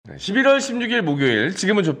11월 16일 목요일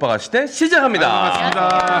지금은 족바가 시대 시작합니다.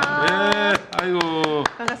 반갑습니다. 네, 아이고.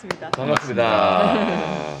 반갑습니다.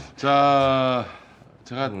 자,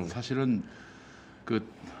 제가 사실은 그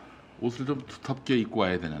옷을 좀 두텁게 입고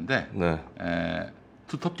와야 되는데, 네.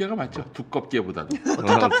 두텁게가 맞죠? 두껍게보다도.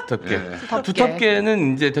 두텁게. 예.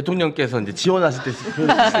 두텁게는 이제 대통령께서 이제 지원하실 때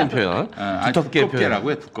쓰시는 표현.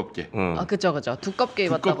 두껍게라고 해, 두껍게. 그죠. 두껍게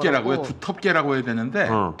입었다고. 두껍게라고 해, 두텁게라고 해야 되는데.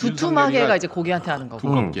 두툼하게가 이제 고기한테 하는 거고.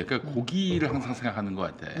 두껍게. 그러니까 고기를 항상 생각하는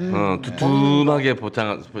것 같아. 두툼하게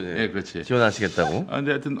예, 그렇지. 지원하시겠다고.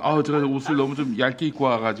 근데 하여튼, 제가 옷을 너무 좀 얇게 입고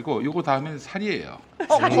와가지고, 요거 다음엔 살이에요.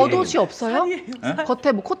 겉옷이 없어요?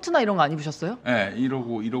 겉에 뭐 코트나 이런 거 안 입으셨어요? 네,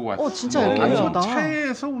 이러고 왔어요. 진짜 얇게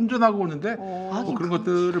차에서 운전하고 오는데 그런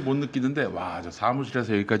것들을 못 느끼는데 와, 저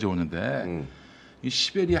사무실에서 여기까지 오는데 이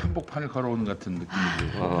시베리아 한복판을 걸어오는 같은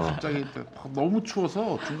느낌이지. 갑자기 너무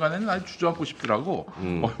추워서 중간에는 아주 주저앉고 싶더라고.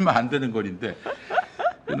 얼마 안 되는 거리인데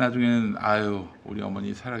나중에는 우리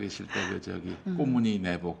어머니 살아계실 때 그 저기 꽃무늬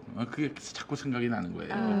내복 그게 자꾸 생각이 나는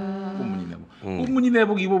거예요. 꽃무늬 내복. 꽃무늬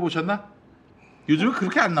내복 입어보셨나? 요즘은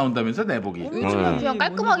그렇게 안 나온다면서 내복이. 요즘은 그냥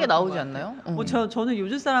깔끔하게 나오지 않나요? 저는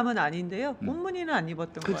요즘 사람은 아닌데요. 꽃무늬는 안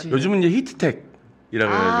입었던 것 같아요. 요즘은 이제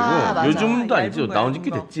히트텍이라고 해가지고 요즘도 아니죠. 나온 지 꽤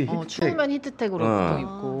됐지. 추우면 히트텍으로 보통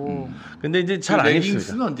입고. 근데 이제 잘 안 입습니다.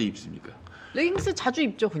 레깅스는 언제 입습니까? 레깅스 자주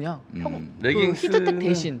입죠 그냥. 레깅스 히트텍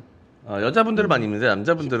대신. 여자분들은 많이 입는데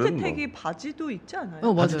남자분들은 히트텍이 바지도 있지 않아요?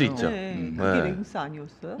 맞아요. 바지도 있죠. 네, 그게 레깅스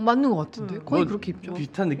아니었어요? 맞는 것 같은데 거의 그렇게 입죠.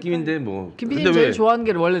 비슷한 느낌인데 뭐. 김 PD님 제일 좋아하는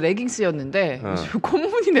게 원래 레깅스였는데 지금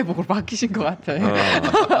꽃무늬 내복으로 바뀌신 것 같아요.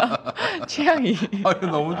 취향이.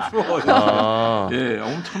 너무 추워요. 예,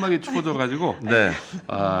 엄청나게 추워져가지고. 네.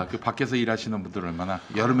 그 밖에서 일하시는 분들 얼마나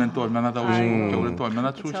여름엔 또 얼마나 더우시고 겨울엔 또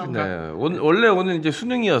얼마나 추우실까. 네. 원래 오늘 이제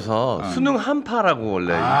수능이어서 수능 한파라고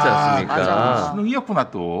원래 있지 않습니까? 맞아. 수능이었구나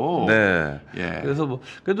또. 네. 예. 그래서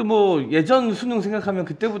그래도 예전 수능 생각하면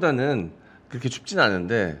그때보다는 그렇게 춥진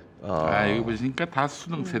않은데. 여기 보시니까 다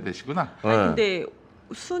수능 세대시구나. 근데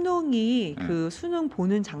수능이 그 수능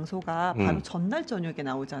보는 장소가 바로 전날 저녁에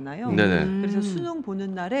나오잖아요. 그래서 수능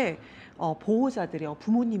보는 날에 보호자들이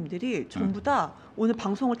부모님들이 전부 다 오늘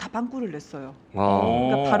방송을 다 빵꾸를 냈어요.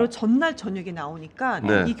 그러니까 바로 전날 저녁에 나오니까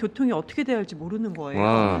이 교통이 어떻게 돼야 할지 모르는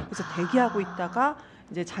거예요. 그래서 대기하고 있다가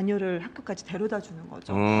이제 자녀를 학교까지 데려다 주는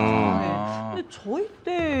거죠. 근데 저희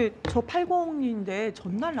때 저 80인데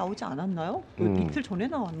전날 나오지 않았나요? 이틀 전에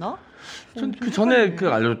나왔나? 그 전에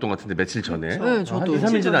알려줬던 것 같은데 며칠 전에. 그렇죠. 네, 저도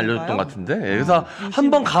 2-3일 전에 알려줬던 것 같은데. 그래서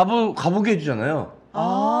한번 가보게 해주잖아요.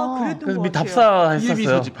 그래서 답사했었어요. 예비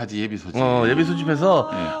소집하지, 예비 소집. 예비 소집해서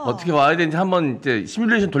어떻게 와야 되는지 한번 이제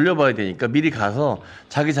시뮬레이션 돌려봐야 되니까 미리 가서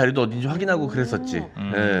자기 자리도 어딘지 확인하고 그랬었지.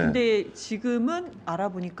 근데 지금은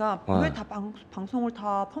알아보니까 왜 다 방송을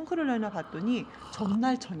다 펑크를 내나 봤더니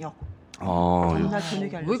전날 저녁. 전날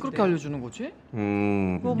저녁에 알려주세요. 왜 그렇게 알려주는 거지?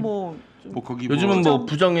 거기 요즘은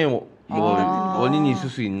부정의 원인이 있을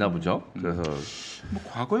수 있나 보죠. 그래서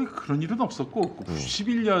과거에 그런 일은 없었고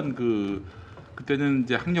 91년 그때는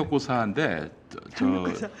이제 학력고사인데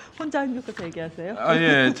학력고사 혼자 학력고사 얘기하세요?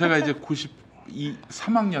 예, 제가 이제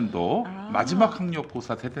 3학년도 마지막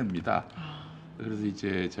학력고사 세대입니다. 그래서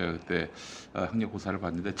이제 제가 그때 학력고사를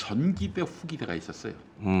봤는데 전기대 후기대가 있었어요.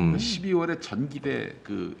 12월에 전기대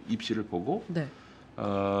그 입시를 보고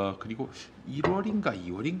그리고 1월인가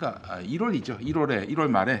 1월이죠. 1월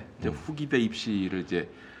말에 이제 후기대 입시를 이제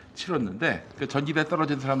치렀는데 그 전기대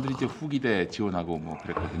떨어진 사람들이 이제 후기대 지원하고 뭐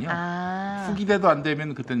그랬거든요. 후기대도 안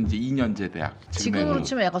되면 그때는 이제 2년제 대학. 지금으로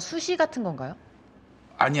치면 약간 수시 같은 건가요?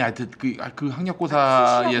 아니, 하여튼 그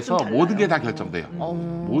학력고사에서 모든 게 다 결정돼요.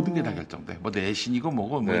 모든 게 다 결정돼. 뭐 내신이고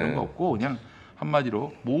뭐고 뭐 이런 거 없고 그냥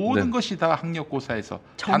한마디로 모든 것이 다 학력고사에서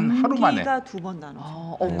단 하루 만에. 전기가 2번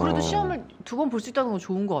나눠. 그래도 시험을 2번 볼 수 있다는 건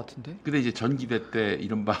좋은 것 같은데. 근데 이제 전기대 때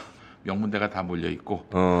이른바 명문대가 다 몰려 있고,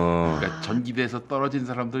 그러니까 전기대에서 떨어진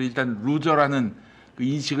사람들이 일단 루저라는 그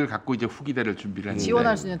인식을 갖고 이제 후기대를 준비를 했는데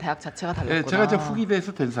지원할 수 있는 대학 자체가 달랐구나. 제가 이제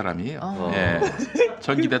후기대에서 된 사람이에요.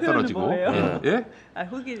 전기대 떨어지고. 예?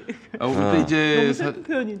 후기. 근데 이제 너무 슬픈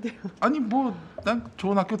표현인데요. 아니 난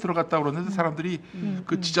좋은 학교 들어갔다 그러는데 사람들이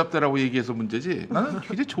그 지잡대라고 얘기해서 문제지. 나는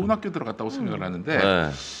굉장히 좋은 학교 들어갔다고 생각을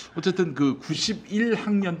하는데 어쨌든 그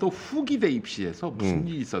 91학년도 후기대 입시에서 무슨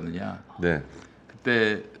일이 있었느냐.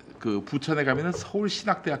 그때 그 부천에 가면은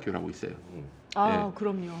서울신학대학교라고 있어요.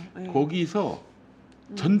 그럼요. 거기서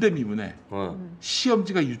전대미문에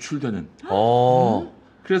시험지가 유출되는.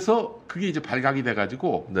 그래서 그게 이제 발각이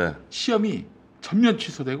돼가지고 시험이 전면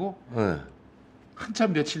취소되고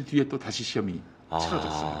한참 며칠 뒤에 또 다시 시험이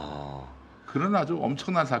치러졌어요. 그런 아주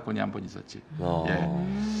엄청난 사건이 한 번 있었지.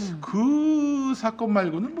 그 사건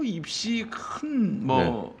말고는 뭐 입시 큰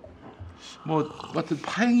뭐 어떤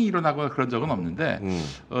파행이 일어나거나 그런 적은 없는데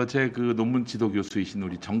제 그 논문 지도 교수이신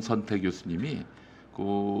우리 정선태 교수님이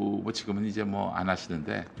뭐 지금은 이제 뭐 안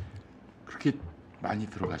하시는데 그렇게 많이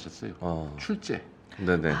들어가셨어요. 출제.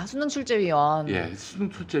 네네. 수능 출제위원. 예, 수능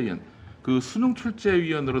출제위원. 그 수능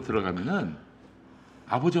출제위원으로 들어가면은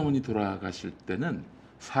아버지 어머니 돌아가실 때는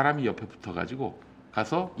사람이 옆에 붙어가지고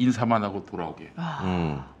가서 인사만 하고 돌아오게.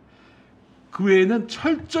 그 외에는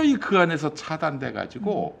철저히 그 안에서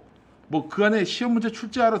차단돼가지고 뭐 그 안에 시험 문제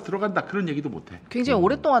출제하러 들어간다 그런 얘기도 못해. 굉장히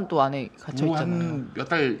오랫동안 또 안에 갇혀 뭐 있잖아요. 한 몇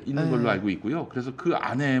달 있는 걸로 알고 있고요. 그래서 그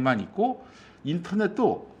안에만 있고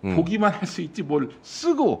인터넷도 보기만 할 수 있지 뭘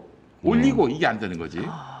쓰고 올리고 이게 안 되는 거지.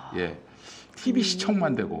 예, TV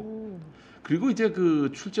시청만 되고. 그리고 이제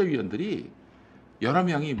그 출제위원들이 여러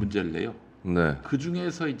명이 문제를 내요. 네. 그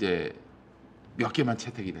중에서 이제 몇 개만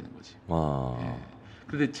채택이 되는 거지. 예.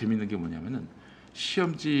 그런데 재밌는 게 뭐냐면은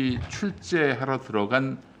시험지 출제하러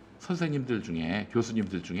들어간 선생님들 중에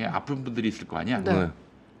교수님들 중에 아픈 분들이 있을 거 아니야. 네.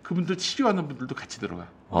 그분들 치료하는 분들도 같이 들어가.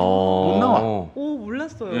 못 나와. 오,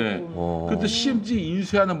 몰랐어요. 예. 그래도 시험지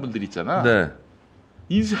인쇄하는 분들 있잖아. 네.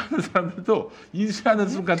 인쇄하는 사람들도 인쇄하는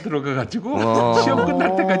순간 들어가가지고 시험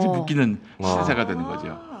끝날 때까지 묶이는 신세가 되는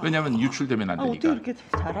거죠. 왜냐하면 유출되면 안 되니까. 어떻게 이렇게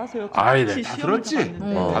잘하세요? 아이, 네, 다 들었지.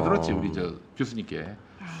 다 들었지. 우리 저 교수님께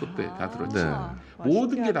수업 때 다 들었지. 네.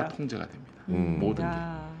 모든 게 다 통제가 됩니다. 모든 게.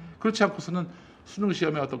 그렇지 않고서는 수능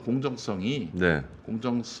시험의 어떤 공정성이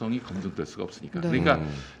검증될 수가 없으니까. 네. 그러니까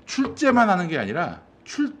출제만 하는 게 아니라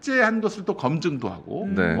출제한 것을 또 검증도 하고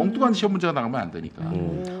엉뚱한 시험 문제가 나가면 안 되니까.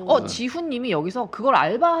 지훈님이 여기서 그걸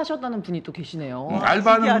알바하셨다는 분이 또 계시네요.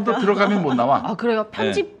 알바하는 분도 들어가면 못 나와. 아 그래요?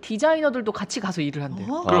 편집 디자이너들도 같이 가서 일을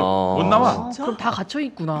한대요. 그럼 못 나와. 그럼 다 갇혀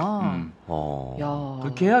있구나. 야.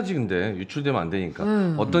 그렇게 해야지 근데 유출되면 안 되니까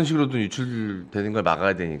어떤 식으로든 유출되는 걸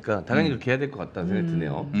막아야 되니까 당연히 그렇게 해야 될 것 같다는 생각이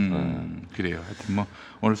드네요. 그래요. 하여튼 뭐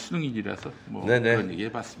오늘 수능일이라서 뭐 네네. 그런 얘기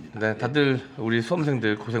해봤습니다. 네, 다들 우리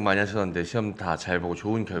수험생들 고생 많이 하셨는데 시험 다 잘 보고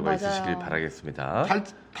좋은 결과 맞아요. 있으시길 바라겠습니다.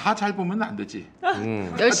 다 잘 보면 안 되지.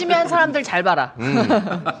 열심히 한 사람들 잘 봐라.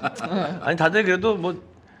 아니 다들 그래도 뭐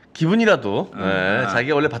기분이라도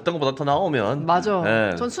자기가 원래 봤던 것보다 더 나오면 맞아.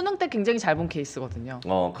 네. 전 수능 때 굉장히 잘 본 케이스거든요.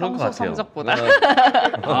 그럴 것 평소 같아요. 성적보다.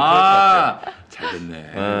 잘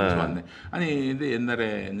됐네. 좋았네. 아니 근데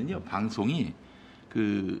옛날에는요 방송이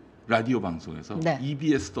그 라디오 방송에서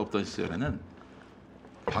EBS도 없던 시절에는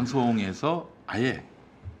방송에서 아예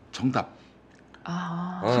정답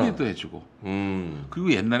풀이도 해주고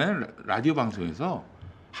그리고 옛날에는 라디오 방송에서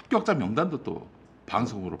합격자 명단도 또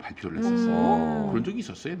방송으로 발표를 했었어요. 그런 적이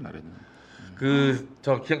있었어요 옛날에는.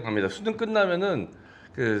 저 기억납니다. 수능 끝나면은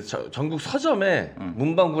전국 서점에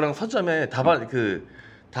문방구랑 서점에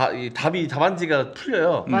답안지가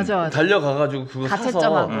풀려요. 맞아. 달려가가지고 그거 사서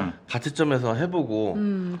가채점하고. 가채점에서 해보고.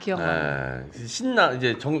 기억나. 신나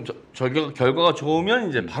이제 결과가 좋으면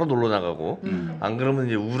이제 바로 놀러 나가고 안 그러면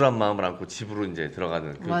이제 우울한 마음을 안고 집으로 이제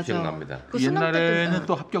들어가는 그 기억납니다. 옛날에는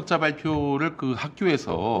또 합격자 발표를 그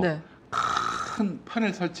학교에서 큰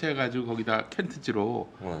판을 설치해가지고 거기다 캔트지로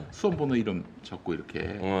수험번호 이름 적고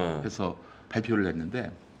이렇게 해서 발표를 했는데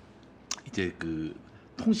이제 그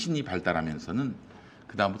통신이 발달하면서는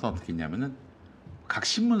그 다음부터 어떻게 했냐면은 각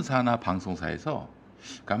신문사나 방송사에서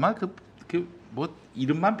아마 뭐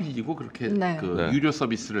이름만 빌리고 그렇게 유료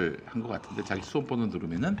서비스를 한 것 같은데 자기 수험번호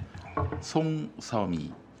누르면은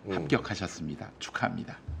송섬이 합격하셨습니다.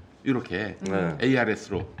 축하합니다. 이렇게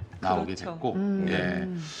ARS로 나오게 됐고,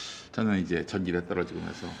 저는 이제 전기에 떨어지고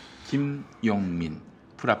나서 김용민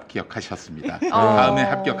불합격하셨습니다. 다음에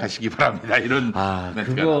합격하시기 바랍니다. 이런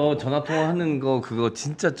멘트가 그거 전화 통화하는 거 그거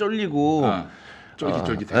진짜 쫄리고.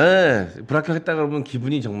 쫄깃쫄깃해. 불합격했다 그러면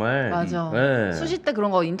기분이 정말. 맞아. 수시 때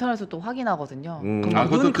그런 거 인터넷으로 또 확인하거든요.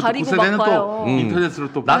 눈 가리고 막 봐요.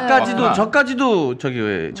 인터넷으로 또. 저까지도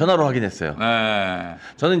전화로 확인했어요.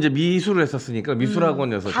 저는 이제 미술을 했었으니까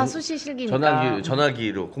미술학원에서 다 수시 실기니까.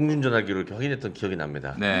 전화기로 공중전화기로 이렇게 확인했던 기억이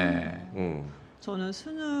납니다. 저는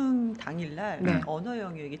수능 당일날 언어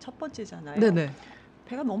영역이 첫 번째잖아요. 네네.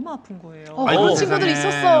 배가 너무 아픈 거예요. 그런 친구들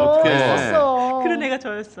있었어. 그런 애가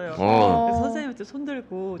저였어요. 그래서 선생님한테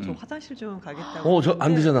손들고 저 화장실 좀 가겠다고. 저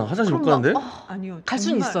안 되잖아. 화장실 못 가는데? 아니요. 갈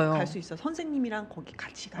수는 있어요. 갈 수 있어요. 선생님이랑 거기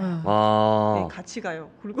같이 가요. 네, 같이 가요.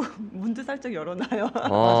 그리고 문도 살짝 열어놔요.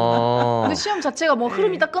 근데 시험 자체가 뭐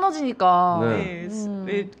흐름이 딱 끊어지니까.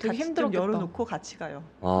 되게 힘들었겠다. 열어놓고 같이 가요.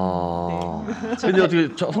 근데 어떻게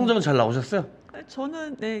성적은 잘 나오셨어요?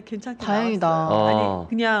 저는 괜찮게 다행이다. 나왔어요. 아니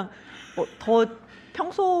그냥 더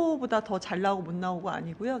평소보다 더 잘 나오고 못 나오고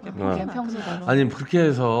아니고요. 그냥 평소대로. 아니 그렇게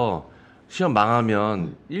해서 시험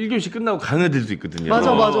망하면 1교시 끝나고 가는 애들도 있거든요.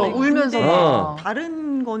 맞아. 울면서.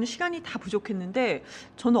 다른 거는 시간이 다 부족했는데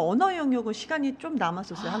저는 언어 영역은 시간이 좀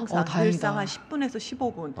남았었어요. 항상 늘상 한 10분에서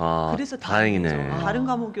 15분. 그래서 다행이네. 다른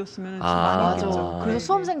과목이었으면 많이 맞아. 했죠. 그래서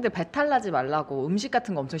수험생들 배탈 나지 말라고 음식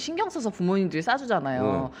같은 거 엄청 신경 써서 부모님들이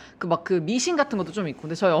싸주잖아요. 그 미신 같은 것도 좀 있고.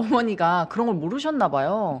 근데 저희 어머니가 그런 걸 모르셨나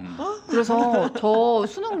봐요. 그래서 저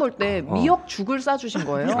수능 볼 때 미역죽을 싸주신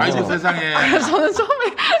거예요. 아이고 세상에. 그래서 저는 처음에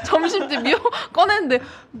점심 때 미역 꺼냈는데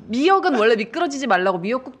미역은 원래 미끄러지지 말라고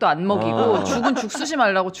미역국도 안 먹이고 죽은 죽 쓰지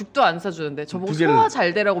말라고 죽도 안 싸주는데 저보고 소화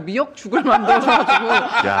잘 되라고 미역죽을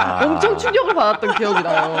만들어가지고 엄청 충격을 받았던 기억이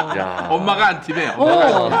나요. 엄마가 안 팀해.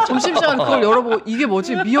 점심시간 그걸 열어보고 이게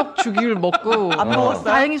뭐지? 미역죽을 먹고 안 먹었어요?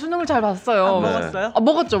 다행히 수능을 잘 봤어요. 안 먹었어요?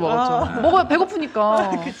 먹었죠. 먹어야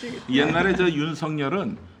배고프니까. 옛날에 저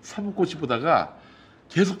윤석열은 사법고시 보다가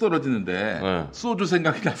계속 떨어지는데 소주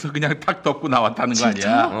생각이 나서 그냥 탁 덮고 나왔다는 거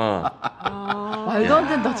아니야? 말도 안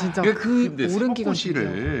된다 진짜. 그 오랜 기간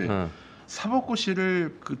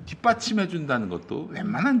사법고시를 그 뒷받침해 준다는 것도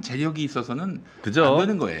웬만한 재력이 있어서는 그죠? 안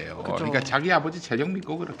되는 거예요. 그죠. 그러니까 자기 아버지 재력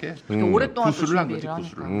믿고 그렇게 오랫동안 구술을 한 거지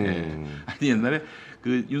구술을. 아니 옛날에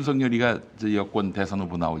그 윤석열이가 저 여권 대선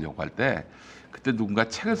후보 나오려고 할 때 그때 누군가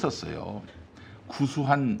책을 썼어요.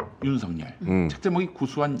 구수한 윤석열. 책 제목이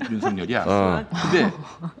구수한 윤석열이야. 근데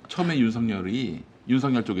처음에 윤석열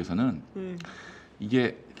쪽에서는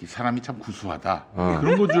이게 사람이 참 구수하다.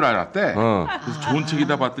 그런 건 줄 알았대. 그래서 좋은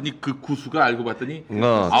책이다 봤더니 그 구수가 알고 봤더니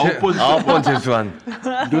 9번 재수한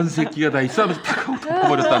이런 새끼가 다 있어 하면서 탁 하고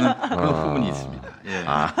덮어버렸다는 그런 소문이 있습니다. 예.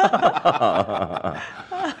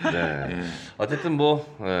 네. 어쨌든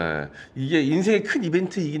이게 인생의 큰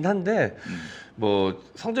이벤트이긴 한데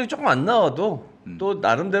성적이 조금 안 나와도 또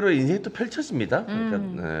나름대로 인생이 또 펼쳐집니다.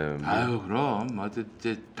 그러니까, 아유 그럼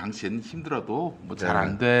이제 당시에는 힘들어도 잘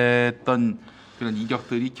안 됐던 그런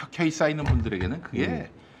이격들이 켜켜이 쌓이는 분들에게는 그게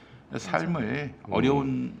삶을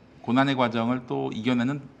어려운 고난의 과정을 또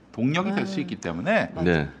이겨내는 동력이 될 수 있기 때문에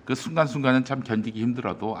그 순간순간은 참 견디기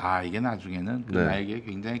힘들어도 이게 나중에는 나에게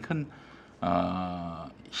굉장히 큰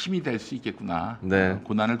힘이 될 수 있겠구나.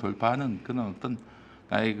 고난을 돌파하는 그런 어떤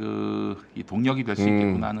나의 이 동력이 될 수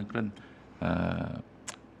있겠구나 하는 그런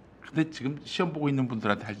근데 지금 시험 보고 있는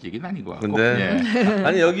분들한테 할 얘기는 아닌 것 같고.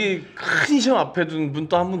 아니 여기 큰 시험 앞에 둔 분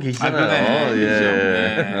또 한 분 계시잖아요.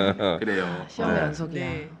 그래요. 시험 연속이야.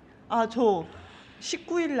 저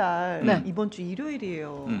 19일 날 이번 주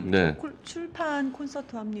일요일이에요. 출판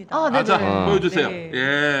콘서트 합니다. 맞아. 보여주세요.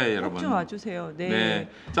 예, 여러분. 꼭 좀 와주세요.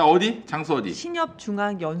 자 어디? 장소 어디?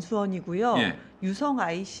 신협중앙연수원이고요. 유성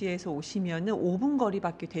IC에서 오시면은 5분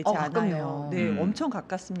거리밖에 되지 않아요. 엄청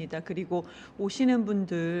가깝습니다. 그리고 오시는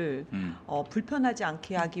분들 불편하지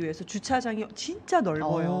않게 하기 위해서 주차장이 진짜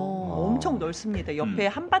넓어요. 엄청 넓습니다. 옆에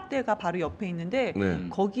한밭대가 바로 옆에 있는데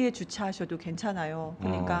거기에 주차하셔도 괜찮아요.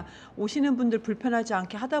 그러니까 오시는 분들 불편하지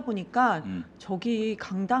않게 하다 보니까 저기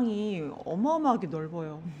강당이 어마어마하게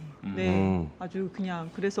넓어요. 아주 그냥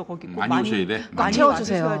그래서 거기 꼭 많이 오셔야 돼. 많이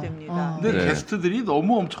채워주세요. 됩니다. 근데 게스트들이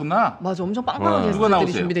너무 엄청나. 맞아, 엄청 빵빵한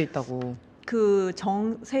게스트들이 준비돼 있다고. 그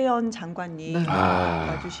정세현 장관님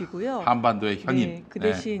와주시고요. 한반도의 현인. 그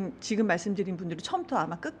대신 지금 말씀드린 분들은 처음부터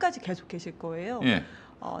아마 끝까지 계속 계실 거예요.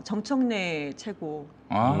 정청래 최고,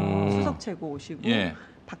 수석 최고 오시고,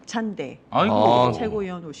 박찬대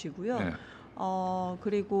최고위원 오시고요.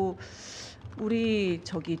 그리고 우리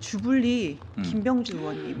주불리 김병주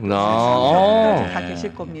의원님 다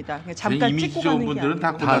계실 겁니다. 잠깐 찍고 가는 게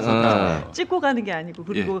아니고 찍고 가는 게 아니고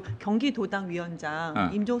그리고 경기도당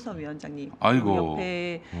위원장 임종선 위원장님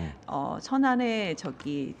옆에 천안에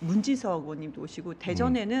문지석 의원님도 오시고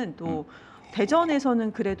대전에는 또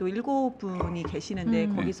대전에서는 그래도 7분이 계시는데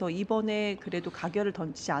거기서 이번에 그래도 가결을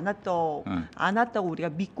던지지 않았다고 우리가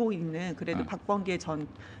믿고 있는 그래도 박범계 전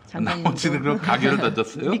장관님 나머지는 그럼 가결을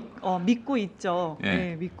던졌어요? 믿고 있죠.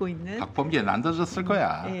 믿고 있는. 박범계는 안 던졌을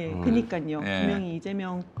거야. 그러니까요. 분명히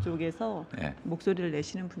이재명 쪽에서 목소리를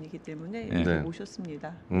내시는 분이기 때문에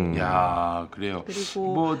오셨습니다. 야 그래요.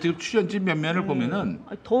 그리고 지금 출연진 몇 면을 보면은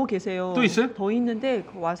더 계세요. 또 있어요? 더 있는데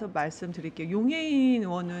와서 말씀드릴게요. 용해인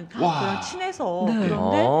의원은 그런 친해서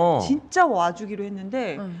그런데 진짜 와주기로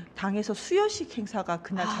했는데 당에서 수여식 행사가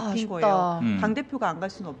그날 잡힌 거예요. 당 대표가 안 갈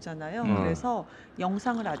수는 없잖아요. 그래서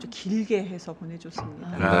영상을 아주 길게 해서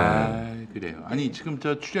보내줬습니다. 그래요. 아니 지금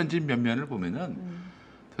저 출연진 몇 면을 보면은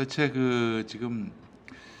도대체 지금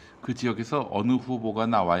그 지역에서 어느 후보가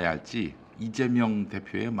나와야 할지 이재명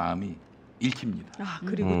대표의 마음이 읽힙니다.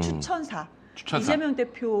 그리고 추천사. 이재명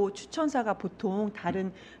대표 추천사가 보통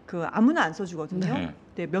다른 그 아무나 안 써주거든요. 네.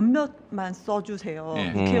 네, 몇몇만 써주세요.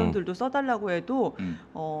 네. 국회의원들도 써달라고 해도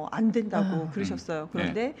안 된다고 그러셨어요.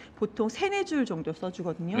 그런데 네. 보통 3-4줄 정도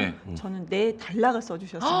써주거든요. 네. 저는 4달러가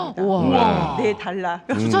써주셨습니다. 우와.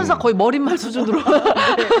 4달러. 추천사 거의 머릿말 수준으로.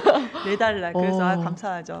 네, 4달러. 그래서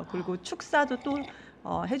감사하죠. 그리고 축사도 또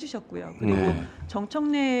해주셨고요. 그리고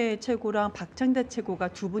정청래 최고랑 박창대 최고가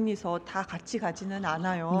두 분이서 다 같이 가지는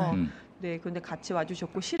않아요. 네, 그런데 같이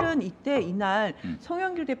와주셨고 실은 이날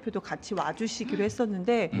송영길 대표도 같이 와주시기로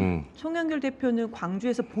했었는데 송영길 대표는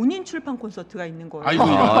광주에서 본인 출판 콘서트가 있는 거예요.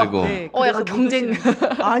 아이고. 네, 약간 경쟁.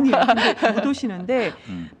 아니요, 못 오시는데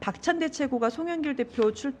박찬대 최고가 송영길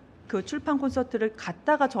대표 출판 콘서트를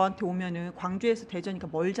갔다가 저한테 오면은 광주에서 대전이니까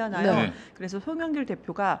멀잖아요. 네. 그래서 송영길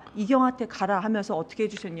대표가 이경한테 가라 하면서 어떻게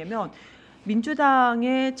해주셨냐면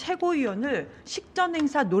민주당의 최고위원을 식전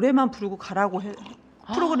행사 노래만 부르고 가라고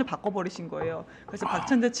프로그램을 바꿔버리신 거예요. 그래서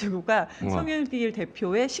박찬대 최고가 송영길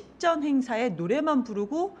대표의 식전 행사에 노래만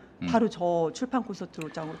부르고 바로 저 출판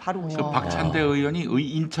콘서트장으로 바로 오신 거예요. 박찬대 의원이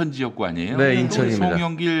인천 지역구 아니에요? 네, 인천입니다.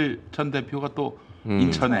 송영길 전 대표가 또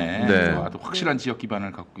인천에 아주 확실한 지역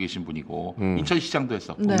기반을 갖고 계신 분이고 인천시장도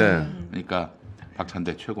했었고 그러니까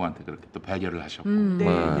박찬대 최고한테 그렇게 또 배려를 하셨고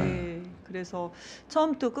네. 그래서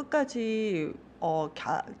처음부터 끝까지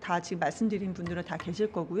다 지금 말씀드린 분들은 다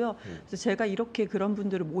계실 거고요. 그래서 제가 이렇게 그런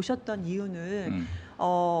분들을 모셨던 이유는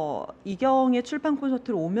이경의 출판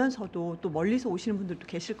콘서트를 오면서도 또 멀리서 오시는 분들도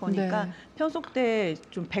계실 거니까 평소 때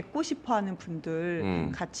좀 뵙고 싶어하는 분들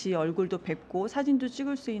같이 얼굴도 뵙고 사진도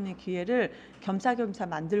찍을 수 있는 기회를 겸사겸사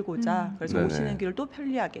만들고자 그래서 오시는 길을 또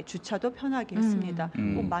편리하게 주차도 편하게 했습니다.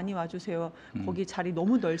 꼭 많이 와주세요. 거기 자리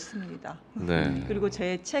너무 넓습니다. 그리고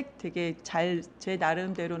제 책 되게 제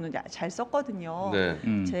나름대로는 잘 썼거든요.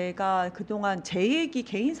 제가 그동안 제 얘기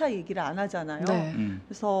개인사 얘기를 안 하잖아요.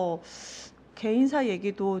 그래서 개인사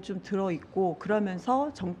얘기도 좀 들어있고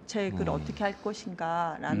그러면서 정책을 어떻게 할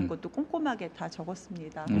것인가라는 것도 꼼꼼하게 다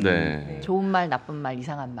적었습니다. 좋은 말, 나쁜 말,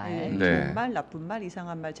 이상한 말. 좋은 말, 나쁜 말,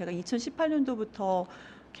 이상한 말. 제가 2018년도부터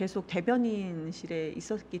계속 대변인실에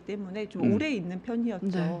있었기 때문에 좀 오래 있는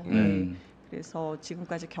편이었죠. 그래서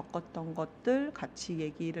지금까지 겪었던 것들 같이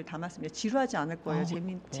얘기를 담았습니다. 지루하지 않을 거예요.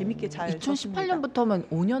 재밌게 잘 2018년부터면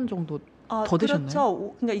 5년 정도 더 되셨나요?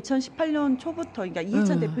 그렇죠. 그러니까 2018년 초부터, 그러니까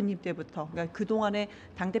이해찬 대표님 때부터, 그러니까 그 동안에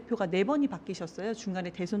당 대표가 4번이 바뀌셨어요.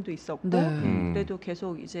 중간에 대선도 있었고, 그래도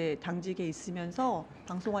계속 이제 당직에 있으면서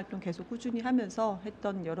방송 활동 계속 꾸준히 하면서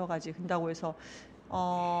했던 여러 가지 된다고 해서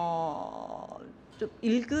좀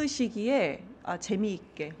읽으시기에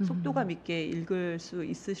재미있게 속도감 있게 읽을 수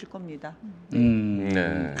있으실 겁니다.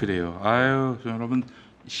 그래요. 아유, 여러분.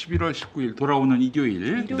 11월 19일 돌아오는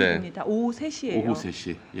일요일입니다. 오후 3시예요. 오후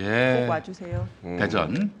 3시. 예. 꼭 와주세요.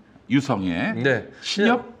 대전 유성에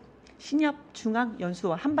신협 중앙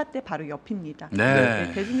연수원 한밭대 바로 옆입니다.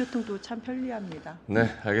 대중교통도 참 편리합니다.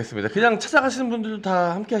 네, 알겠습니다. 그냥 찾아가시는 분들도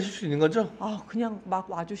다 함께 하실 수 있는 거죠? 그냥 막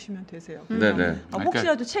와주시면 되세요.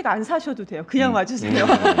 혹시라도 책 안 사셔도 돼요. 그냥 와주세요.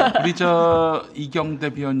 우리 이경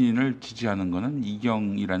대변인을 지지하는 거는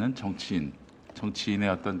이경이라는 정치인의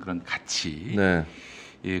어떤 그런 가치.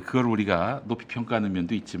 그걸 우리가 높이 평가하는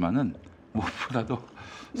면도 있지만은 무엇보다도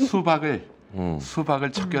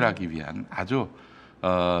수박을 척결하기 위한 아주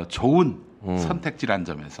좋은 선택지란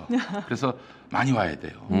점에서 그래서 많이 와야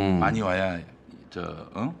돼요. 많이 와야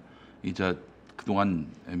그동안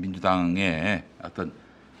민주당의 어떤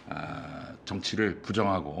정치를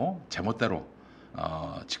부정하고 제멋대로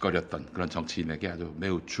짓거렸던 그런 정치인에게 아주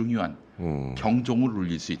매우 중요한 경종을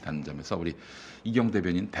울릴 수 있다는 점에서 우리 이경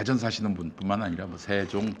대변인 대전 사시는 분뿐만 아니라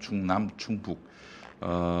세종, 충남, 충북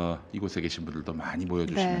이곳에 계신 분들도 많이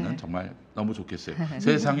모여주시면 정말 너무 좋겠어요.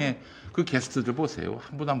 세상에 그 게스트들 보세요.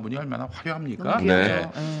 한 분 한 분이 얼마나 화려합니까?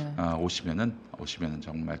 오시면은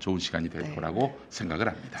정말 좋은 시간이 될 거라고 생각을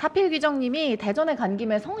합니다. 사필귀정님이 대전에 간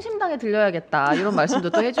김에 성심당에 들려야겠다 이런 말씀도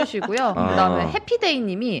또 해주시고요. 그다음에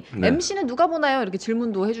해피데이님이 MC는 누가 보나요? 이렇게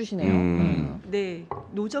질문도 해주시네요. 네,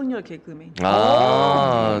 노정열 개그맨.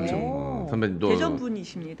 선배님 대전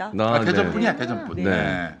분이십니다. 대전 분이야, 대전 분.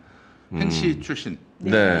 행시 출신.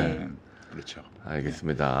 그렇죠.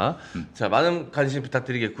 알겠습니다. 자, 많은 관심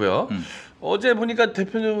부탁드리겠고요. 어제 보니까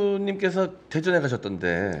대표님께서 대전에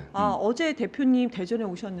가셨던데. 어제 대표님 대전에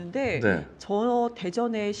오셨는데 저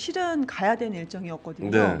대전에 실은 가야 되는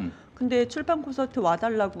일정이었거든요. 근데 출판 콘서트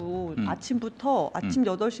와달라고 아침부터 아침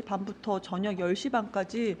 8시 반부터 저녁 10시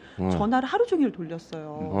반까지 전화를 하루 종일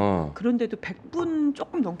돌렸어요. 그런데도 100분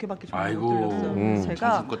조금 넘게밖에 전화를 못 돌렸어요.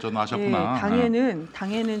 제가 전화하셨구나.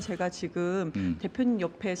 당에는 제가 지금 대표님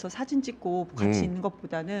옆에서 사진 찍고 같이 있는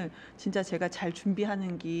것보다는 진짜 제가 잘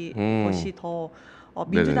준비하는 것이 더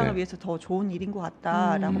민주당을 네네네. 위해서 더 좋은 일인 것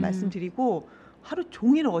같다라고 말씀드리고 하루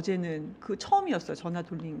종일 어제는 그 처음이었어요. 전화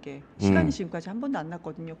돌린 게. 시간이 지금까지 한 번도 안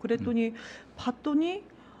났거든요. 그랬더니 봤더니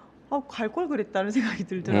갈 걸 그랬다는 생각이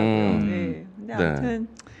들더라고요. 네. 근데 아무튼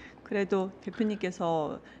그래도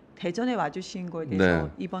대표님께서 대전에 와주신 거에 대해서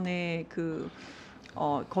이번에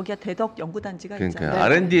거기가 대덕 연구단지가 있잖아요.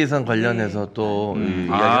 R&D 예산 관련해서 또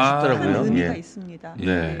이야기하셨더라고요. 큰 의미가 있습니다.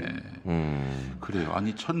 네. 그래요.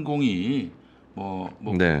 아니 천공이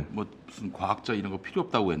무슨 과학자 이런 거 필요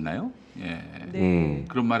없다고 했나요? 예.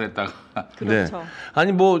 그런 말했다가 그렇죠. 네.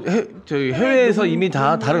 아니 저희 해외에서 이미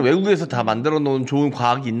다 다른 외국에서 다 만들어 놓은 좋은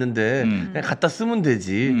과학이 있는데 그냥 갖다 쓰면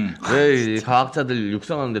되지. 왜 과학자들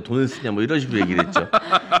육성하는데 돈을 쓰냐 뭐 이런 식으로 얘기를 했죠.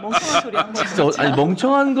 멍청한 소리 한 거죠. 아니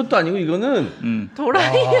멍청한 것도 아니고 이거는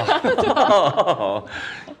도라이야.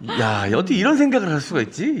 야, 어떻게 이런 생각을 할 수가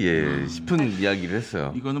있지? 싶은 이야기를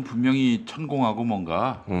했어요. 이거는 분명히 천공하고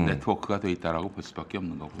뭔가 네트워크가 돼 있다라고 볼 수밖에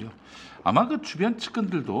없는 거고요. 아마 그 주변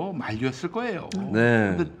측근들도 만류했을 거예요.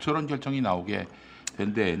 그런데 저런 결정이 나오게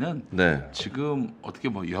된 데에는 지금 어떻게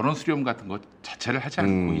여론 수렴 같은 것 자체를 하지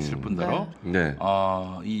않고 있을 뿐더러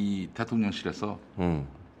이 대통령실에서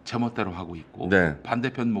제멋대로 하고 있고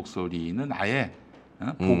반대편 목소리는 아예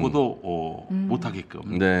보고도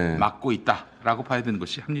못하게끔 막고 있다라고 봐야 되는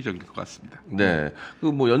것이 합리적일 것 같습니다. 네,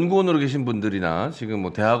 연구원으로 계신 분들이나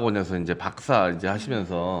지금 대학원에서 이제 박사 이제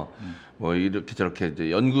하시면서 이렇게 저렇게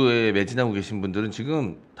이제 연구에 매진하고 계신 분들은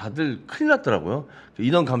지금 다들 큰일 났더라고요.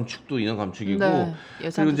 인원 감축도 인원 감축이고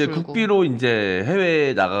그리고 이제 줄고. 국비로 이제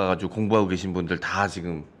해외에 나가가지고 공부하고 계신 분들 다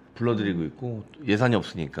지금 불러드리고 있고 예산이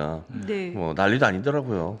없으니까 난리도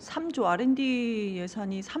아니더라고요. 3조 R&D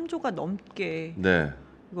예산이 3조가 넘게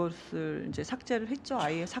이것을 이제 삭제를 했죠.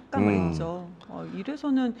 아예 삭감을 했죠.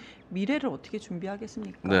 이래서는 미래를 어떻게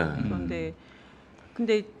준비하겠습니까?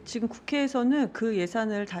 근데 지금 국회에서는 그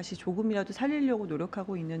예산을 다시 조금이라도 살리려고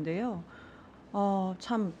노력하고 있는데요.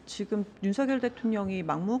 참 지금 윤석열 대통령이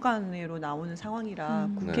막무가내로 나오는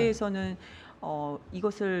상황이라 국회에서는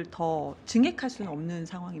이것을 더 증액할 수는 없는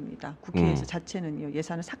상황입니다. 국회에서 자체는요.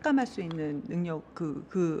 예산을 삭감할 수 있는 능력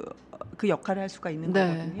그 역할을 할 수가 있는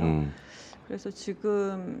거거든요. 그래서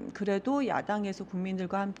지금 그래도 야당에서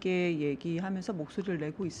국민들과 함께 얘기하면서 목소리를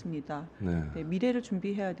내고 있습니다. 미래를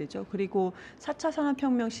준비해야 되죠. 그리고 4차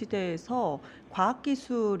산업혁명 시대에서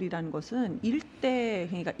과학기술이라는 것은 1대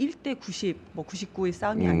 90, 99의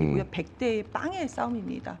싸움이 아니고요. 100대의 빵의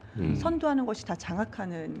싸움입니다. 선도하는 것이 다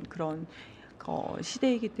장악하는 그런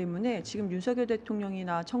시대이기 때문에 지금 윤석열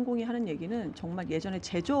대통령이나 천공이 하는 얘기는 정말 예전에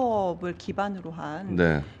제조업을 기반으로 한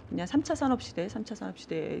그냥 3차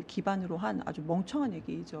산업시대에 기반으로 한 아주 멍청한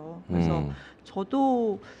얘기죠. 그래서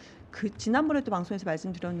저도 지난번에도 방송에서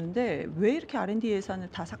말씀드렸는데 왜 이렇게 R&D 예산을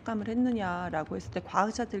다 삭감을 했느냐라고 했을 때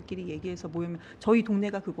과학자들끼리 얘기해서 모이면 저희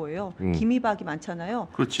동네가 그거예요. 기미박이 많잖아요.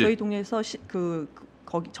 그렇지. 저희 동네에서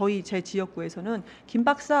제 지역구에서는 김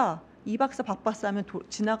박사 이 박사 박 박사 하면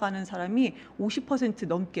지나가는 사람이 50%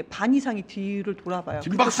 넘게 반 이상이 뒤를 돌아봐요.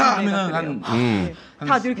 김 박사 하면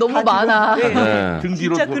다들 너무 많아. 등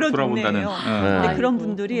뒤로 돌아본다는. 근데 그런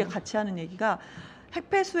분들이 같이 하는 얘기가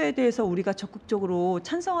핵폐수에 대해서 우리가 적극적으로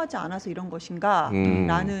찬성하지 않아서 이런 것인가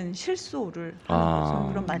라는 실소를 하는 거죠.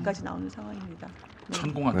 그런 말까지 나오는 상황입니다.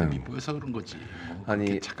 천공한테 미보여서 그런 거지.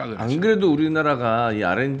 안 그래도 우리나라가 이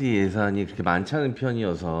R&D 예산이 그렇게 많지 않은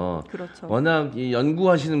편이어서 워낙 이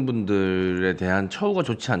연구하시는 분들에 대한 처우가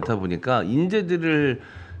좋지 않다 보니까 인재들을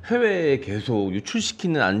해외에 계속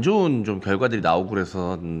유출시키는 안 좋은 좀 결과들이 나오고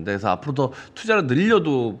그래서 앞으로 더 투자를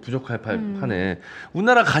늘려도 부족할 판에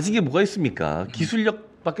우리나라 가진 게 뭐가 있습니까?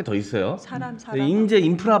 기술력밖에 더 있어요. 사람. 인재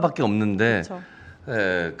인프라밖에 없는데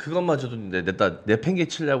그것마저도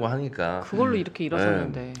내팽개치려고 하니까 그걸로 이렇게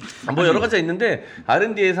일어섰는데 여러 가지가 있는데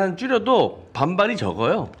R&D 예산 줄여도 반발이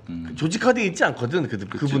적어요. 조직화되어 있지 않거든.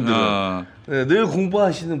 그분들은 늘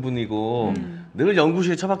공부하시는 분이고 늘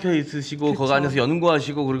연구실에 처박혀 있으시고 거기 안에서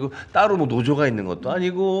연구하시고 그리고 따로 노조가 있는 것도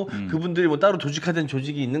아니고 그분들이 따로 조직화된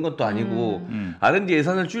조직이 있는 것도 아니고 R&D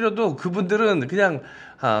예산을 줄여도 그분들은 그냥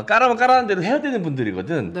까라면 까라는 대로 해야 되는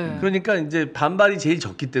분들이거든. 그러니까 이제 반발이 제일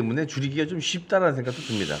적기 때문에 줄이기가 좀 쉽다라는 생각도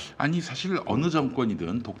듭니다. 아니 사실 어느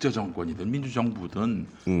정권이든 독재 정권이든 민주정부든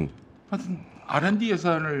하여튼 R&D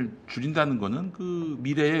예산을 줄인다는 거는 그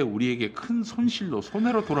미래에 우리에게 큰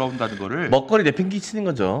손해로 돌아온다는 거를 먹거리 내팽개치는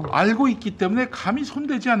거죠. 알고 있기 때문에 감히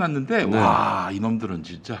손대지 않았는데 네. 와 이놈들은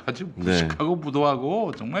진짜 아주 무식하고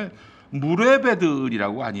무도하고 정말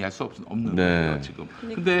무례배들이라고 아니할 수 없는 거예요 지금.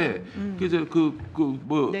 근데 이제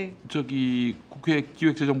저기 국회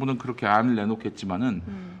기획재정부는 그렇게 안을 내놓겠지만은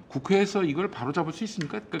국회에서 이걸 바로잡을 수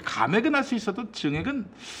있습니까? 그 감액은 할 수 있어도 증액은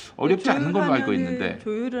어렵지 않은 걸로 알고 있는데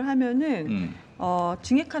조율을 하면은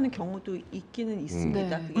증액하는 경우도 있기는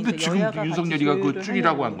있습니다. 네. 근데 지금 윤석열이가 그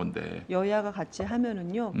줄이라고 한 건데 여야가 같이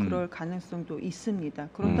하면은요 그럴 가능성도 있습니다.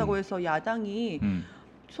 그렇다고 해서 야당이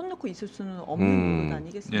손 놓고 있을 수는 없는 노릇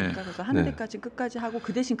아니겠습니까? 네. 그래서 하는 데까지 끝까지 하고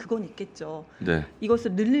그 대신 그건 있겠죠. 네.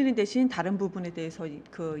 이것을 늘리는 대신 다른 부분에 대해서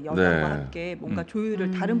그 여당과 함께 뭔가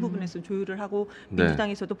조율을 다른 부분에서 조율을 하고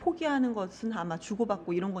민주당에서도 포기하는 것은 아마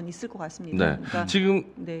주고받고 이런 건 있을 것 같습니다. 네. 그러니까 지금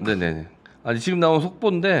아니 지금 나온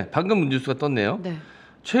속보인데 방금 뉴스가 떴네요. 네.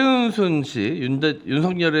 최은순 씨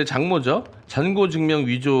윤석열의 장모죠. 잔고 증명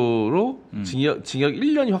위조로 징역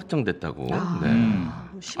 1년이 확정됐다고. 네.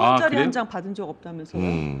 10원짜리 한 장 받은 적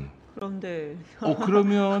없다면서요? 그런데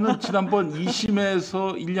그러면은 지난번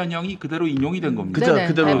 2심에서 1년형이 그대로 인용이 된 겁니다.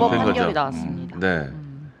 그대로 대법 된 판결이 거죠. 나왔습니다. 네.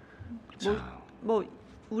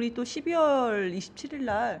 우리 또 12월 27일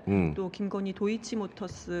날 또 김건희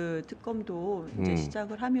도이치모터스 특검도 이제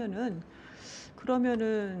시작을 하면은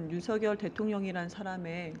그러면은 윤석열 대통령이란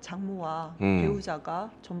사람의 장모와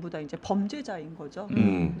배우자가 전부 다 이제 범죄자인 거죠.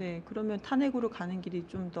 네, 그러면 탄핵으로 가는 길이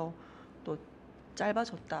좀 더 또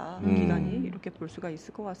짧아졌다 기간이 이렇게 볼 수가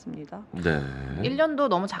있을 것 같습니다. 네. 1년도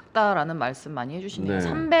너무 작다라는 말씀 많이 해주시네요. 네.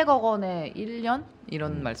 300억 원에 1년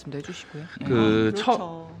이런 말씀도 해주시고요.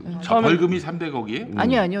 그렇죠. 처음에 벌금이 300억이에요?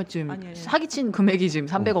 아니요 지금 사기친 금액이 지금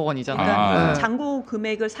 300억 원이잖아요. 그러니까 장고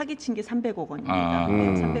금액을 사기친 게 300억 원입니다.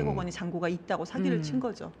 300억 원이 장고가 있다고 사기를 친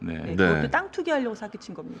거죠. 그것도 땅 투기하려고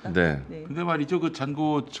사기친 겁니다. 근데 말이죠, 그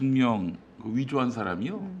잔고 증명 위조한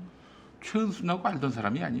사람이요. 최은순하고 알던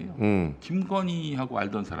사람이 아니에요. 김건희하고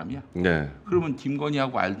알던 사람이야. 네. 그러면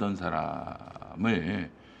김건희하고 알던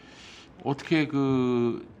사람을 어떻게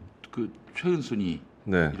그 최은순이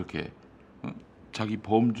이렇게 자기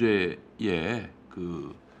범죄의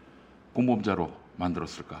그 공범자로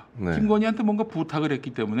만들었을까? 김건희한테 뭔가 부탁을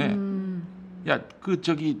했기 때문에 야, 그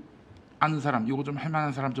저기 아는 사람, 요거 좀 할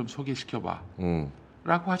만한 사람 좀 소개시켜봐.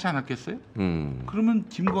 라고 하지 않았겠어요? 그러면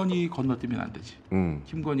김건희 건너뛰면 안 되지.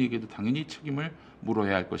 김건희에게도 당연히 책임을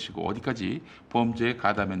물어야 할 것이고 어디까지 범죄에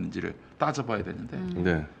가담했는지를 따져봐야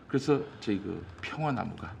되는데 그래서 저희 그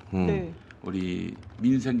평화나무가 우리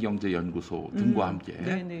민생경제연구소 등과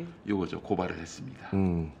함께 요거 고발을 했습니다.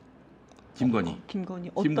 김건희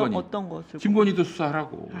어떤 것을? 김건희도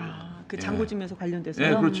수사하라고. 그 장고지면서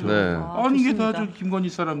관련돼서요? 네, 그렇죠. 아니 이게 다 김건희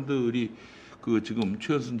사람들이 그 지금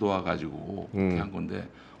최은순 도와가지고 한 건데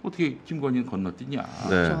어떻게 김건희는 건너뛰냐?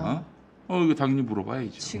 이거 당연히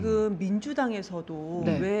물어봐야죠. 지금 민주당에서도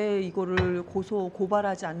왜 이거를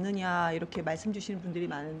고발하지 않느냐 이렇게 말씀 주시는 분들이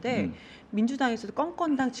많은데 민주당에서도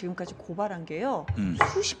건건당 지금까지 고발한 게요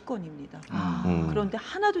수십 건입니다. 그런데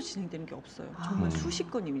하나도 진행되는 게 없어요. 정말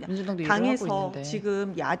수십 건입니다. 당에서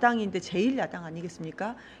지금 야당인데 제일 야당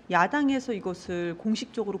아니겠습니까? 야당에서 이것을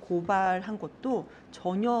공식적으로 고발한 것도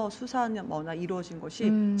전혀 수사나 이루어진 것이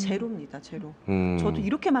제로입니다. 제로. 저도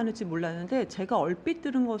이렇게 많을지 몰랐는데 제가 얼핏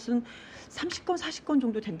들은 것은 30건, 40건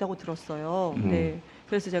정도 된다고 들었어요. 네.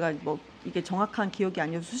 그래서 제가 뭐 이게 정확한 기억이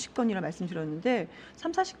아니어서 수십 건이라 말씀드렸는데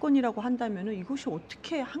 3, 40건이라고 한다면은 이것이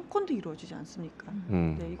어떻게 한 건도 이루어지지 않습니까?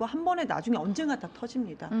 네, 이거 한 번에 나중에 언젠가 다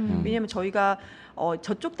터집니다. 왜냐하면 저희가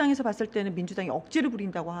저쪽 당에서 봤을 때는 민주당이 억지를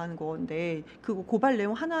부린다고 하는 건데 그 고발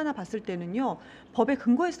내용 하나하나 봤을 때는요 법의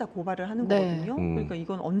근거에서 다 고발을 하는 거거든요. 그러니까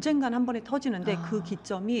이건 언젠간 한 번에 터지는데 그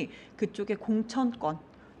기점이 그쪽에 공천권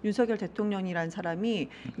윤석열 대통령이라는 사람이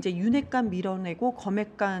이제 윤핵관 밀어내고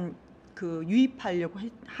검핵관 그 유입하려고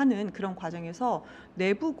하는 그런 과정에서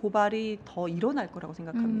내부 고발이 더 일어날 거라고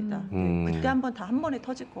생각합니다. 그때 한번 다 한 번에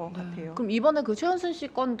터질 것 같아요. 그럼 이번에 그 최은순 씨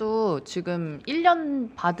건도 지금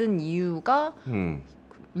 1년 받은 이유가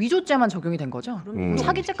위조죄만 적용이 된 거죠?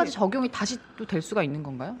 사기죄까지 적용이 다시 또 될 수가 있는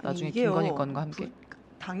건가요? 나중에 김건희 건과 함께?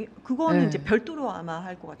 그거는 이제 별도로 아마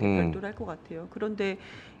할 것 같아요. 별도로 할 것 같아요. 그런데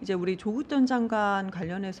이제 우리 조국 전 장관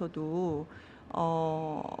관련해서도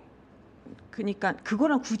그러니까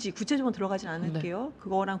그거랑 굳이 구체적으로 들어가진 않을게요.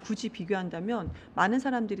 그거랑 굳이 비교한다면 많은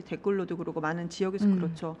사람들이 댓글로도 그러고 많은 지역에서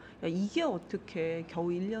그렇죠. 야, 이게 어떻게 겨우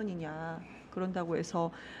 1년이냐. 그런다고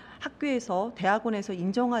해서 학교에서 대학원에서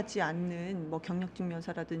인정하지 않는 뭐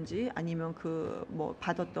경력증명서라든지 아니면 그 뭐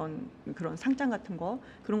받았던 그런 상장 같은 거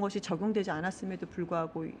그런 것이 적용되지 않았음에도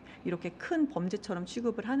불구하고 이렇게 큰 범죄처럼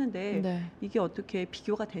취급을 하는데 네. 이게 어떻게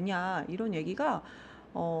비교가 되냐 이런 얘기가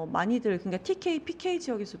많이들 그러니까 TK, PK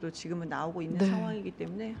지역에서도 지금은 나오고 있는 네. 상황이기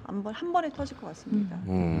때문에 한 번에 터질 것 같습니다.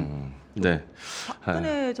 네.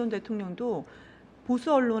 박근혜 전 대통령도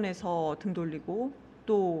보수 언론에서 등 돌리고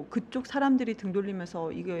또 그쪽 사람들이 등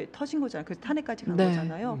돌리면서 이게 터진 거잖아요. 그래서 탄핵까지 간 네.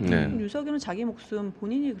 거잖아요. 네. 윤석열은 자기 목숨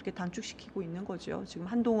본인이 그렇게 단축시키고 있는 거죠. 지금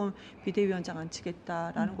한동훈 비대위원장 안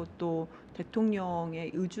치겠다라는 것도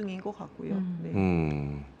대통령의 의중인 것 같고요.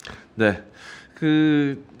 네. 네.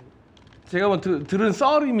 제가 뭐 들은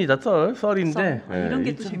썰입니다. 썰인데 이런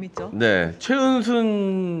게 또 재밌죠. 네.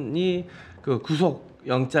 최은순이 그 구속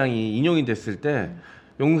영장이 인용이 됐을 때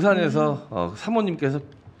용산에서 사모님께서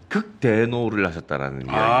극대노를 하셨다라는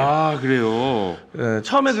이야기. 아, 그래요. 네,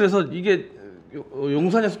 처음에 그래서 이게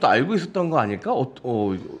용산에서도 알고 있었던 거 아닐까?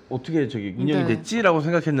 어떻게 저기 인용이 네. 됐지라고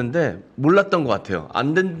생각했는데 몰랐던 것 같아요.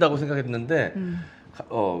 안 된다고 생각했는데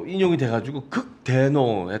인용이 돼가지고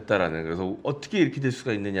극대노했다라는. 그래서 어떻게 이렇게 될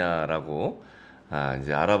수가 있느냐라고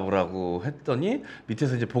이제 알아보라고 했더니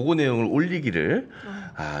밑에서 이제 보고 내용을 올리기를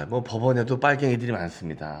뭐 법원에도 빨갱이들이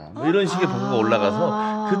많습니다. 뭐 이런 식의 보고가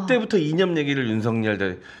올라가서 그때부터 이념 얘기를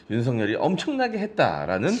윤석열이 엄청나게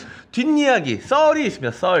했다라는 뒷이야기 썰이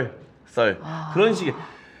있습니다. 썰 그런 식의.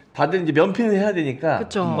 다들 이제 면피는 해야 되니까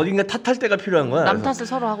그쵸. 어딘가 탓할 때가 필요한 거야. 남 탓을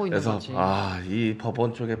서로 하고 있는 그래서 거지. 이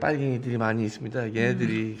법원 쪽에 빨갱이들이 많이 있습니다.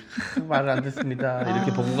 얘네들이 말을 안 듣습니다.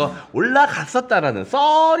 이렇게 보고가 올라갔었다라는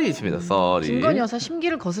썰이 있습니다. 썰이. 김건희 여사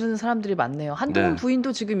심기를 거스르는 사람들이 많네요. 한동훈 네.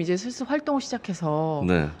 부인도 지금 이제 슬슬 활동을 시작해서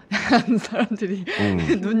네. 사람들이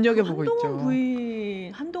눈여겨보고 있죠. 한동훈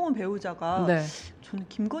부인, 한동훈 배우자가 네. 저는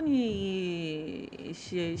김건희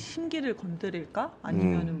씨의 심기를 건드릴까?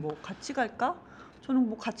 아니면은 뭐 같이 갈까? 저는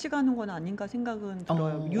뭐 같이 가는 건 아닌가 생각은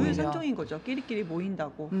들어요. 유해선종인 거죠. 끼리끼리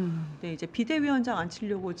모인다고. 네, 이제 비대위원장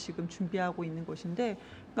앉히려고 지금 준비하고 있는 것인데,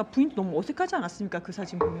 그러니까 부인도 너무 어색하지 않았습니까? 그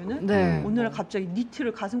사진 보면은 네. 오늘 갑자기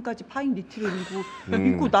니트를 가슴까지 파인 니트를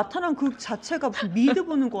입고 나타난 그 자체가 무슨 미드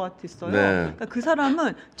보는 것 같았어요. 네. 그러니까 그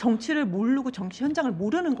사람은 정치를 모르고 정치 현장을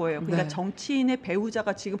모르는 거예요. 그러니까 네. 정치인의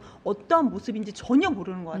배우자가 지금 어떠한 모습인지 전혀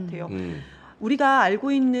모르는 것 같아요. 우리가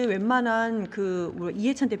알고 있는 웬만한 우리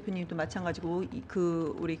이해찬 대표님도 마찬가지고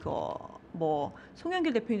우리 뭐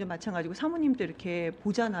송영길 대표님도 마찬가지고 사모님도 이렇게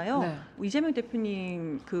보잖아요. 네. 이재명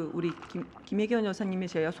대표님 우리 김혜경 여사님의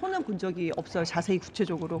제가 손은 본 적이 없어요. 자세히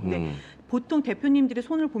구체적으로. 근데 보통 대표님들의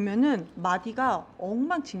손을 보면은 마디가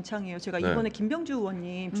엉망진창이에요. 제가 네. 이번에 김병주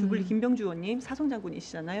의원님, 주블리 김병주 의원님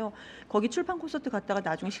사성장군이시잖아요. 거기 출판 콘서트 갔다가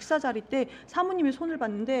나중에 식사 자리 때 사모님의 손을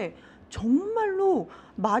봤는데 정말로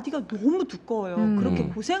마디가 너무 두꺼워요. 그렇게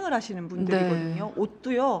고생을 하시는 분들이거든요. 네.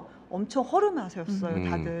 옷도요 엄청 허름하셨어요,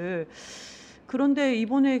 다들. 그런데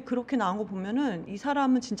이번에 그렇게 나온 거 보면은 이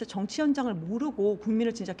사람은 진짜 정치 현장을 모르고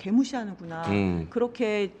국민을 진짜 개무시하는구나.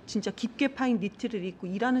 그렇게 진짜 깊게 파인 니트를 입고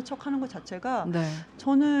일하는 척하는 것 자체가 네.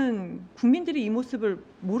 저는 국민들이 이 모습을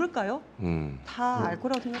모를까요? 다 알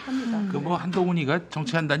거라고 생각합니다. 그 뭐 한동훈이가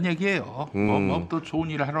정치한다는 얘기예요. 뭐 또 좋은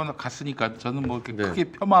일을 하러 갔으니까 저는 뭐 이렇게 네.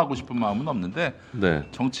 크게 폄하하고 싶은 마음은 없는데 네.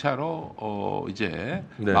 정치하러 이제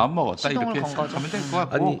네. 마음 먹었다 시동을 이렇게 건 거죠. 생각하면 될 것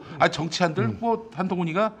같고 정치한들 뭐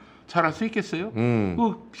한동훈이가 잘할 수 있겠어요?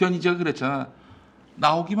 그 변희재가 그랬잖아.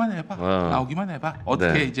 나오기만 해봐. 나오기만 해봐.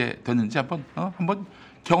 어떻게 네. 이제 됐는지 한번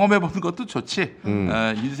경험해 보는 것도 좋지.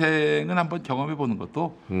 인생은 한번 경험해 보는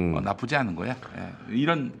것도 나쁘지 않은 거야. 예,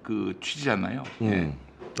 이런 그 취지잖아요. 예.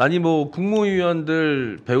 아니 뭐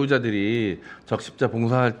국무위원들 배우자들이 적십자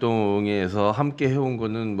봉사활동에서 함께 해온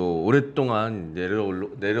거는 뭐 오랫동안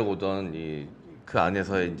내려오던 그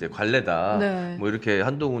안에서의 이제 관례다. 네. 뭐 이렇게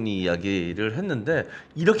한동훈이 이야기를 했는데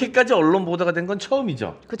이렇게까지 언론 보도가 된 건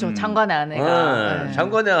처음이죠. 그렇죠. 장관의 아내가. 네.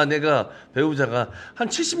 장관의 아내가 배우자가 한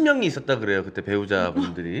 70명이 있었다 그래요. 그때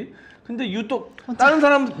배우자분들이. 근데 유독 다른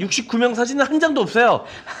사람 69명 사진은 한 장도 없어요.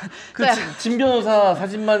 그 진 변호사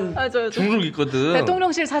사진만 주르륵 있거든.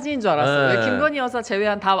 대통령실 사진인 줄 알았어요. 네. 김건희 여사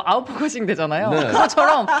제외한 다 아웃포커싱 되잖아요. 네.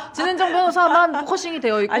 그것처럼 진은정 변호사만 포커싱이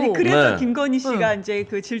되어 있고. 아니 그래서 네. 김건희 씨가 이제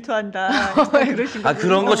질투한다 그러신 거고.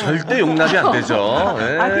 그런 거 절대 용납이 안 되죠.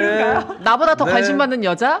 네. 그런가요? 나보다 더 네. 관심 받는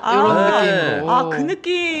여자 이런 느낌으로. 그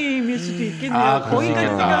느낌일 수도 있겠네요. 거기까지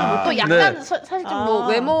생각을 못. 또 약간 네. 사실 좀 뭐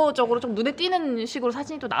외모적으로 좀 눈에 띄는 식으로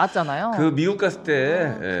사진이 또 나왔잖아요. 그 미국 갔을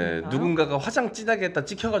때 누군가가 화장 진하게 했다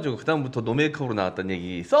찍혀가지고 그 다음부터 노메이크업으로 나왔다는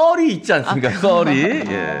얘기 썰이 있지 않습니까? 썰이.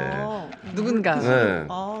 예. 누군가. 네.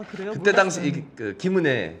 그래요? 그때 당시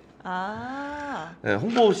김은혜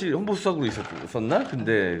홍보수석으로 있었나?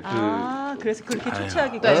 근데 그래서 그렇게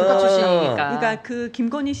초췌하게 네, 국가 출신이니까. 그러니까 그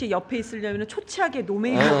김건희 씨 옆에 있으려면 초췌하게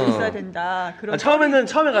노메이크업 있어야 된다. 그런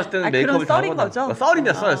처음에 갔을 때는 메이크업을 그런 썰인 거죠?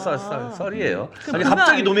 썰입니다. 썰이에요. 아니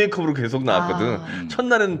갑자기 노메이크업으로 계속 나왔거든.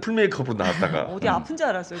 첫날은 풀 메이크업으로 나왔다가 어디 아픈 줄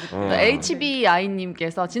알았어요.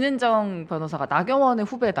 HBI님께서 진은정 변호사가 나경원의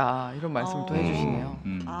후배다 이런 말씀을 또 해주시네요.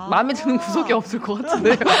 마음에 드는 구석이 없을 것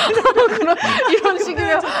같은데요. 이런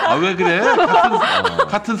식이면 왜 그래?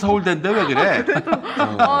 같은 서울대인데 왜 그래?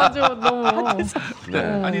 저 너무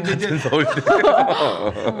아니 근데 이제 서울대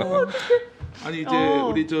아니 이제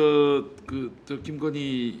우리 저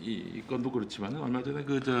김건희 건도 그렇지만 얼마 전에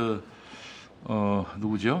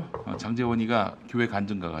누구죠? 장제원이가 교회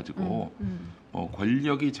간증 가가지고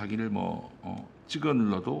권력이 자기를 찍어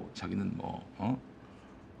눌러도 자기는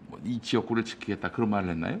이 지역구를 지키겠다 그런 말을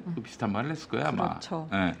했나요? 그 비슷한 말을 했을 거야 아마. 그렇죠.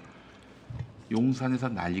 네. 용산에서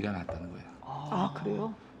난리가 났다는 거예요.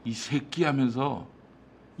 그래요? 이 새끼 하면서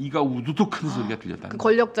이가 우두둑 하는 소리가 들렸다는 그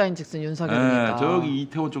권력자인 즉슨 윤석열이니까. 저기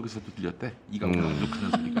이태원 쪽에서도 들렸대. 이가 우두둑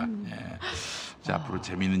하는 소리가. 자, 앞으로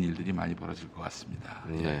재미있는 일들이 많이 벌어질 것 같습니다.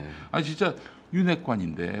 아니 진짜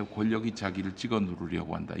윤핵관인데 권력이 자기를 찍어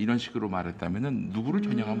누르려고 한다. 이런 식으로 말했다면은 누구를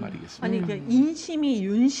겨냥한 말이겠습니까? 아니 그러니까 인심이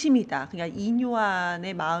윤심이다. 그러니까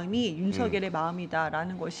이뇨한의 마음이 윤석열의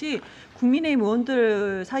마음이다라는 것이 국민의힘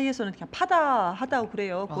의원들 사이에서는 그냥 파다하다고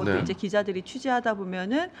그래요. 그것도 이제 기자들이 취재하다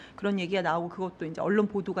보면은 그런 얘기가 나오고 그것도 이제 언론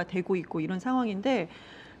보도가 되고 있고 이런 상황인데.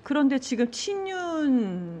 그런데 지금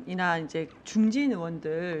친윤이나 이제 중진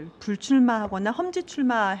의원들 불출마하거나 험지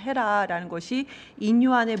출마해라라는 것이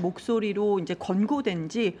인유한의 목소리로 이제 권고된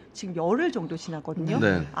지 지금 열흘 정도 지났거든요.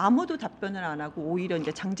 아무도 답변을 안 하고 오히려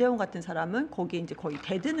이제 장제원 같은 사람은 거기에 이제 거의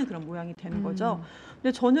대드는 그런 모양이 되는 거죠.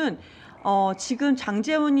 근데 저는 지금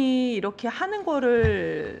장제원이 이렇게 하는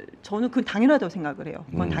거를 저는 그건 당연하다고 생각을 해요.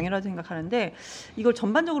 그건 당연하다고 생각하는데 이걸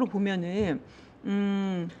전반적으로 보면은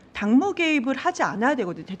당무 개입을 하지 않아야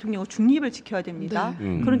되거든요. 대통령은 중립을 지켜야 됩니다.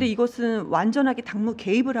 그런데 이것은 완전하게 당무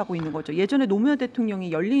개입을 하고 있는 거죠. 예전에 노무현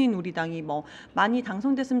대통령이 열린우리당이 많이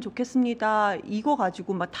당선됐으면 좋겠습니다. 이거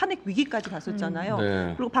가지고 막 탄핵 위기까지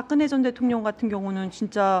갔었잖아요. 그리고 박근혜 전 대통령 같은 경우는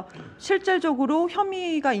진짜 실질적으로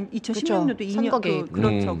혐의가 2016년도 2년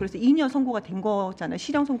그렇죠. 그래서 2년 선고가 된 거잖아요.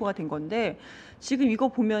 실형 선고가 된 건데 지금 이거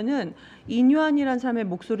보면은 인유한이라는 사람의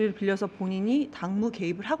목소리를 빌려서 본인이 당무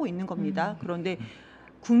개입을 하고 있는 겁니다. 그런데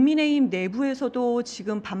국민의힘 내부에서도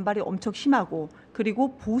지금 반발이 엄청 심하고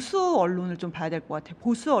그리고 보수 언론을 좀 봐야 될 것 같아요.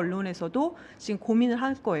 보수 언론에서도 지금 고민을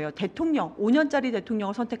할 거예요. 5년짜리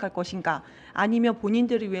대통령을 선택할 것인가 아니면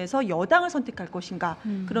본인들을 위해서 여당을 선택할 것인가.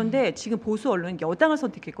 그런데 지금 보수 언론은 여당을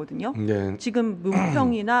선택했거든요. 지금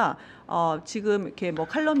문평이나 지금 이렇게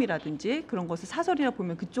칼럼이라든지 그런 것을 사설이나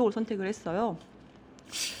보면 그쪽을 선택을 했어요.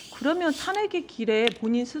 그러면 탄핵의 길에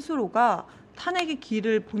본인 스스로가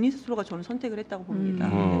저는 선택을 했다고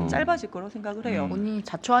봅니다. 짧아질 거라고 생각을 해요. 본인이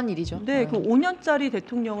자초한 일이죠. 네, 그 5년짜리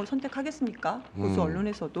대통령을 선택하겠습니까? 보수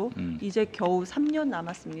언론에서도 이제 겨우 3년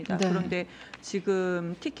남았습니다. 그런데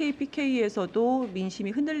지금 TK, PK에서도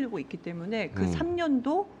민심이 흔들리고 있기 때문에 그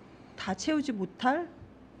 3년도 다 채우지 못할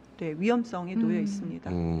위험성에 놓여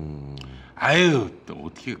있습니다. 아유, 또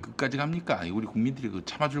어떻게 끝까지 갑니까? 우리 국민들이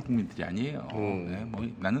참아줄 국민들이 아니에요.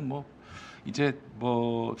 나는 이제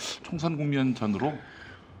총선 국면 전으로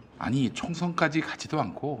총선까지 가지도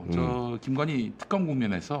않고 저 김건희 특검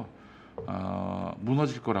국면에서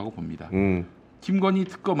무너질 거라고 봅니다. 김건희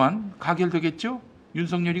특검안 가결되겠죠?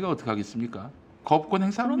 윤석열이가 어떻게 하겠습니까? 거부권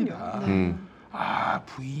행사합니다.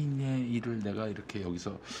 부인의 일을 내가 이렇게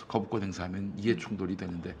여기서 거부권 행사하면 이해 충돌이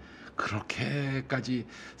되는데 그렇게까지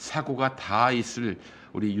사고가 다 있을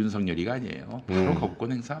우리 윤석열이가 아니에요. 바로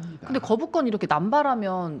거부권 행사합니다. 근데 거부권 이렇게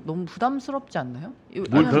남발하면 너무 부담스럽지 않나요?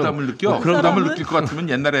 뭘 부담을 느껴? 그런 부담을 느낄 것 같으면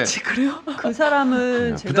옛날에 그래요? 그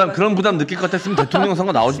사람은 그런 부담 느낄 것 같았으면 대통령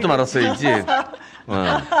선거 나오지도 말았어야지.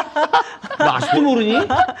 나 아직도 모르니?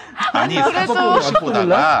 아니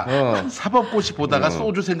사법고시 보다가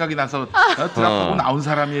소주 생각이 나서 드랍 보고 나온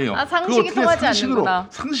사람이에요. 상식이 통하지 않는구나.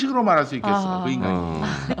 상식으로 말할 수 있겠어 그 인간이.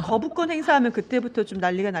 거부권 행사하면 그때부터 좀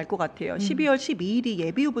난리가 날 것 같아요. 12월 12일이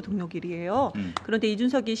예비후보 등록일이에요. 그런데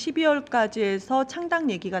이준석이 12월까지 해서 창당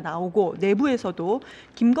얘기가 나오고 내부에서도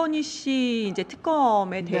김건희 씨 이제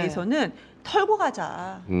특검에 대해서는 털고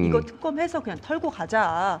가자. 이거 특검해서 그냥 털고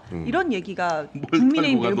가자. 이런 얘기가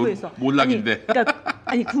국민의힘 내부에서 몰락인데.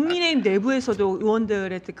 아니 국민의힘 내부에서도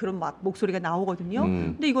의원들의 그런 목소리가 나오거든요.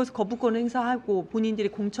 근데 이것을 거부권 행사하고 본인들이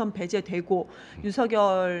공천 배제되고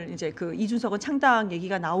윤석열 이제 그 이준석은 창당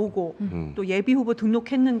얘기가 나오고 또 예비 후보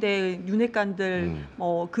등록했는데 윤핵관들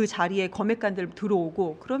그 자리에 검핵관들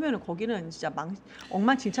들어오고 그러면은 거기는 진짜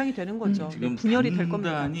엉망진창이 되는 거죠. 지금 분열이 될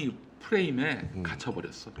겁니다. 프레임에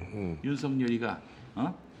갇혀버렸어. 윤석열이가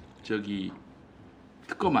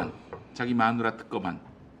특검안, 자기 마누라 특검안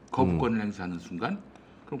거부권을 행사하는 순간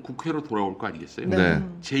그럼 국회로 돌아올 거 아니겠어요? 네.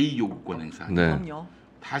 제2요구권 행사. 네. 그럼요.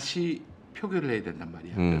 다시 표결을 해야 된단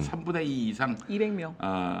말이야. 3분의 2 이상 200명.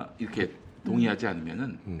 이렇게 동의하지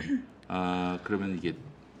않으면은 그러면 이게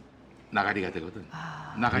나가리가 되거든.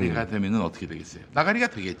 나가리가 되면은 어떻게 되겠어요? 나가리가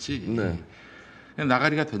되겠지. 네.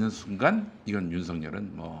 나가리가 되는 순간 이건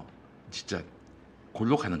윤석열은 뭐 진짜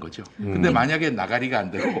골로 가는 거죠. 근데 만약에 나가리가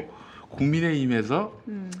안 되고 국민의힘에서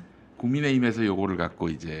요거를 갖고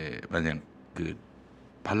이제 만약 그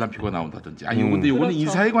반란표가 나온다든지 아니 근데 요거는 그렇죠.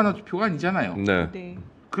 인사에 관한 투표가 아니잖아요. 네.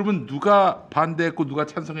 그러면 누가 반대했고 누가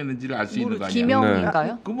찬성했는지를 알 수 있는 거 아니야?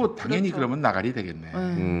 기명인가요? 그 뭐 당연히 그렇죠. 그러면 나가리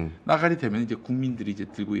되겠네. 나가리 되면 이제 국민들이 이제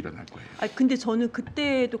들고 일어날 거예요. 근데 저는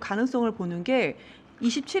그때도 가능성을 보는 게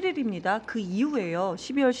 27일입니다. 그 이후에요.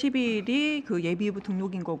 12월 12일이 그 예비후보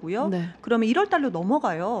등록인 거고요. 네. 그러면 1월 달로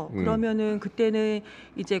넘어가요. 그러면은 그때는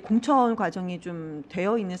이제 공천 과정이 좀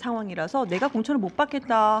되어 있는 상황이라서 내가 공천을 못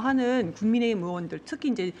받겠다 하는 국민의힘 의원들, 특히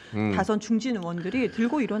이제 다선 중진 의원들이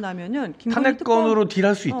들고 일어나면은 탄핵건으로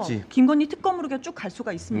딜할 수 있지. 김건희 특검으로 그냥 쭉 갈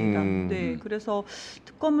수가 있습니다. 네, 그래서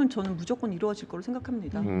특검은 저는 무조건 이루어질 거로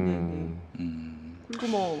생각합니다. 네. 그리고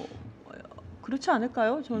뭐 그렇지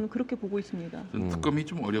않을까요? 저는 그렇게 보고 있습니다. 특검이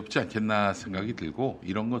좀 어렵지 않겠나 생각이 들고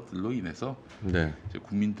이런 것들로 인해서 네. 이제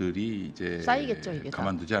국민들이 이제 쌓이겠죠, 이게 다.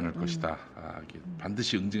 가만두지 않을 것이다. 이게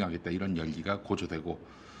반드시 응징하겠다 이런 열기가 고조되고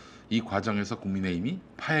이 과정에서 국민의힘이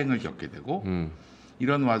파행을 겪게 되고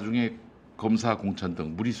이런 와중에 검사 공천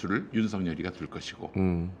등 무리수를 윤석열이가 둘 것이고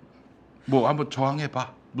뭐 한번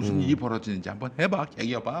저항해봐. 무슨 일이 벌어지는지 한번 해봐,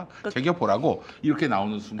 개겨보라고 이렇게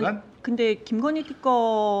나오는 순간. 근데 김건희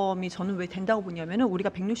특검이 저는 왜 된다고 보냐면은 우리가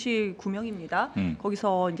 169명입니다.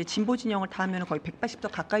 거기서 이제 진보 진영을 다 하면 거의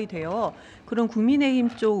 180석 가까이 돼요. 그런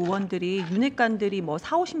국민의힘 쪽 의원들이 윤핵관들이 뭐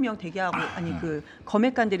 40-50명 대기하고 그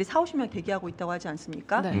검핵관들이 40-50명 대기하고 있다고 하지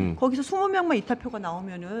않습니까? 네. 거기서 20명만 이탈표가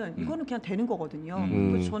나오면은 이거는 그냥 되는 거거든요.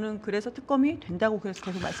 그래서 저는 그래서 특검이 된다고 그래서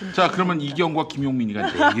계속 말씀드립니다. 자, 그러면 이경과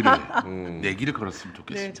김용민이가 내기를 걸었으면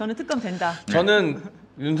좋겠습니다. 네, 저는 특검 된다. 저는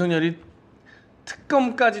윤석열이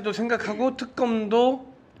특검까지도 생각하고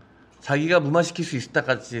특검도 자기가 무마시킬 수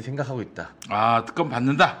있다까지 생각하고 있다. 특검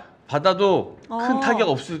받는다. 받아도 큰 타격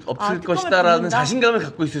없을 것이다라는 받는다? 자신감을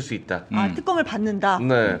갖고 있을 수 있다. 특검을 받는다.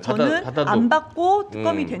 네, 저는 받아도. 안 받고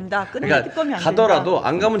특검이 된다. 그러니까 특검이 안 가더라도 된다.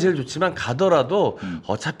 안 가면 제일 좋지만 가더라도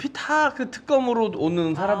어차피 다 그 특검으로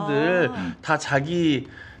오는 사람들 다 자기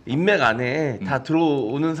인맥 안에 다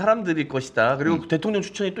들어오는 사람들일 것이다. 그리고 대통령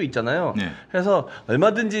추천이 또 있잖아요. 네. 그래서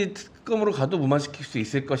얼마든지 특검으로 가도 무마시킬 수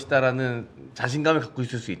있을 것이다라는 자신감을 갖고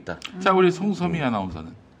있을 수 있다. 자, 우리 송소미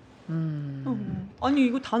아나운서는. 아니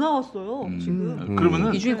이거 다 나왔어요 지금.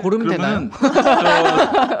 그러면은 이 중에 고르면 되나요?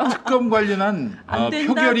 특검 관련한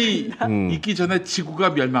표결이 있기 전에 지구가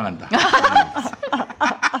멸망한다.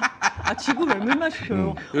 지구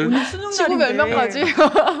멸망시켜요. 오늘 수능 날인데. 지구 멸망까지.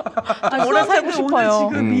 오래 살고 싶어요.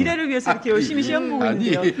 오늘 지금 미래를 위해서 이렇게 열심히 시험 보고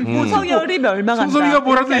있는데요. 고석열이 멸망한다. 송소미가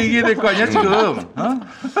뭐라도 얘기해야 될 거 아니야 지금?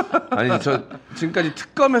 아니 저 지금까지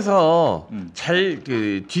특검에서 잘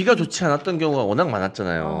뒤가 좋지 않았던 경우가 워낙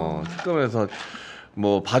많았잖아요. 특검에서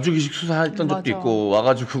뭐 봐주기식 수사했던 적도 있고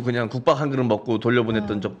와가지고 그냥 국밥 한 그릇 먹고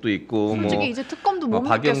돌려보냈던 적도 있고 솔직히 뭐 이제 특검도 못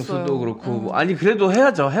박영수도 믿겠어요. 그렇고 아니 그래도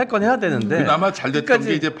해야죠. 할 건 해야 되는데 그나마 잘 됐던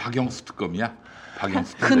게 이제 박영수 특검이야.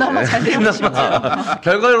 박영수 특검. 그나마 잘 되는 거죠.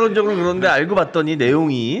 결과론적으로 그런데 알고 봤더니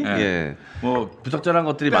내용이 네. 뭐 부적절한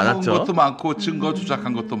것들이 뺀 많았죠. 것도 많고 증거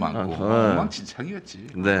조작한 것도 많고 엉망진창이었지.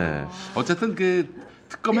 네. 어쨌든 그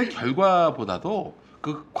특검의 결과보다도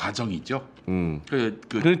그 과정이죠.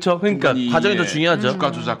 그렇죠. 그러니까 과정이 더 중요하죠.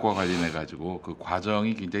 주가 조작과 관련해 가지고 그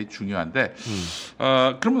과정이 굉장히 중요한데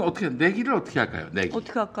그러면 어떻게 내기를 어떻게 할까요? 내기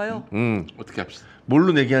어떻게 할까요? 어떻게 합시다.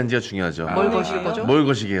 뭘로 내기하는지가 중요하죠. 뭘 거실 거죠? 뭘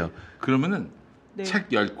거시게요? 그러면은 책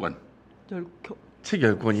 10권. 책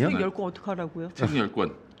 10권이요? 책 10권 어떻게 하라고요? 책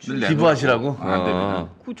 10권. 기부하시라고? 안 되면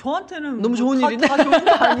그 저한테는 너무 좋은 일인데? 다 좋은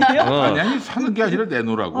거 아니에요? 아니 사는 게 아니라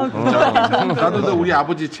내놓으라고. 나도 우리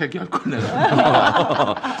아버지 책 10권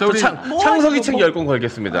내놔. 자, 우리 창석이 책 10권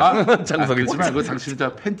걸겠습니다. 창석이 책. 그거 당신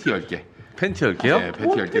팬티 10개. 팬티 10개요? 네,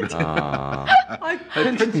 팬티 10개를.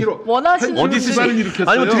 팬티로 원하시는 어디 쓰시는 일으켰어요?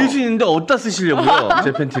 아니 뭐 드릴 수 있는데 어디다 쓰시려고요?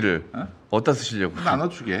 제 팬티를. 어디다 쓰시려고?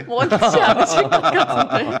 나눠주게. 원하지 않으실 것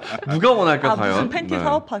같은데. 누가 원할까 과연? 무슨 팬티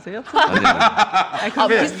사업하세요?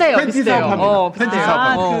 비슷해요. 팬티 사업합니다. 팬티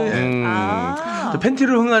사업하고.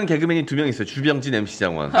 팬티로 흥한 개그맨이 2명 있어요. 주병진 MC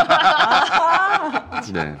장원.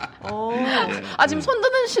 네. 지금 손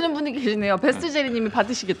드시는 분이 계시네요. 베스트제리님이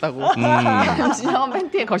받으시겠다고. 진영한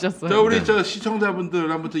팬티에 거셨어요. 자, 우리 저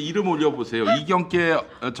시청자분들 한번 이름 올려보세요. 이경께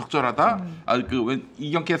적절하다.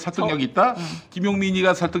 이경께 설득력 있다.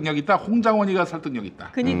 김용민이가 설득력 있다. 홍장원이가 설득력 있다.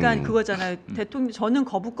 그러니까 그거잖아요. 대통령 저는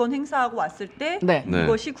거부권 행사하고 왔을 때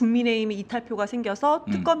이것이 국민의힘의 이탈표가 생겨서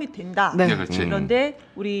특검이 된다. 네. 그렇지. 그런데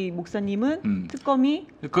우리 목사님은 특검이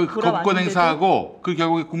그 거부권 행사하고 그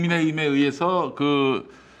결국에 국민의힘에 의해서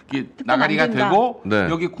나가리가 되고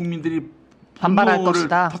여기 국민들이 반발할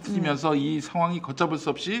것이다. 터뜨리면서 이 상황이 걷잡을 수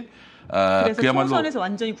없이 그래서 그야말로 총선에서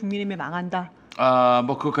완전히 국민의힘에 망한다.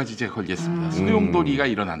 뭐 그것까지 제가 걸겠습니다. 소용돌이가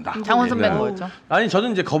일어난다. 장원 선배는 뭐였죠? 아니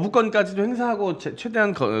저는 이제 거부권까지도 행사하고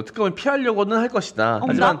최대한 특검을 피하려고는 할 것이다.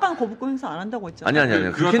 하지만 아까 거부권 행사 안 한다고 했잖아요.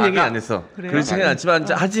 아니 그렇게 얘기 안 했어. 그렇지는 않지만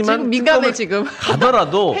하지만 지금 민감해 지금.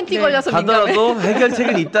 가더라도 팬티 걸려서 민감해.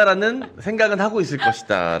 해결책은 있다라는 생각은 하고 있을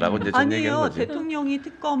것이다라고 이제 전 얘기한 거지. 대통령이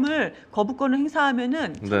특검을 거부권을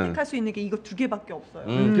행사하면은 선택할 수 있는 게 이거 2개밖에 없어요.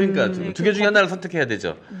 그러니까 2개 중에 하나를 선택해야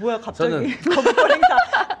되죠. 뭐야 갑자기 거부권 행사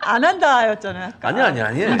안 한다였잖아요.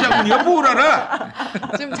 아니. 홍장훈이가 뭘 알아?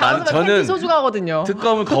 지금 장원 선배 팬티 소중하거든요.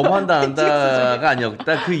 특검을 거부한다 안 한다가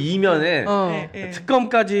아니었다. 그 이면에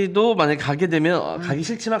특검까지도 만약에 가게 되면 가기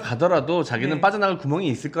싫지만 가더라도 자기는 빠져나갈 구멍이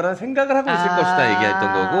있을 거라는 생각을 하고 있을 것이다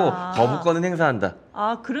얘기했던 거고 거부권은 행사한다.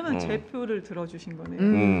 그러면 제 표를 들어주신 거네요.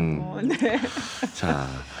 네. 자,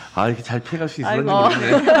 이렇게 잘 피해갈 수 있었는지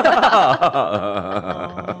모르겠네.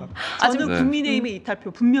 저는 국민의힘의 이탈표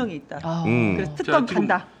분명히 있다. 그래서 특검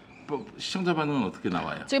간다. 시청자 반응은 어떻게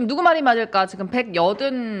나와요? 지금 누구 말이 맞을까? 지금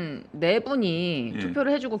 184분이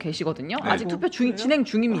투표를 해주고 계시거든요. 아직 투표 진행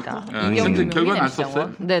중입니다. 결과는 안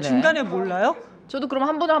썼어요? 네네. 중간에 몰라요? 저도 그럼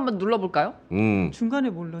한번 눌러볼까요? 중간에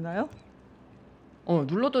모르나요?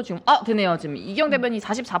 눌러도 지금 되네요. 지금 이경 대변인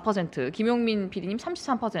 44%, 김용민 PD님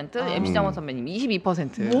 33%, MC 장원 선배님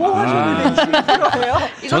 22%. 뭐 하셨는데 그러세요?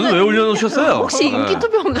 저는 왜 올려놓으셨어요? 혹시 인기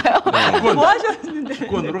투표인가요? 뭐 하셨는데?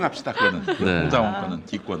 뒷권으로 갑시다. 그거는 홍장원 거는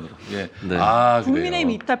뒷권으로.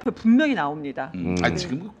 국민의힘 이탈표 분명히 나옵니다.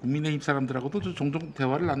 지금 국민의힘 사람들하고도 종종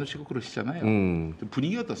대화를 나누시고 그러시잖아요.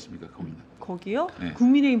 분위기 어떻습니까, 거기는? 거기요?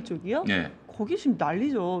 국민의힘 쪽이요? 네. 거기 지금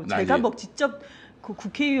난리죠. 제가 직접 그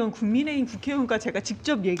국민의힘 국회의원과 제가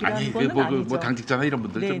직접 얘기를 하는 건 아니죠. 뭐 당직자나 이런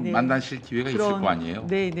분들 좀 만나실 기회가 있을 거 아니에요.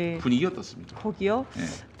 네네. 분위기 어떻습니까? 거기요?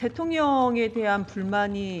 대통령에 대한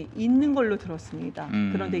불만이 있는 걸로 들었습니다.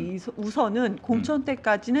 그런데 우선은 공천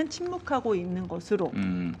때까지는 침묵하고 있는 것으로.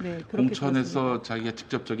 그렇게 공천에서 들었습니다. 자기가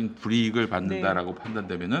직접적인 불이익을 받는다라고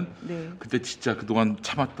판단되면은 그때 진짜 그동안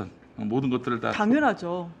참았던 모든 것들을 다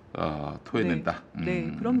당연하죠. 토해낸다.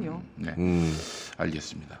 네, 그럼요.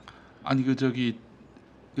 알겠습니다. 아니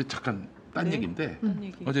잠깐 딴 얘기인데 딴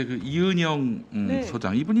얘기. 어제 이은영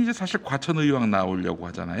소장 이분이 이제 사실 과천 의왕 나오려고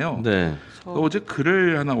하잖아요. 어제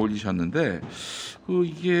글을 하나 올리셨는데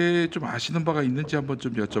이게 좀 아시는 바가 있는지 한번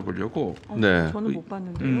좀 여쭤보려고. 저는 못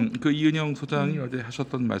봤는데요. 그 이은영 소장이 어제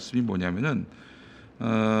하셨던 말씀이 뭐냐면은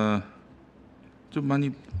좀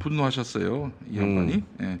많이 분노하셨어요. 이 양반이.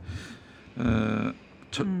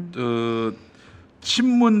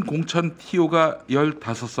 친문 공천 TO가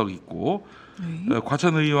 15석 있고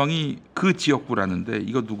과천 의왕이 그 지역구라는데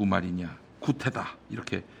이거 누구 말이냐? 구태다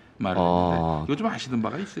이렇게 말을 했는데 이거 좀 아시는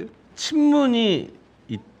바가 있어요?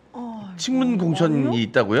 친문 공천이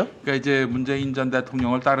있다고요? 그러니까 이제 문재인 전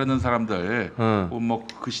대통령을 따르는 사람들, 뭐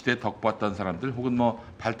그 시대에 덕봤던 사람들, 혹은 뭐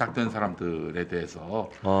발탁된 사람들에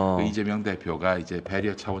대해서 그 이재명 대표가 이제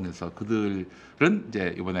배려 차원에서 그들은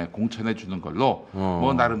이제 이번에 공천해 주는 걸로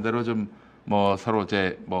뭐 나름대로 좀 뭐 서로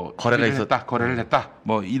이제 뭐 거래를 했다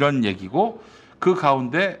뭐 이런 얘기고 그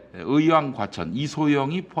가운데 의왕 과천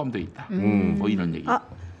이소영이 포함되어 있다 뭐 이런 얘기.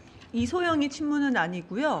 이소영이 친문은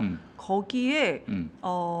아니고요. 거기에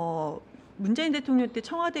문재인 대통령 때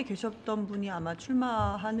청와대에 계셨던 분이 아마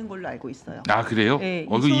출마하는 걸로 알고 있어요. 그래요? 네,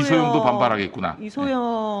 이소영도 반발하겠구나.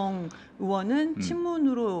 이소영 의원은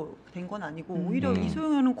친문으로 된 건 아니고 오히려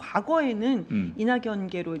이소영 의원은 과거에는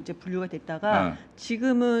이낙연계로 이제 분류가 됐다가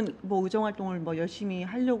지금은 뭐 의정 활동을 뭐 열심히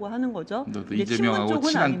하려고 하는 거죠. 이재명하고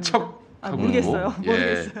친한 척. 모르겠어요.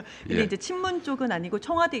 근데 이제 친문 쪽은 아니고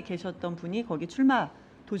청와대에 계셨던 분이 거기 출마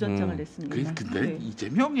도전장을 냈습니다. 근데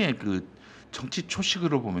이재명의 그 정치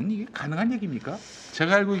초식으로 보면 이게 가능한 얘기입니까?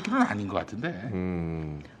 제가 알고 있기로는 아닌 것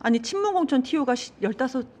같은데. 아니 친문 공천 TO가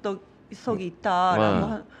 15석이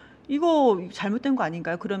있다라고 이거 잘못된 거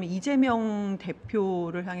아닌가요? 그러면 이재명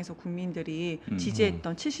대표를 향해서 국민들이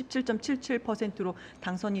지지했던 77.77%로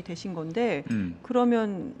당선이 되신 건데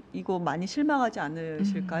그러면 이거 많이 실망하지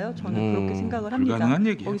않으실까요? 저는 그렇게 생각을 합니다. 불가능한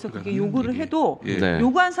얘기예요. 거기서 그게 요구를 해도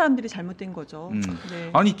요구한 사람들이 잘못된 거죠. 네.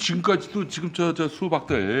 아니 지금까지도 지금 저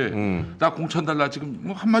수박들 나 공천 달라 지금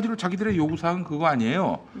뭐 한마디로 자기들의 요구사항은 그거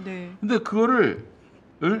아니에요. 네. 근데 그거를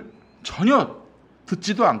전혀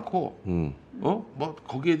듣지도 않고 뭐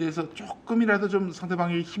거기에 대해서 조금이라도 좀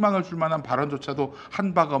상대방이 희망을 줄 만한 발언조차도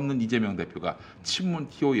한 바가 없는 이재명 대표가 친문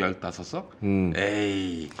티오 15석?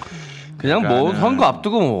 에이. 그냥 뭐 선거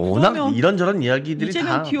앞두고 뭐 워낙 이런저런 이야기들이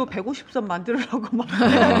이재명 티오 150석 만들으라고 막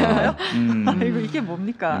하나요? 아이고 이게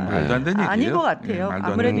뭡니까? 말도 안 되는 얘기예요. 아닌 것 같아요.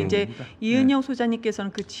 아무래도 이제 얘기입니다. 이은영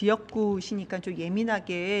소장님께서는 그 지역구시니까 좀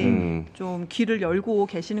예민하게 좀 귀를 열고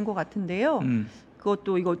계시는 것 같은데요.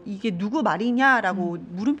 그것도 이게 누구 말이냐라고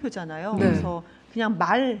물음표잖아요. 그래서 그냥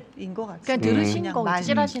말인 것 같아요. 그냥 들으신 거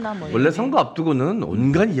찌라시나 뭐. 원래 선거 앞두고는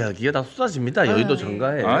온갖 이야기가 다 쏟아집니다. 여의도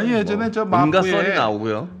정가에. 아니 예전에 저 온갖 썰이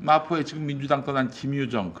나오고요. 마포에 지금 민주당 떠난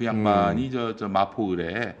김유정 그 양반이 저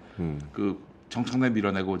마포을에 그 정청래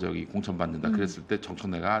밀어내고 저기 공천 받는다 그랬을 때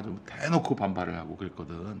정청래가 아주 대놓고 반발을 하고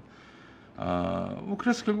그랬거든. 뭐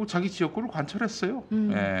그래서 결국 자기 지역구를 관철했어요.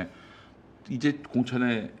 예. 이제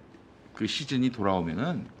공천에 그 시즌이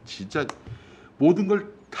돌아오면은 진짜 모든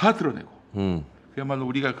걸 다 드러내고 그야말로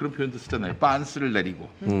우리가 그런 표현도 쓰잖아요. 빤스를 내리고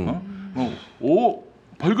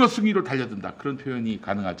벌거숭이로 달려든다 그런 표현이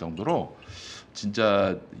가능할 정도로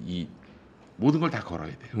진짜 이 모든 걸 다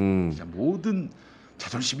걸어야 돼요. 진짜 모든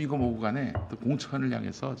자존심이고 뭐고 간에 또 공천을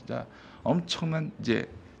향해서 진짜 엄청난 이제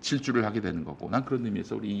질주를 하게 되는 거고 난 그런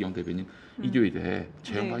의미에서 우리 이영 대변인 일요일에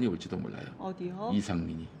재연관이 올지도 몰라요. 어디요?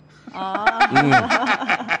 이상민이.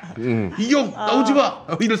 이경 나오지 마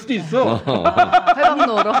이럴 수도 있어.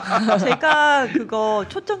 해방로로. 제가 그거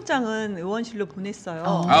초청장은 의원실로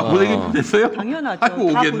보냈어요. 보내긴 보냈어요? 당연하죠.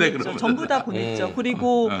 아이고, 다 오겠네, 보냈죠. 그러면. 전부 다 보냈죠.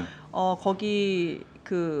 그리고 거기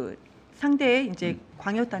그 상대 이제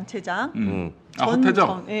광역단체장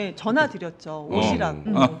허태정. 전화 드렸죠.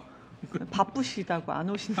 오시라고. 바쁘시다고 안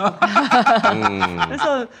오신다고.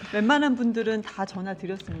 그래서 웬만한 분들은 다 전화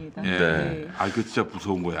드렸습니다. 예. 네. 그 진짜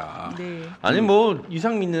무서운 거야. 네. 아니 뭐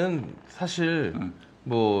이상민은 사실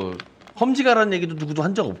뭐 험지가라는 얘기도 누구도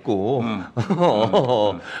한 적 없고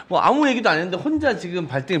뭐 아무 얘기도 안 했는데 혼자 지금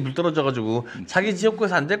발등에 물 떨어져가지고 자기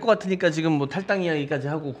지역구에서 안 될 것 같으니까 지금 뭐 탈당 이야기까지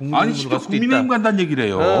하고 아니 진짜 국민의힘 간다는 얘기를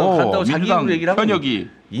해요. 간다고 자기 입으로 얘기를 하고 현역이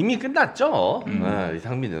이미 끝났죠.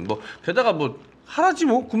 이상민은 뭐 게다가 뭐 하라지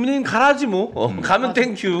뭐 국민의힘 가라지 뭐 가면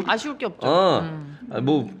땡큐. 아쉬울 게 없죠.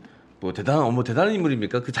 뭐 대단한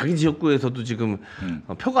인물입니까? 그 자기 지역구에서도 지금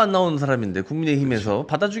표가 안 나오는 사람인데 국민의힘에서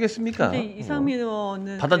받아주겠습니까? 근데 이상민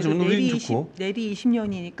의원은 받아주면 우린 좋고 내리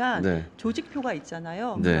 20년이니까 네. 조직표가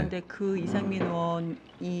있잖아요. 네. 그런데 그 이상민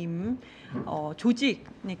의원님 조직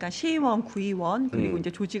그러니까 시의원, 구의원 그리고 이제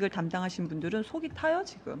조직을 담당하신 분들은 속이 타요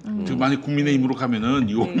지금. 지금 만약 국민의힘으로 가면은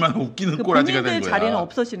이거 얼마나 웃기는 꼬라지가 된 거야. 본인들 자리는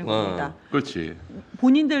없어지는 겁니다. 그렇지.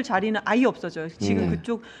 본인들 자리는 아예 없어져요. 지금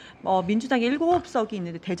그쪽 민주당에 7석이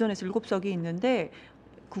있는데 대전에서 7석이 있는데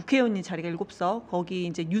국회의원님 자리가 7석 거기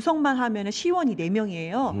이제 유성만 하면은 시의원이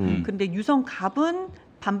 4명이에요. 그런데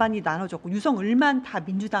유성갑은 반반이 나눠졌고 유성을만 다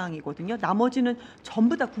민주당이거든요. 나머지는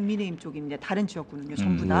전부 다 국민의힘 쪽입니다. 다른 지역구는요.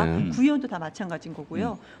 전부 다. 구의원도 다 마찬가지인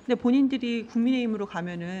거고요. 근데 본인들이 국민의힘으로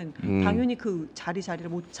가면은 당연히 그 자리를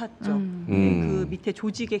못 찾죠. 그 밑에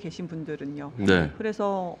조직에 계신 분들은요. 네.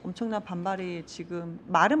 그래서 엄청난 반발이 지금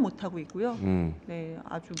말은 못 하고 있고요. 네,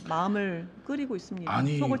 아주 마음을 끓이고 있습니다.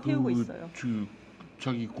 아니, 속을 태우고 있어요.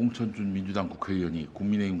 저기 공천준 민주당 국회의원이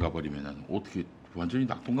국민의힘 가버리면은 어떻게 완전히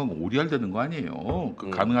낙동강 오리알 되는 거 아니에요?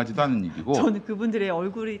 가능하지도 않은 일이고. 저는 그분들의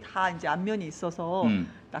얼굴이 다 이제 안면이 있어서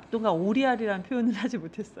낙동강 오리알이라는 표현을 하지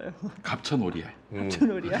못했어요. 갑천 오리알.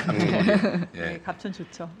 갑천 오리알. 예. 네, 갑천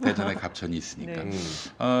좋죠. 대전에 갑천이 있으니까. 네.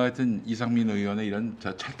 하여튼 이상민 의원의 이런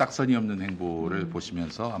찰딱선이 없는 행보를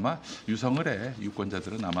보시면서 아마 유성을의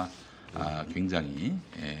유권자들은 아마 굉장히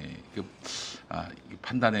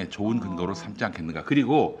판단에 좋은 근거로 삼지 않겠는가.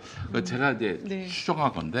 그리고 제가 이제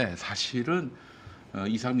추정하건대 사실은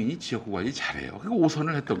이상민이 지역구 관리 잘해요. 그리고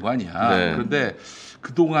 5선을 했던 거 아니야. 네. 그런데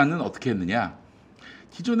그동안은 어떻게 했느냐.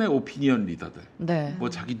 기존의 오피니언 리더들, 뭐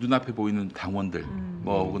자기 눈앞에 보이는 당원들,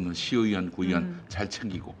 뭐 혹은 시의원, 구의원 잘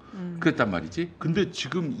챙기고 그랬단 말이지. 근데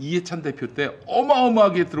지금 이해찬 대표 때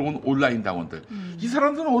어마어마하게 들어온 온라인 당원들, 이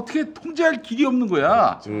사람들은 어떻게 통제할 길이 없는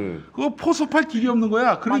거야. 그거 포섭할 길이 없는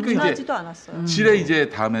거야. 그러니까 이제 만나지도 않았어요. 지레 이제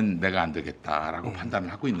다음엔 내가 안 되겠다라고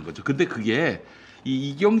판단을 하고 있는 거죠. 근데 그게 이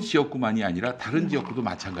이경 지역구만이 아니라 다른 지역구도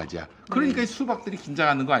마찬가지야. 그러니까 이 수박들이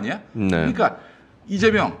긴장하는 거 아니야? 그러니까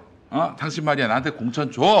이재명 당신 말이야 나한테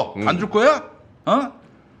공천 줘. 안 줄 거야?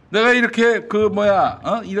 내가 이렇게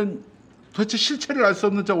이런 도대체 실체를 알 수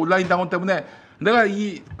없는 저 온라인 당원 때문에 내가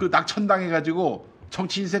그 낙천당해가지고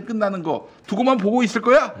정치 인생 끝나는 거 두고만 보고 있을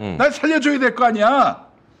거야? 날 살려줘야 될 거 아니야.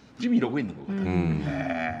 지금 이러고 있는 거거든.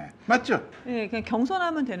 네. 맞죠? 네, 그냥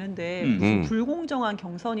경선하면 되는데 무슨 불공정한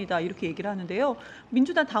경선이다 이렇게 얘기를 하는데요.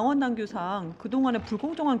 민주당 당원 당규상 그동안에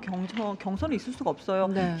불공정한 경선이 있을 수가 없어요.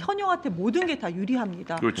 네. 현역한테 모든 게 다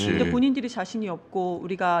유리합니다. 그렇지. 근데 본인들이 자신이 없고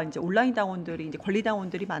우리가 이제 온라인 당원들이 이제 권리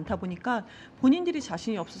당원들이 많다 보니까 본인들이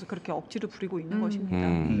자신이 없어서 그렇게 억지를 부리고 있는 것입니다.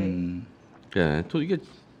 네. 네, 또 이게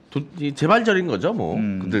재발절인 거죠, 뭐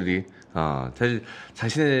그들이.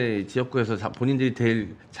 자신의 지역구에서 본인들이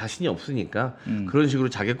될 자신이 없으니까 그런 식으로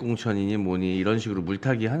자객공천이니 뭐니 이런 식으로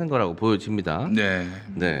물타기 하는 거라고 보여집니다. 네.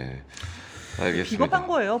 네. 알겠습니다. 비겁한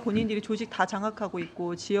거예요. 본인들이 조직 다 장악하고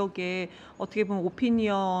있고 지역에 어떻게 보면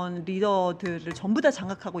오피니언 리더들을 전부 다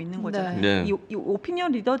장악하고 있는 거잖아요. 네. 이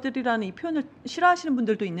오피니언 리더들이라는 이 표현을 싫어하시는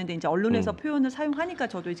분들도 있는데 이제 언론에서 표현을 사용하니까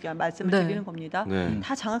저도 이제 말씀을 드리는 겁니다.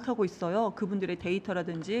 다 장악하고 있어요. 그분들의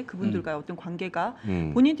데이터라든지 그분들과의 어떤 관계가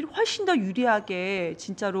본인들이 훨씬 더 유리하게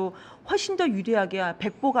진짜로 훨씬 더 유리하게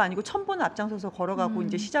 100보가 아니고 1000보는 앞장서서 걸어가고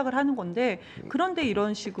이제 시작을 하는 건데 그런데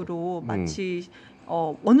이런 식으로 마치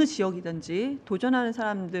어느 지역이든지 도전하는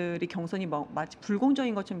사람들이 경선이 마치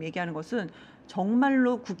불공정인 것처럼 얘기하는 것은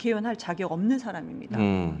정말로 국회의원 할 자격 없는 사람입니다.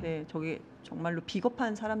 네, 저게 정말로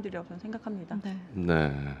비겁한 사람들이라고 저는 생각합니다.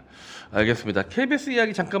 네, 알겠습니다. KBS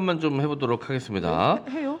이야기 잠깐만 좀 해보도록 하겠습니다.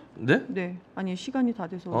 해요? 네? 네, 아니 시간이 다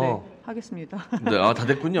돼서 하겠습니다. 네, 다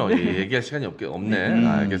됐군요. 얘기할 시간이 없네.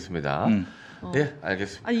 알겠습니다. 네,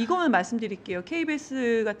 알겠습니다. 아니 이거는 말씀드릴게요.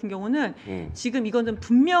 KBS 같은 경우는 지금 이거는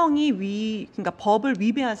분명히 그러니까 법을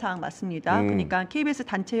위배한 사항 맞습니다. 그러니까 KBS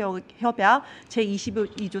단체 협약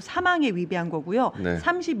제22조 3항에 위배한 거고요.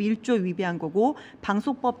 31조 위배한 거고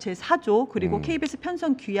방송법 제4조 그리고 KBS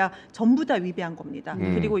편성 규약 전부 다 위배한 겁니다.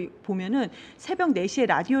 그리고 보면은 새벽 4시에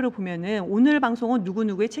라디오를 보면은 오늘 방송은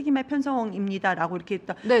누구누구의 책임의 편성입니다라고 이렇게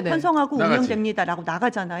편성하고 운영됩니다라고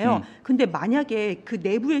나가잖아요. 근데 만약에 그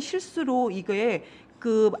내부의 실수로 이거에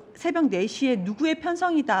그 새벽 4시에 누구의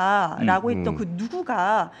편성이다라고 했던 그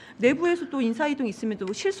누구가 내부에서 또 인사이동이 있으면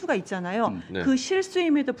또 실수가 있잖아요. 그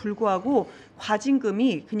실수임에도 불구하고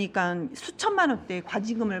과징금이 그러니까 수천만 원대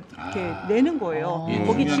과징금을 이렇게 내는 거예요.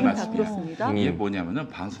 거기 지금 다 그렇습니다. 이게 뭐냐면은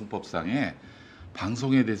방송법상에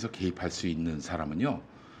방송에 대해서 개입할 수 있는 사람은요.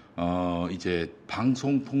 이제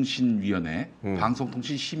방송통신위원회,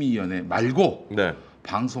 방송통신심의위원회 말고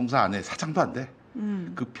방송사 안에 사장도 안 돼.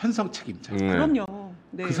 그 편성 책임자. 그럼요.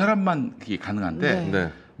 그 사람만 그게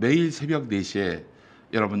가능한데 매일 새벽 4시에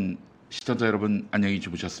여러분 시청자 여러분 안녕히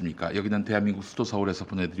주무셨습니까? 여기는 대한민국 수도 서울에서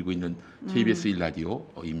보내드리고 있는 KBS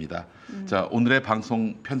 1라디오입니다. 자, 오늘의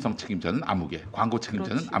방송 편성 책임자는 아무개, 광고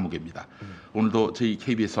책임자는 아무개입니다. 오늘도 저희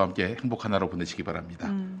KBS와 함께 행복한 하루 보내시기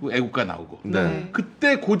바랍니다. 애국가 나오고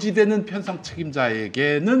그때 고지되는 편성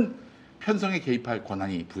책임자에게는 편성에 개입할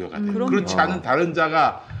권한이 부여가 돼요. 그렇지 않은 다른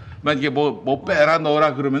자가 만약에 뭐 빼라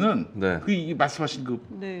넣어라 그러면은 그 말씀하신 그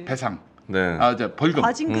배상, 벌금,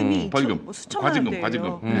 과징금이 벌금, 수천만 원대예요.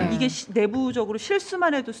 과징금. 이게 내부적으로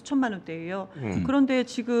실수만 해도 수천만 원대예요. 그런데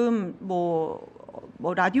지금 뭐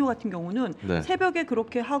라디오 같은 경우는 새벽에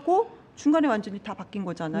그렇게 하고 중간에 완전히 다 바뀐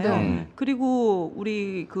거잖아요. 그리고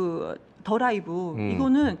우리 그 더 라이브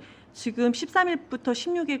이거는 지금 13일부터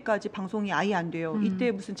 16일까지 방송이 아예 안 돼요.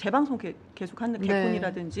 이때 무슨 재방송 계속하는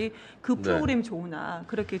개콘이라든지 그 프로그램이 좋으나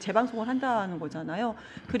그렇게 재방송을 한다는 거잖아요.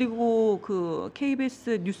 그리고 그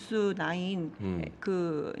KBS 뉴스 9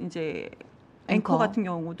 그 이제 앵커 같은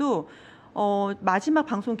경우도 마지막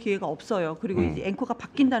방송 기회가 없어요. 그리고 이제 앵커가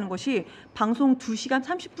바뀐다는 것이 방송 2시간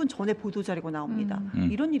 30분 전에 보도 자료가 나옵니다.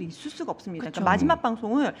 이런 일이 있을 수가 없습니다. 그러니까 마지막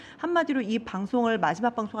방송을 한마디로 이 방송을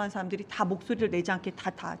마지막 방송하는 사람들이 다 목소리를 내지 않게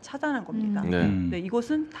다 차단한 겁니다. 네,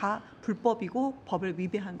 이것은 다 불법이고 법을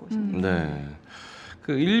위배한 것입니다.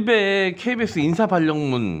 그 일베의 KBS 인사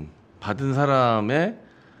발령문 받은 사람의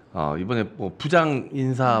이번에 뭐 부장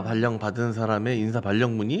인사 발령 받은 사람의 인사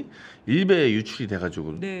발령문이 일베에 유출이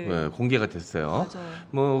돼가지고 공개가 됐어요.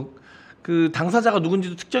 뭐 그 당사자가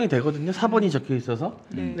누군지도 특정이 되거든요. 4번이 적혀 있어서.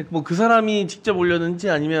 근데 뭐 그 사람이 직접 올렸는지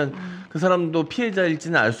아니면 그 사람도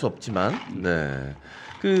피해자일지는 알 수 없지만,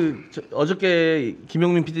 어저께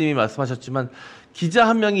김용민 PD님이 말씀하셨지만 기자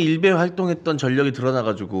한 명이 일베 활동했던 전력이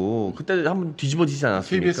드러나가지고 그때 한번 뒤집어지지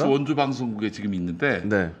않았습니까? KBS 원주 방송국에 지금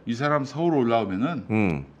있는데 이 사람 서울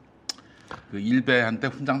올라오면은 그 일베한테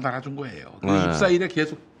훈장 달아준 거예요. 그 입사일에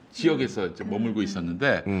계속 지역에서 이제 머물고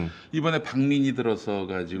있었는데 이번에 박민이 들어서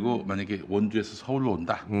가지고 만약에 원주에서 서울로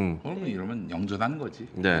온다. 그러면 이러면 영전하는 거지.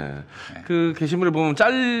 네. 그 게시물을 보면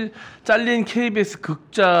잘린 KBS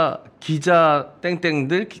극자 기자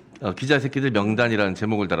땡땡들 기자 새끼들 명단이라는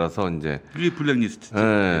제목을 달아서 이제 그게 블랙리스트죠.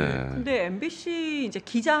 네. 근데 MBC 이제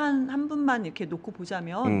기자 한 분만 이렇게 놓고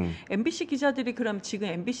보자면 MBC 기자들이 그럼 지금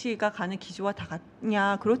MBC가 가는 기조와 다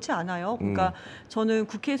같냐? 그렇지 않아요. 그러니까 저는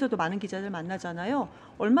국회에서도 많은 기자들 만나잖아요.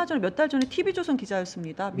 얼마 전에 몇 달 전에 TV조선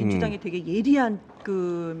기자였습니다. 민주당이 되게 예리한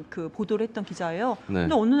그 보도를 했던 기자예요. 네.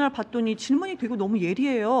 근데 어느 날 봤더니 질문이 되게 너무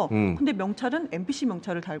예리해요. 근데 명찰은 MBC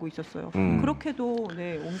명찰을 달고 있었어요. 그렇게도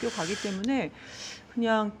네, 옮겨가기 때문에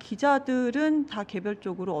그냥 기자들은 다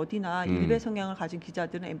개별적으로 어디나 일베 성향을 가진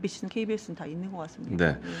기자들은 MBC는 KBS는 다 있는 것 같습니다.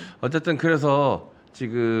 네. 어쨌든 그래서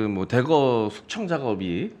지금 뭐 대거 숙청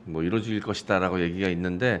작업이 뭐 이루어질 것이다라고 얘기가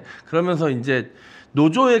있는데 그러면서 이제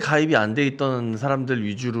노조에 가입이 안 돼 있던 사람들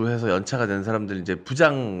위주로 해서 연차가 된 사람들 이제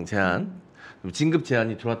부장 제한, 진급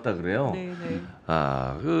제한이 들어왔다 그래요. 네, 네.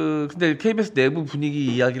 근데 KBS 내부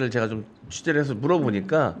분위기 이야기를 제가 좀 취재를 해서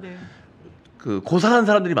물어보니까 네. 그 고사한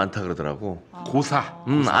사람들이 많다 그러더라고. 고사.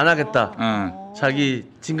 안 하겠다. 자기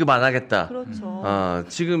진급 안 하겠다. 그렇죠.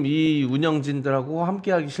 지금 이 운영진들하고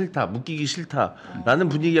함께하기 싫다, 묶이기 싫다라는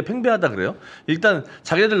분위기가 팽배하다 그래요. 일단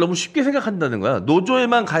자기네들 너무 쉽게 생각한다는 거야.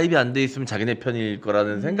 노조에만 가입이 안 돼 있으면 자기네 편일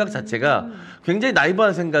거라는 생각 자체가 굉장히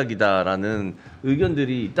나이브한 생각이다라는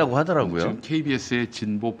의견들이 있다고 하더라고요. 지금 KBS의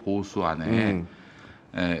진보 보수 안에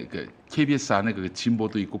KBS 안에 그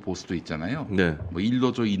진보도 있고 보수도 있잖아요. 네. 뭐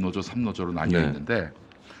 1노조, 2노조, 3노조로 나뉘어 있는데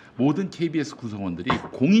모든 KBS 구성원들이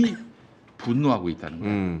공히 분노하고 있다는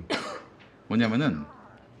거예요. 뭐냐면은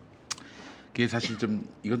그게 사실 좀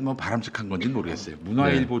이건 뭐 바람직한 건지는 모르겠어요.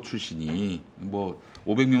 문화일보 출신이 뭐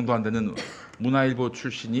 500명도 안 되는 문화일보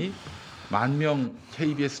출신이 10,000명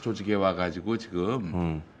KBS 조직에 와가지고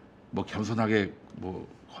지금 뭐 겸손하게 뭐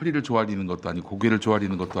허리를 조아리는 것도 아니고 고개를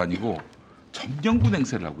조아리는 것도 아니고 점령군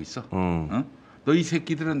행세를 하고 있어. 너 이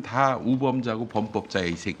새끼들은 다 우범자고 범법자야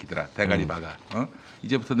이 새끼들아. 대가리 박아.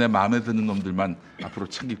 이제부터 내 마음에 드는 놈들만 앞으로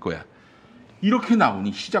챙길 거야. 이렇게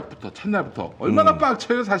나오니 시작부터 첫날부터 얼마나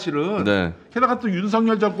빡쳐요 사실은. 네. 게다가 또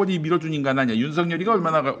윤석열 정권이 밀어준 인간 아니야. 윤석열이가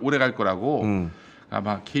얼마나 오래 갈 거라고.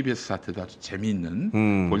 아마 KBS 사태도 아주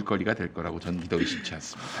재미있는 볼거리가 될 거라고 저는 믿어 의심치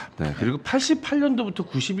않습니다. 네. 그리고 88년도부터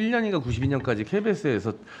 91년인가 92년까지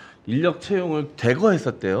KBS에서 인력 채용을 대거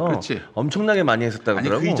했었대요. 그렇지. 엄청나게 많이 했었다고 아니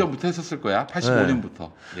하더라고. 그 이전부터 했었을 거야.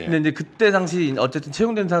 85년부터. 네. 근데 이제 그때 당시 어쨌든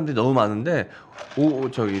채용된 사람들이 너무 많은데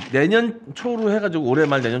내년 초로 해가지고 올해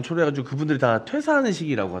말 내년 초로 해가지고 그분들이 다 퇴사하는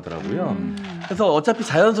시기라고 하더라고요. 그래서 어차피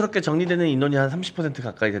자연스럽게 정리되는 인원이 한 30%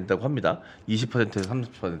 가까이 된다고 합니다. 20%에서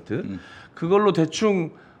 30%. 그걸로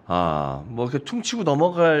대충 뭐 이렇게 퉁치고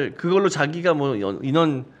넘어갈 그걸로 자기가 뭐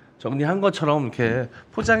인원 정리한 것처럼 이렇게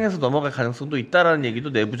포장해서 넘어갈 가능성도 있다라는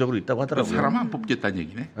얘기도 내부적으로 있다고 하더라고요. 사람 안 뽑겠다는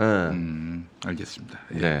얘기네. 알겠습니다.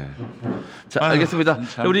 예. 네. 자, 알겠습니다.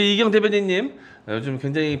 우리 이경 대변인님 요즘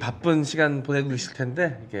굉장히 바쁜 시간 보내고 계실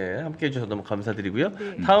텐데 이렇게 함께해 주셔서 너무 감사드리고요.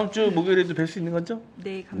 네. 다음 주 목요일에도 뵐 수 있는 거죠?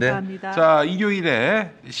 네, 감사합니다. 자,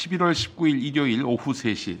 일요일에 11월 19일 일요일 오후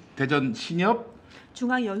 3시 대전 신협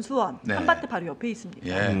중앙연수원 네. 한밭대 바로 옆에 있습니다.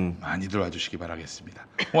 예, 많이들 와주시기 바라겠습니다.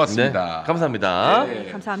 고맙습니다. 네, 감사합니다. 네,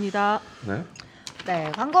 감사합니다. 네. 네,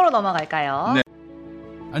 광고로 넘어갈까요? 네.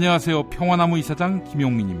 안녕하세요. 평화나무 이사장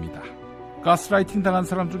김용민입니다. 가스라이팅 당한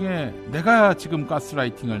사람 중에 내가 지금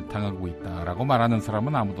가스라이팅을 당하고 있다라고 말하는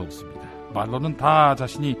사람은 아무도 없습니다. 말로는 다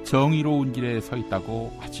자신이 정의로운 길에 서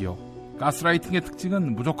있다고 하지요. 가스라이팅의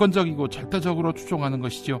특징은 무조건적이고 절대적으로 추종하는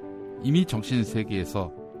것이죠. 이미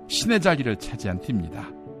정신세계에서 신의 자리를 차지한 팀입니다.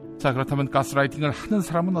 자, 그렇다면 가스라이팅을 하는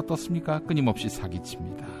사람은 어떻습니까? 끊임없이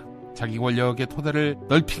사기칩니다. 자기 권력의 토대를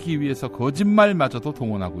넓히기 위해서 거짓말마저도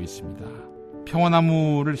동원하고 있습니다.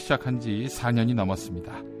 평화나무를 시작한 지 4년이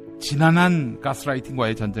넘었습니다. 지난한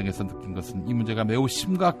가스라이팅과의 전쟁에서 느낀 것은 이 문제가 매우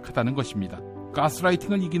심각하다는 것입니다.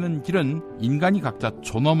 가스라이팅을 이기는 길은 인간이 각자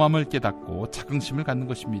존엄함을 깨닫고 자긍심을 갖는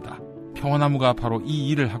것입니다. 평화나무가 바로 이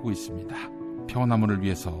일을 하고 있습니다. 평화나무를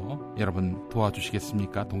위해서 여러분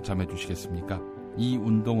도와주시겠습니까? 동참해 주시겠습니까? 이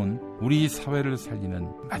운동은 우리 사회를 살리는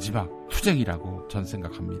마지막 투쟁이라고 전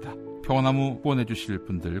생각합니다. 평화나무 보내주실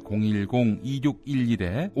분들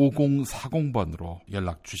 010-2611-5040번으로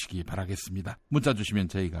연락 주시기 바라겠습니다. 문자 주시면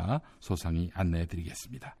저희가 소상히 안내해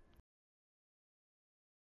드리겠습니다.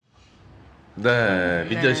 네,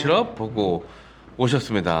 민전 실업 보고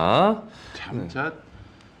오셨습니다. 참,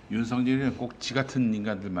 윤석열이는 꼭 지 같은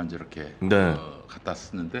인간들만 저렇게 갖다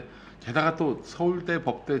쓰는데 게다가 또 서울대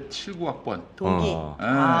법대 79학번 동기.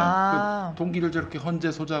 그 동기를 저렇게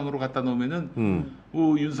헌재 소장으로 갖다 놓으면은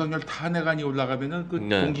윤석열 탄핵안이 올라가면은 그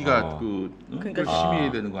동기가 그러니까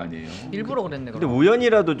열심히 되는 거 아니에요? 일부러 그랬네. 근데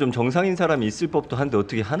우연이라도 좀 정상인 사람이 있을 법도 한데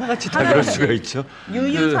어떻게 하나같이 다 그럴 수가 있죠?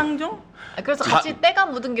 유유상종? 그래서 같이 때가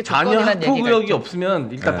묻은 게 자녀 조건이라는 얘기가 학폭 의혹이 있죠. 없으면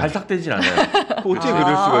일단 발탁되질 않아요. 어떻게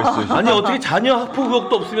그럴 수가 있어요? 아니 어떻게 자녀 학폭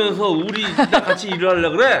의혹도 없으면서 우리랑 같이 일을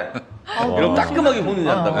하려고 그래? 이런 따끔하게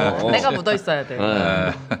보느냐 한다고. 때가 묻어 있어야 돼.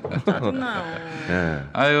 짜증나요.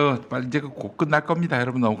 아유, 빨리 이제 곧 끝날 겁니다.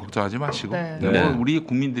 여러분 너무 걱정하지 마시고. 네. 뭐 우리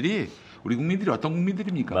국민들이 어떤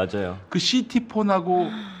국민들입니까? 맞아요. 그 CT폰하고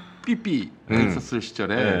삐삐가 있었을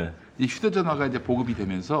시절에 이 휴대전화가 이제 보급이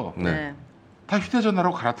되면서 다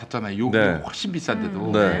휴대전화로 갈아탔잖아요. 요금이 훨씬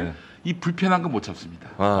비싼데도 이 불편한 건 못 참습니다.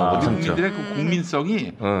 우리 국민들의 그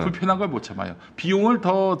국민성이 불편한 걸 못 참아요. 비용을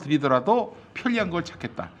더 들이더라도 편리한 걸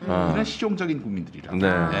찾겠다. 이런 실용적인 국민들이라.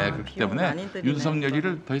 그렇기 때문에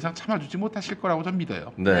윤석열이를 더 이상 참아주지 못하실 거라고 저는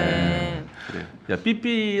믿어요. 그래. 야,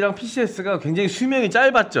 삐삐랑 PCS가 굉장히 수명이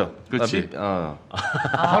짧았죠. 그렇지.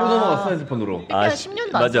 바로 넘어갔어 핸드폰으로.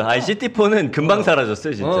 10년도 안 맞아. CT폰은 금방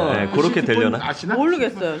사라졌어요, 진짜. 그렇게 되려나? 아시나?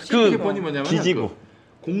 모르겠어요. CT폰이 뭐냐면 기지고.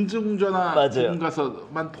 공중전화 중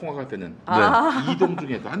가서만 통화가 되는 이동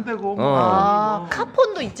중에도 안 되고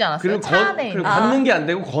카폰도 있지 않았어요? 차 안에 그리고 받는 게 안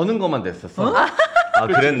되고 거는 것만 됐었어.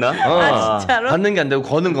 그랬나? 진짜로? 받는 게 안 되고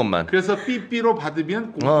거는 것만. 그래서 삐삐로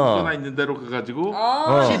받으면 공중전화 있는 대로 가가지고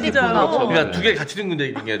CT폰으로. 그러니까 두 개 같이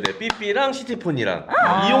등록해야 돼. 삐삐랑 CT폰이랑.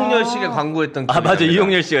 이용열 씨가 광고했던. 맞아.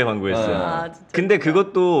 이용열 씨가 광고했어요. 진짜. 근데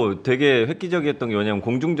그것도 되게 획기적이었던 게 뭐냐면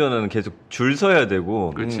공중전화는 계속 줄 서야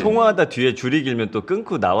되고 통화하다 뒤에 줄이 길면 또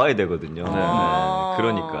끊고 나와야 되거든요.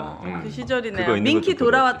 그러니까. 그 시절이네요. 민키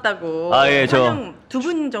돌아왔다고. 예, 두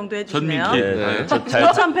분 정도 해주시네요. 전민키.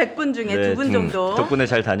 9,100분 중에 두 분 정도. 덕분에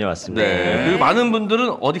잘 다녀왔습니다. 그리고 많은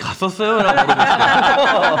분들은 어디 갔었어요?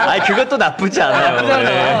 그것도 나쁘지 않아요. 나쁘지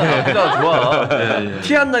않아. 좋아.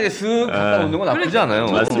 티 안 나게 쓱 갔다 오는 건 나쁘지 않아요.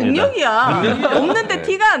 능력이야. 없는데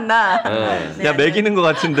티가 안 나. 야, 매기는 것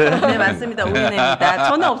같은데. 네, 맞습니다. 오인혜입니다.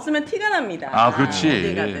 저는 없으면 티가 납니다. 그렇지.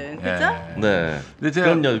 어디 가든. 그렇죠? 네. 근데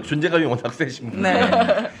제가 그럼요. 존재감이 워낙 세신 분. 네.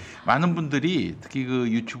 많은 분들이 특히 그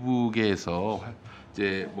유튜브계에서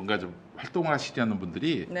이제 뭔가 좀 활동을 하시려는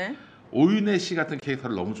분들이 오윤혜 씨 같은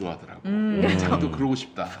캐릭터를 너무 좋아하더라고. 자기도 그러고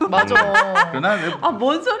싶다. 맞아. 그러나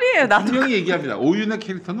뭔 소리예요? 나도 분명히 얘기합니다. 오윤혜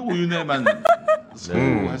캐릭터는 오윤혜만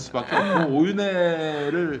할 수밖에 없고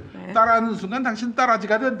오윤혜를 따라하는 순간 당신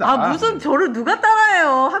따라지가 된다. 무슨 저를 누가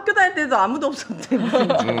따라해요? 학교 다닐 때도 아무도 없었는데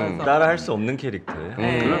무슨 따라할 수 없는 캐릭터예요.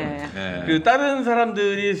 그 다른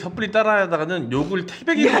사람들이 섣불리 따라하다가는 욕을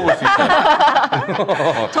태백이 먹을 수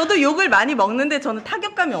있어요. 저도 욕을 많이 먹는데 저는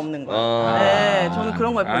타격감이 없는 거예요. 저는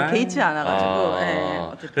그런 거에 별로 개의치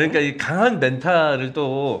않아가지고. 그러니까 이 강한 멘탈을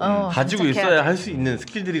또 가지고 있어야 할 수 있는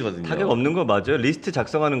스킬들이거든요. 타격 없는 거 맞아요? 리스트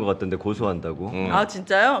작성하는 것 같던데 고소한다고.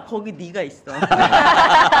 진짜요? 거기 네가 있어.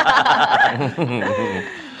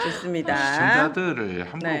 좋습니다. 시청자들을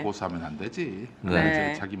함부로 고소하면 안 되지.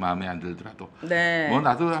 자기 마음에 안 들더라도. 뭐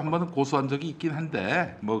나도 한 번은 고소한 적이 있긴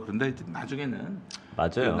한데 뭐 그런데 이제 나중에는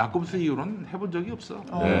맞아요. 낙검수 이후로는 해본 적이 없어.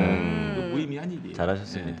 무의미한 일이에요.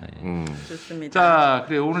 잘하셨습니다. 좋습니다. 자,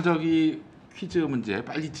 그래 오늘 퀴즈 문제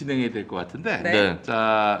빨리 진행해야 될 것 같은데.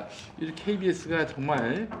 자, 이 KBS가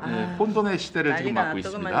정말 혼돈의 시대를 지금 맞고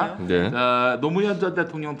있습니다. 자, 노무현 전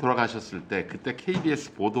대통령 돌아가셨을 때 그때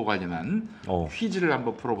KBS 보도 관련한 퀴즈를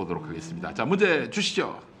한번 풀어보도록 하겠습니다. 자, 문제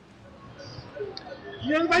주시죠.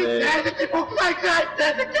 네,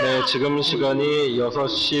 지금 시간이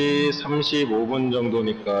 6시 35분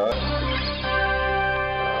정도니까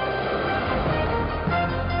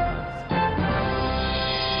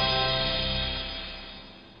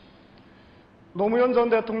노무현 전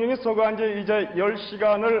대통령이 서거한 지 이제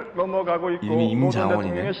 10시간을 넘어가고 있고 노 전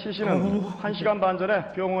대통령의 시신은 1시간 반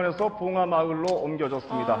전에 병원에서 봉화마을로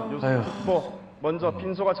옮겨졌습니다. 뉴스 특보 먼저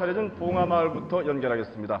빈소가 차려진 봉화마을부터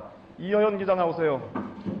연결하겠습니다. 이효연 기자 나오세요.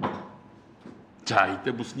 자, 이때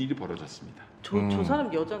무슨 일이 벌어졌습니다. 저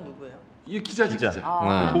사람 여자 누구예요? 이 기자지, 기자.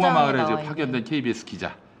 봉화마을에 지금 파견된 KBS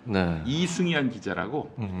기자. 이승현 기자라고.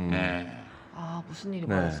 무슨 일이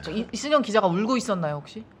벌어졌죠? 이승현 기자가 울고 있었나요,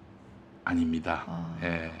 혹시? 아닙니다.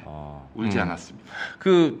 울지 않았습니다.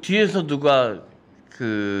 그 뒤에서 누가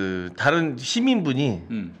그 다른 시민분이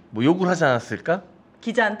뭐 욕을 하지 않았을까?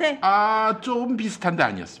 기자한테? 좀 비슷한데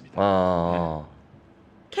아니었습니다.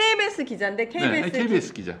 KBS 기자인데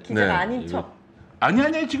KBS 기자. 기자가 아닌 척.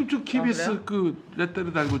 아니 지금 저 KBS 그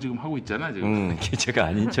레터를 달고 지금 하고 있잖아 지금. 기자가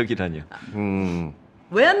아닌 척이라뇨.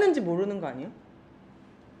 왜 왔는지 모르는 거 아니에요?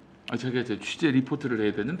 제가 이제 취재 리포트를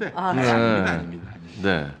해야 되는데 아닙니다.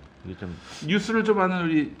 네. 이게 좀 뉴스를 좀 아는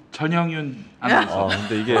우리 전영윤 아나운서.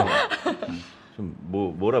 근데 이게 좀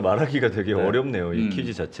뭐라 말하기가 되게 어렵네요. 이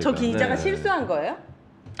퀴즈 자체가. 저 기자가 실수한 거예요?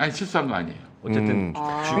 아니 실수한 거 아니에요. 어쨌든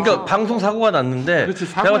그러니까 방송 사고가 났는데 그렇지,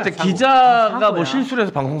 제가 볼 때 기자가 뭐 실수를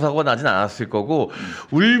해서 방송 사고가 나진 않았을 거고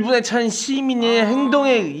울분에 찬 시민의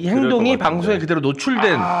행동이 방송에 그대로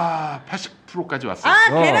노출된 80%까지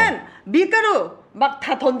왔어요. 계란 밀가루 막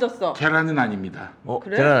다 던졌어. 계란은 아닙니다.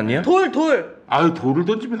 그래? 계란 아니에요? 돌. 돌을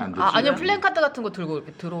던지면 안 되지. 아니요 플랜카드 같은 거 들고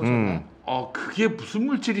이렇게 들어오셨나요? 그게 무슨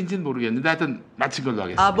물질인지는 모르겠는데 하여튼 맞힌 걸로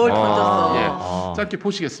하겠습니다. 뭘 던졌어. 예. 짧게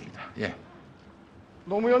보시겠습니다. 예.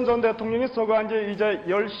 노무현 전 대통령이 서거한 지 이제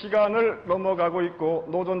 10시간을 넘어가고 있고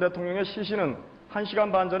노 전 대통령의 시신은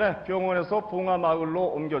 1시간 반 전에 병원에서 봉하마을로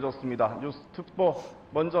옮겨졌습니다. 뉴스 특보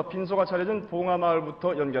먼저 빈소가 차려진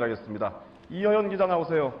봉하마을부터 연결하겠습니다. 이효연 기자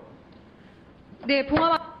나오세요. 네,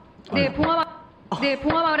 봉하마을에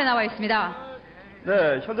나와 있습니다.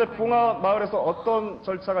 네, 현재 봉하마을에서 어떤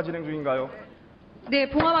절차가 진행 중인가요?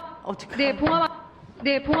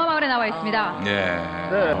 봉하마을에 나와 있습니다.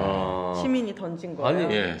 시민이 던진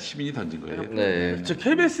거예요. 시민이 던진 거예요. 네. 저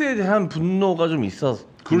KBS에 대한 분노가 좀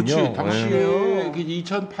있었군요. 그렇지. 당시에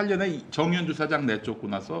 2008년에 정윤주 사장 내쫓고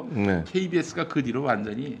나서 KBS가 그 뒤로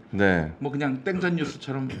완전히 뭐 그냥 땡전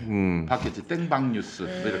뉴스처럼 바뀌었지. 땡방 뉴스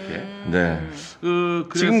이렇게. 네.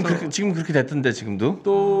 그래서 지금 그렇게 됐던데 지금도?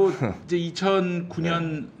 또 이제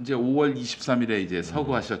 2009년 이제 5월 23일에 이제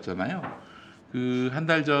서거하셨잖아요. 그 한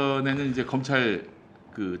달 전에는 이제 검찰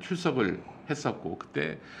그 출석을 했었고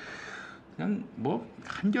그때 그냥 뭐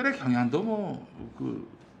한결의 경향도 뭐 그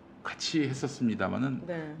같이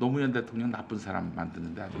했었습니다만은 노무현 대통령 나쁜 사람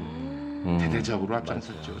만드는데 아주 대대적으로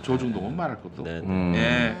앞장섰죠. 조중동은 말할 것도 없고.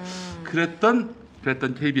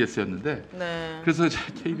 그랬던 KBS였는데 그래서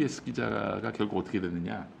KBS 기자가 결국 어떻게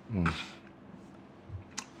됐느냐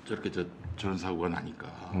저렇게 저런 사고가 나니까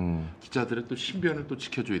기자들의 또 신변을 또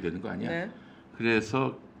지켜줘야 되는 거 아니야?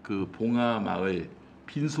 그래서 그 봉하마을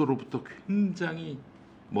빈소로부터 굉장히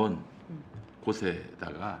먼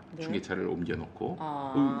곳에다가 중계차를 옮겨놓고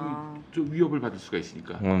좀 위협을 받을 수가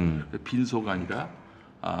있으니까 빈소가 아니라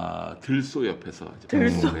들소 옆에서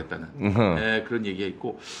방송을 했다는 그런 얘기가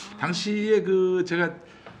있고 당시에 그 제가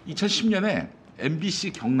 2010년에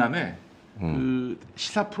MBC 경남에 그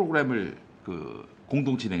시사 프로그램을 그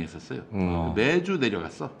공동 진행했었어요. 매주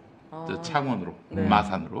내려갔어. 창원으로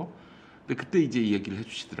마산으로. 근데 그때 이제 얘기를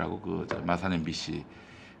해주시더라고 그 마산 MBC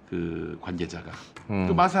그 관계자가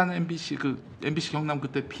그 마산 MBC 그 MBC 경남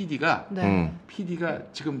그때 PD가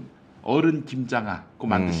지금 어른 김장하 그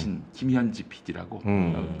만드신 김현지 PD라고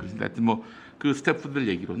그래서 하여튼 뭐 그 스태프들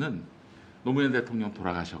얘기로는 노무현 대통령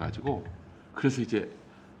돌아가셔가지고 그래서 이제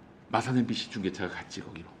마산 MBC 중계차가 갔지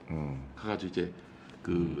거기로 가가지고 이제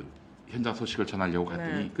그 현장 소식을 전하려고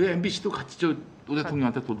갔더니 그 MBC도 같이 노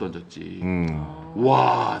대통령한테 돈 던졌지.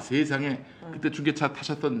 와 세상에 그때 중계차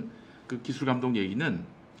타셨던 그 기술 감독 얘기는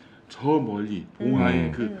저 멀리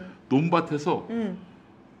봉화의 그 논밭에서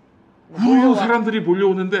사람들이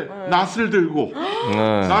몰려오는데 낫을 들고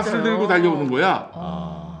달려오는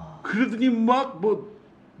거야. 그러더니 막 뭐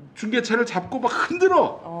중계차를 잡고 막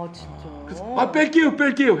흔들어. 진짜. 그래서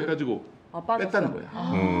뺄게요 해가지고 뺐다는 거야.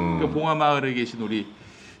 그러니까 봉화마을에 계신 우리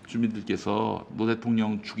주민들께서 노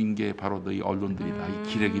대통령 죽인 게 바로 이 언론들이다, 이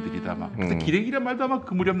기레기들이다 막. 그때 기레기란 말도 아마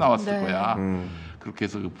그 무렵 나왔을 거야. 그렇게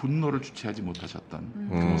해서 그 분노를 주체하지 못하셨던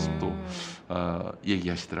그 모습도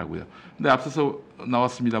얘기하시더라고요. 근데 앞서서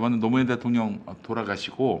나왔습니다만 노무현 대통령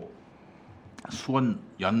돌아가시고 수원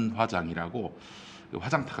연화장이라고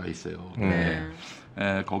화장터가 있어요.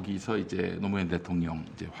 거기서 이제 노무현 대통령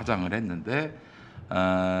이제 화장을 했는데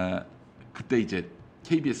그때 이제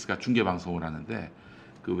KBS가 중계 방송을 하는데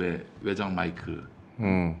그 외장 마이크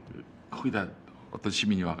거기다 어떤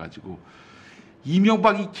시민이 와가지고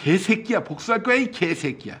이명박이 개새끼야 복수할 거야 이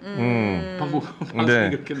개새끼야 방송이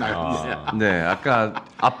그렇게 나왔어요. 아까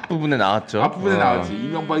앞부분에 나왔죠. 앞부분에 나왔지.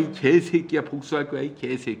 이명박이 개새끼야 복수할 거야 이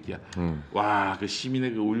개새끼야. 와 그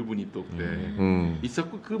시민의 그 울분이 또 그때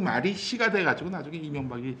있었고 그 말이 시가 돼가지고 나중에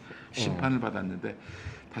이명박이 심판을 받았는데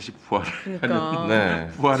다시 부활을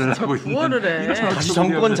부활을 하고 있는. 다시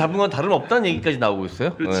정권 잡은 건 다름없다는 얘기까지 나오고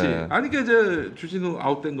있어요. 그렇지. 아니 그 이제 주진우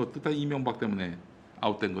아웃된 것도 다 이명박 때문에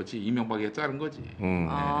아웃된 거지. 이명박이 자른 거지.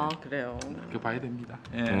 그래요. 그렇게 봐야 됩니다.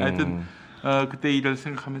 하여튼 그때 일을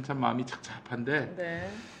생각하면 참 마음이 착잡한데.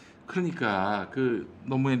 그러니까 그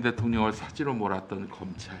노무현 대통령을 사지로 몰았던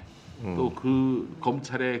검찰, 또 그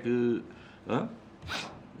검찰의 그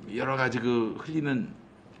여러 가지 그 흘리는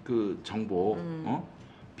그 정보,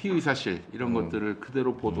 피의사실 이런 것들을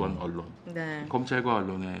그대로 보도한 언론, 검찰과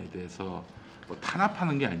언론에 대해서 뭐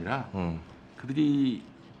탄압하는 게 아니라 그들이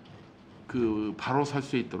그 바로 설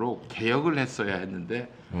수 있도록 개혁을 했어야 했는데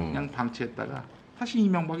그냥 방치했다가 다시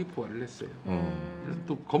이명박이 부활을 했어요. 그래서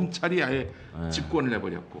또 검찰이 아예 집권을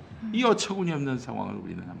해버렸고 이 어처구니 없는 상황을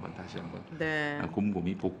우리는 다시 한번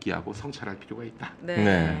곰곰이 복귀하고 성찰할 필요가 있다.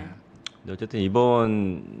 네. 어쨌든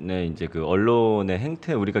이번에 이제 그 언론의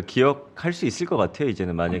행태 우리가 기억할 수 있을 것 같아요.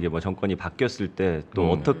 이제는 만약에 뭐 정권이 바뀌었을 때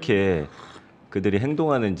또 어떻게 그들이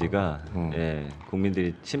행동하는지가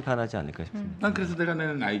국민들이 심판하지 않을까 싶습니다. 난 그래서 내가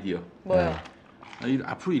내는 아이디어. 뭐요?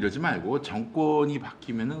 앞으로 이러지 말고 정권이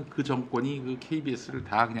바뀌면은 그 정권이 그 KBS를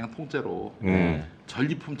다 그냥 통째로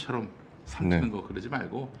전리품처럼 삼키는 거 그러지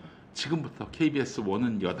말고 지금부터 KBS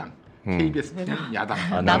 1은 여당, KBS 2는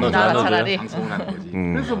야당 나눠 차라리 방송을 하는 거지.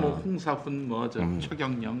 그래서 뭐 홍사훈,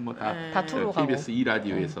 최경영 뭐 다 투로 KBS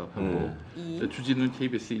 2라디오에서 하고 주진우는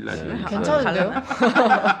KBS 1라디오. 괜찮은데요?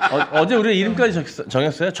 어제 우리 이름까지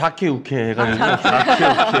정했어요. 좌케 우케 해가지고.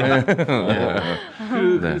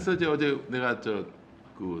 그래서 이제 어제 내가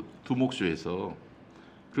그 두목쇼에서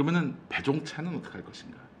그러면은 배종찬은 어떻게 할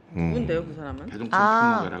것인가? 누군데요, 그 사람은? 배종찬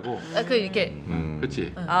평론가라고. 그 이렇게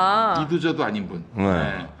그렇지. 아. 이도저도 아닌 분.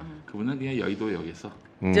 네. 그분은 그냥 여의도역에서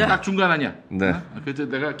딱 중간 아니야. 네. 그래서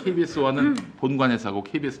내가 KBS 1은 본관에서 하고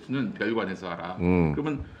KBS 2는 별관에서 하라.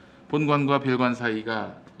 그러면 본관과 별관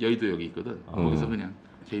사이가 여의도역이 있거든. 거기서 그냥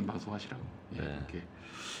개인 방송하시라고 이렇게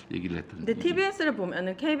얘기를 했던. 근데 TBS를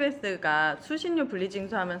보면은 KBS가 수신료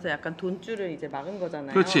분리징수하면서 약간 돈줄을 이제 막은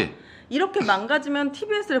거잖아요. 그렇지. 이렇게 망가지면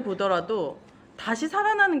TBS를 보더라도 다시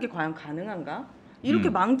살아나는 게 과연 가능한가?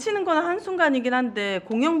 이렇게 망치는 건 한순간이긴 한데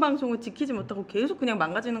공영방송을 지키지 못하고 계속 그냥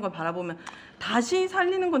망가지는 걸 바라보면 다시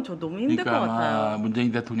살리는 건 저 너무 힘들 것 같아요.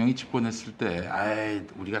 문재인 대통령이 집권했을 때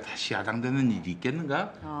우리가 다시 야당되는 일이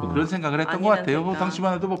있겠는가? 뭐 그런 생각을 했던 것 같아요.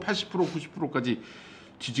 당시만 해도 뭐 80% 90%까지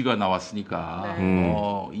지지가 나왔으니까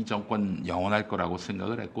이 정권 영원할 거라고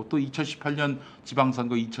생각을 했고 또 2018년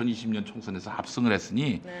지방선거 2020년 총선에서 압승을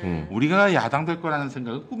했으니 우리가 야당될 거라는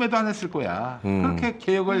생각은 꿈에도 안 했을 거야. 그렇게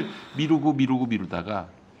개혁을 미루다가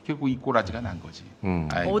결국 이 꼬라지가 난 거지.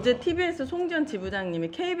 어제 TBS 송지현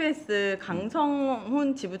지부장님이 KBS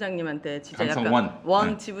강성훈 지부장님한테 진짜 약간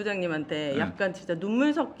왕 지부장님한테 약간 진짜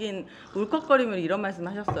눈물 섞인 울컥거림으로 이런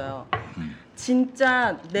말씀하셨어요.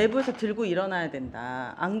 진짜 내부에서 들고 일어나야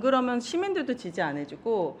된다. 안 그러면 시민들도 지지 안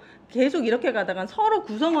해주고 계속 이렇게 가다간 서로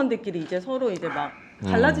구성원들끼리 이제 서로 이제 막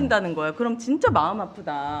갈라진다는 거예요. 그럼 진짜 마음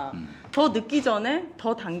아프다. 더 늦기 전에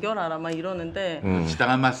더 단결하라 막 이러는데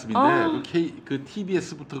지당한 말씀인데 그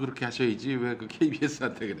TBS부터 그렇게 하셔야지 왜 그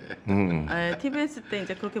KBS한테 그래? TBS 때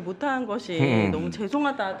이제 그렇게 못한 것이 너무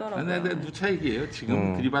죄송하다 하더라고요. 네, 누차 얘기예요.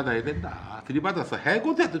 지금 들이받아야 된다. 들이받아서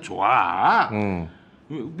해고돼도 좋아.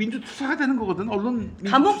 민주투사가 되는 거거든. 언론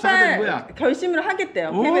민주투사가 되는 거야. 결심을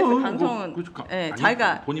하겠대요. KBS 강성은.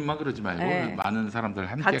 자기가 본인만 그러지 말고 많은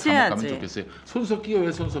사람들 함께 감옥 가면 좋겠어요. 손석희가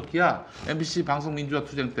왜 손석희야? MBC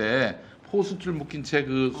방송민주화투쟁 때 호수줄 묶인 채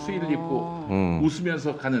그 수의를 입고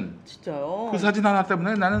웃으면서 가는. 진짜요? 그 사진 하나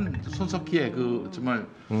때문에 나는 손석희의 그 정말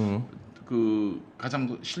그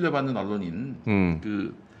가장 신뢰받는 언론인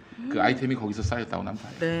그 아이템이 거기서 쌓였다고 난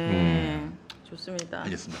봐요. 네. 좋습니다.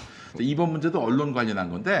 알겠습니다. 이번 문제도 언론 관련한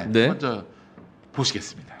건데 먼저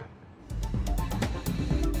보시겠습니다.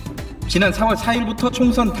 지난 4월 4일부터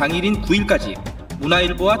총선 당일인 9일까지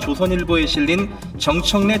문화일보와 조선일보에 실린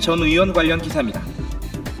정청래 전 의원 관련 기사입니다.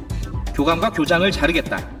 교감과 교장을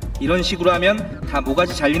자르겠다. 이런 식으로 하면 다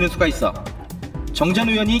모가지 잘리는 수가 있어. 정 전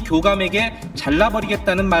의원이 교감에게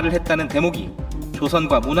잘라버리겠다는 말을 했다는 대목이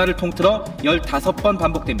조선과 문화를 통틀어 15번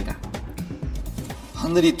반복됩니다.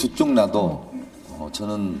 하늘이 두 쪽 나도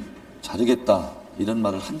저는 자르겠다 이런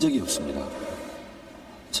말을 한 적이 없습니다.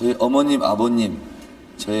 저희 어머님, 아버님,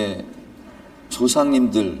 저의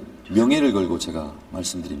조상님들 명예를 걸고 제가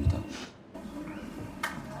말씀드립니다.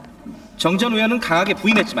 정 전 의원은 강하게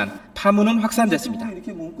부인했지만 파문은 확산됐습니다.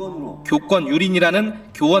 교권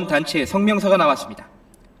유린이라는 교원 단체의 성명서가 나왔습니다.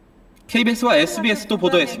 KBS와 SBS도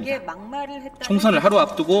보도했습니다. 총선을 하루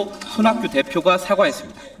앞두고 손학규 대표가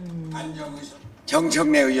사과했습니다.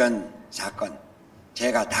 정청래 의원 사건,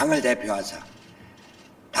 제가 당을 대표하사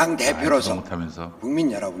당 대표로서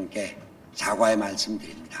국민 여러분께 사과의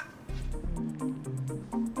말씀드립니다.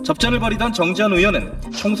 접전을 벌이던 정 전 의원은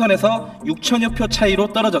총선에서 6천여 표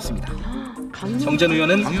차이로 떨어졌습니다. 정 전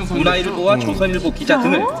의원은 문화일보와 조선일보 기자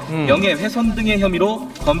등을 명예훼손 등의 혐의로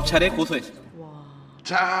검찰에 고소했습니다.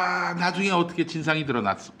 자, 나중에 어떻게 진상이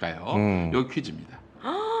드러났을까요? 여기 퀴즈입니다.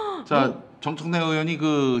 자, 정청래 의원이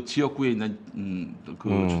그 지역구에 있는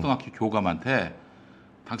그 초등학교 교감한테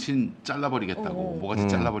당신 잘라버리겠다고, 뭐가지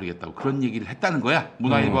잘라버리겠다고 그런 얘기를 했다는 거야.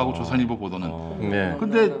 문화일보하고 조선일보 보도는.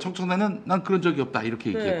 근데 정청래는 난 그런 적이 없다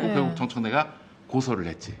이렇게 얘기했고 결국 정청래가 고소를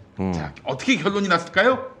했지. 자, 어떻게 결론이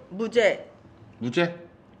났을까요? 무죄.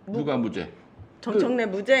 누가 무죄? 정청래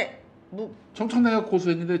무죄. 정청래가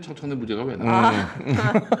고소했는데 정청래 무죄가 왜 나와?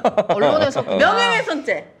 언론에서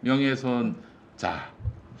명예훼손. 자.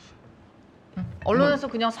 언론에서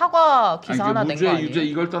그냥 사과 기사 하나 낸 거 아니에요? 유죄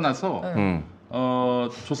이걸 떠나서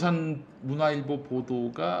조선 문화일보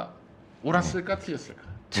보도가 옳았을까 틀렸을까?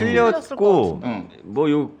 틀렸고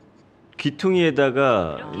뭐 요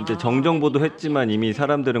귀퉁이에다가 이제 정정보도 했지만 이미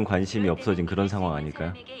사람들은 관심이 없어진 그런 상황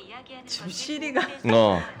아닐까요? 지금 시리가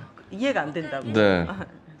이해가 안 된다고. 네.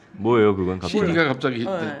 뭐예요 그건 갑자기? 시리가 갑자기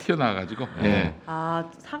튀어나와가지고.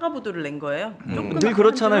 사과 보도를 낸 거예요? 늘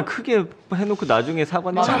그렇잖아요. 크게 해놓고 나중에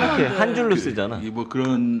사과는 이렇게 한 줄로 쓰잖아. 뭐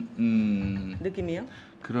그런 느낌이요?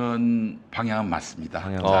 그런 방향은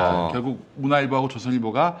맞습니다. 결국 문화일보하고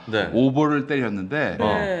조선일보가 오보를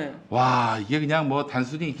때렸는데 와 이게 그냥 뭐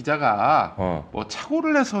단순히 기자가 뭐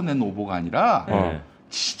착오를 해서 낸 오보가 아니라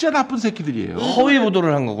진짜 나쁜 새끼들이에요. 허위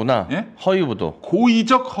보도를 한 거구나. 예? 허위 보도.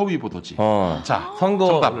 고의적 허위 보도지. 자,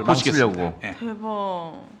 선거를 망치려고.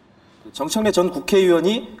 대박. 정청래 전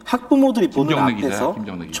국회의원이 학부모들이 보는 앞에서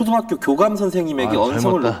초등학교 교감 선생님에게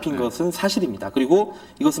언성을 높인 것은 사실입니다. 그리고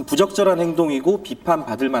이것은 부적절한 행동이고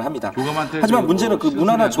비판받을 만합니다. 하지만 문제는 그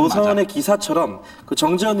문화나 조선의 기사처럼 그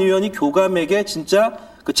정 전 의원이 교감에게 진짜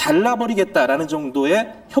그 잘라버리겠다라는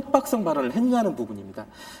정도의 협박성 발언을 했냐는 부분입니다.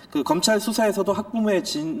 그 검찰 수사에서도 학부모의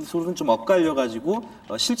진술은 좀 엇갈려가지고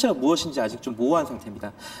실체가 무엇인지 아직 좀 모호한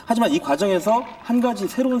상태입니다. 하지만 이 과정에서 한 가지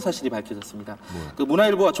새로운 사실이 밝혀졌습니다. 그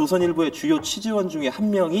문화일보와 조선일보의 주요 취재원 중에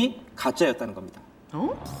한 명이 가짜였다는 겁니다.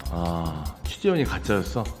 취재원이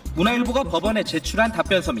가짜였어? 문화일보가 법원에 제출한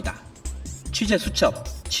답변서입니다. 취재 수첩,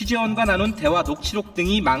 취재원과 나눈 대화 녹취록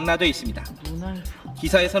등이 망라돼 있습니다.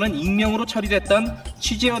 기사에서는 익명으로 처리됐던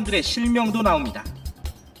취재원들의 실명도 나옵니다.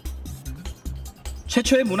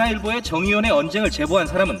 최초의 문화일보의 정 의원의 언쟁을 제보한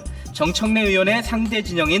사람은 정청래 의원의 상대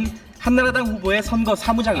진영인 한나라당 후보의 선거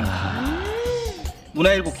사무장입니다.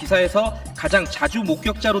 문화일보 기사에서 가장 자주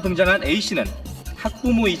목격자로 등장한 A씨는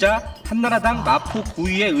학부모이자 한나라당 마포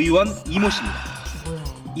구의회 의원 이모 씨입니다.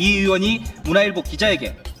 이 의원이 문화일보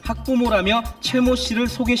기자에게 학부모라며 최모 씨를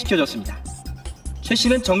소개시켜줬습니다. 최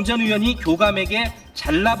씨는 정 전 의원이 교감에게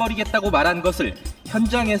잘라버리겠다고 말한 것을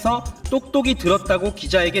현장에서 똑똑히 들었다고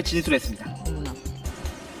기자에게 진술했습니다.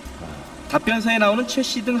 답변서에 나오는 최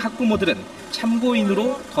씨 등 학부모들은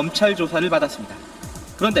참고인으로 검찰 조사를 받았습니다.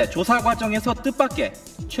 그런데 조사 과정에서 뜻밖의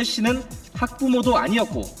최 씨는 학부모도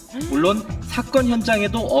아니었고 물론 사건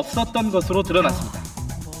현장에도 없었던 것으로 드러났습니다.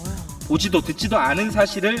 보지도 듣지도 않은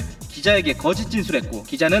사실을 기자에게 거짓 진술했고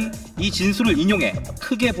기자는 이 진술을 인용해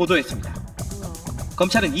크게 보도했습니다.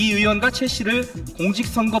 검찰은 이 의원과 최 씨를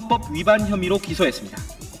공직선거법 위반 혐의로 기소했습니다.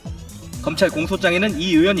 검찰 공소장에는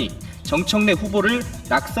이 의원이 정청래 후보를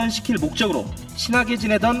낙선시킬 목적으로 친하게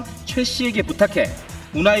지내던 최 씨에게 부탁해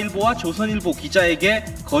문화일보와 조선일보 기자에게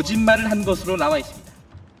거짓말을 한 것으로 나와 있습니다.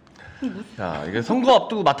 야, 이게 선거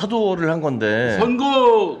앞두고 마타도를 한 건데.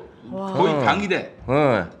 선거 거의 당일에.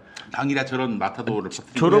 당일에 저런 마타도를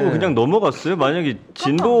저러고 그냥 넘어갔어요? 만약에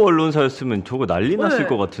진보 언론사였으면 저거 난리 났을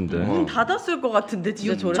것 같은데. 문 닫았을 것 같은데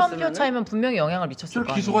진짜 저랬으면. 6,000표 차이면 분명히 영향을 미쳤을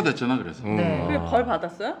거예요. 기소가 됐잖아 그래서. 그게 벌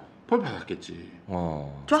받았어요? 벌 받았겠지.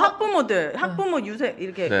 저 학부모 유세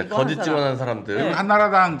이렇게 거짓 지원한 사람들.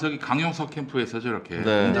 한나라당 저기 강용석 캠프에서 저렇게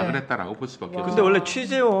공작을 했다라고 볼 수밖에 없어요. 근데 원래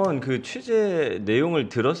취재원 그 취재 내용을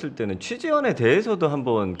들었을 때는 취재원에 대해서도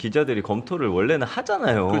한번 기자들이 검토를 원래는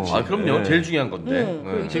하잖아요. 그렇지. 그럼요. 제일 중요한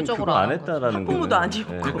건데. 지금 그거 안 했다라는 학부모도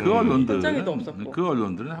아니고 그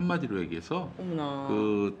언론들은 한마디로 얘기해서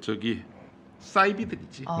그 저기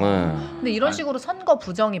사이비들이지. 근데 이런 식으로 선거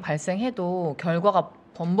부정이 발생해도 결과가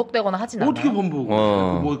번복되거나 하진 않아요. 어떻게 번복?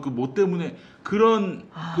 뭐 때문에 그런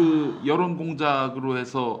그 여론 공작으로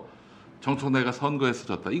해서 정청래가 선거에서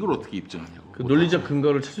졌다. 이걸 어떻게 입증하냐고. 그 논리적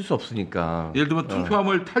근거를 찾을 수 없으니까. 예를 들면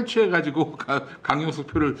투표함을 탈취해가지고 강용석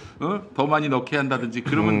표를 더 많이 넣게 한다든지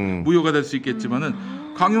그러면 무효가 될 수 있겠지만은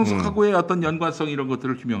강용석하고의 어떤 연관성 이런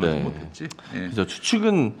것들을 규명하지 못했지. 그래서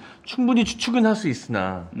충분히 추측은 할 수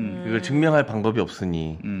있으나 그걸 증명할 방법이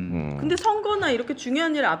없으니. 근데 선거나 이렇게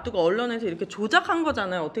중요한 일을 앞두고 언론에서 이렇게 조작한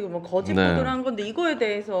거잖아요. 어떻게 보면 거짓 보도를 한 건데 이거에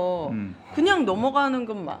대해서 그냥 넘어가는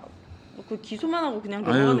건 그 기소만 하고 그냥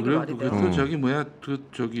넘어가는 게 말이 돼요. 그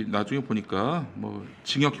저기 나중에 보니까 뭐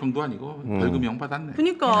징역형도 아니고 벌금형 받았네.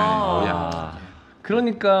 그러니까.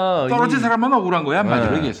 그러니까 떨어진 사람만 억울한 거야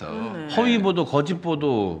한마디로 얘기해서. 허위 보도, 거짓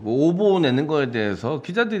보도, 뭐 오보 내는 거에 대해서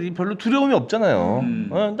기자들이 별로 두려움이 없잖아요.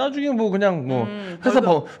 나중에 뭐 그냥 뭐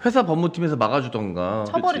회사 법무팀에서 막아주던가.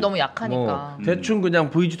 처벌이 너무 약하니까. 대충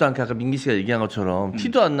그냥 보이지도 않게 아까 민기 씨가 얘기한 것처럼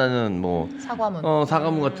티도 안 나는 뭐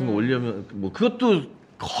사과문 같은 거 올려면 뭐 그것도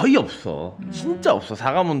거의 없어. 진짜 없어.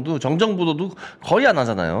 사과문도 정정보도도 거의 안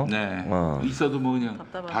하잖아요. 네. 있어도 뭐 그냥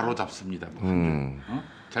바로 잡습니다.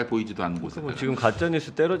 잘 보이지도 않는 곳에. 지금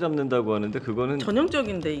가짜뉴스 때려잡는다고 하는데 그거는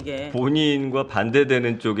전형적인데 이게 본인과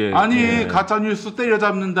반대되는 쪽에 아니 가짜뉴스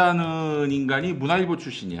때려잡는다는 인간이 문화일보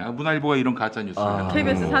출신이야. 문화일보가 이런 가짜뉴스야.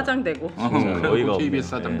 KBS 사장 되고 그리고 KBS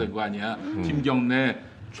사장 된 거 아니야. 김경래,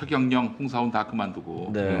 최경영, 홍사훈 다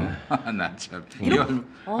그만두고. 나 참.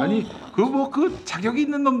 아니 그 자격이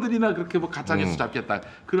있는 놈들이나 그렇게 뭐 가짜뉴스 잡겠다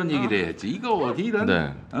그런 얘기를 해야지. 이거 어디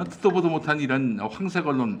이런 듣도 보도 못한 이런 황색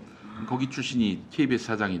언론 거기 출신이 KBS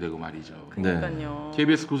사장이 되고 말이죠. 그러니까요.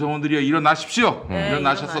 KBS 구성원들이요 일어나십시오.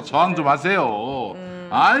 일어나셔서 저항 좀 하세요.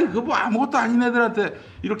 아이 그 뭐 아무것도 아닌 애들한테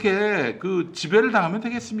이렇게 그 지배를 당하면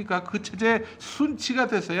되겠습니까? 그 체제의 순치가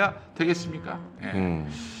돼서야 되겠습니까?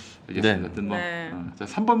 알겠습니다. 뭐, 자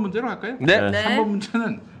 3번 문제로 갈까요? 네. 3번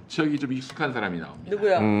문제는 저기 좀 익숙한 사람이 나옵니다.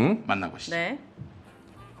 누구요? 만나보시죠. 네.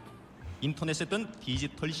 인터넷에 뜬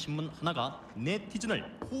디지털 신문 하나가 네티즌을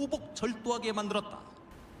포복절도하게 만들었다.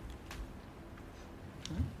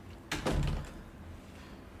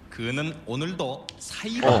 그는 오늘도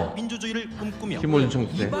사이버 민주주의를 꿈꾸며 김어준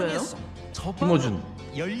청수대. 이방에서 김어준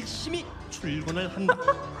열심히 출근을 한다.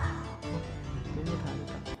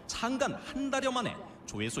 창간 한 달여 만에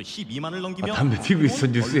조회수 12만을 넘기며 담배 피고 있어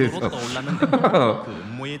뉴스에서. 떠올랐는데 그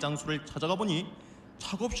음모의 장소를 찾아가 보니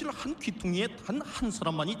작업실 한 귀퉁이에 단 한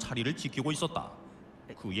사람만이 자리를 지키고 있었다.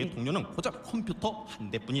 그의 동료는 고작 컴퓨터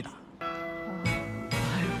한 대뿐이다.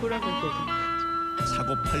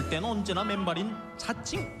 작업할 때는 언제나 맨발인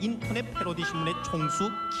자칭 인터넷 패러디 신문의 총수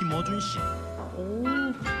김어준 씨.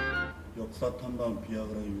 역사 탐방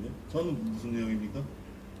비아그라 유래? 저는 무슨 내용입니까?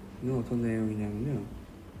 이건 어떤 내용이냐면요.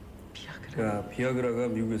 그러니까 비아그라가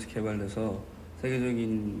미국에서 개발돼서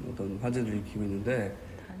세계적인 어떤 화제를 일으키고 있는데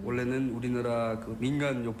원래는 우리나라 그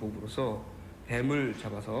민간 요법으로서 뱀을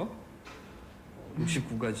잡아서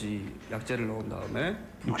 69가지 약재를 넣은 다음에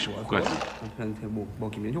 69가지 남편한테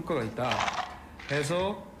먹이면 효과가 있다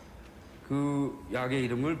해서 그 약의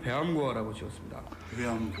이름을 배암고아라고 지었습니다.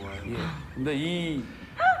 배암고아요? 예. 근데 이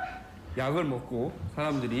약을 먹고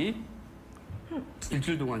사람들이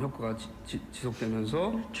일주일 동안 효과가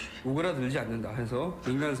지속되면서 오그라들지 않는다 해서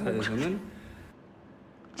민간 사회에서는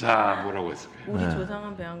자 뭐라고 했을까요? 우리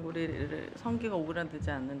조상은 배암고리를 성기가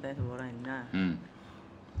오그라들지 않는다 해서 뭐라 했나?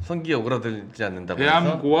 성기가 오그라들지 않는다고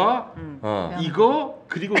배암고와 이거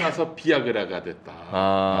그리고 나서 비아그라가 됐다.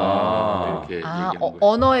 이렇게 얘기한 거예요.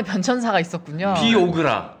 언어의 변천사가 있었군요.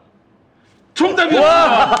 비오그라.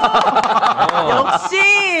 정답이었습니다. 역시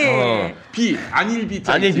비 아닐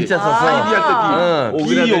비자 아닐 비자 써서 비할 때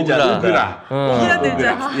비 비오그라. 오그라들지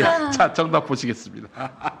않는다. 자 정답 보시겠습니다.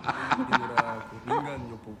 우리나라 그 민간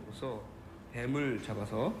요법으로서 뱀을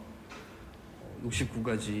잡아서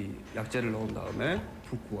 69가지 약재를 넣은 다음에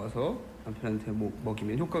푹 구워서 남편한테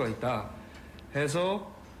먹이면 효과가 있다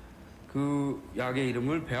해서 그 약의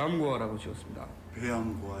이름을 배암고아라고 지었습니다.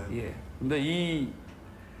 배암고아요? 예. 근데 이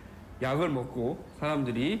약을 먹고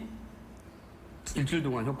사람들이 일주일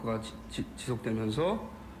동안 효과가 지속되면서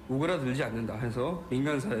오그라들지 않는다 해서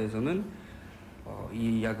민간 사회에서는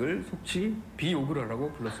이 약을 속칭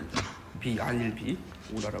비오그라라고 불렀습니다. 아닐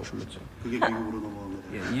비오그라라고 불렀죠. 그게 미국으로 넘어간 거죠.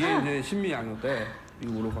 예, 이게 이제 신미양요 때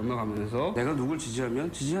미국으로 건너가면서 내가 누굴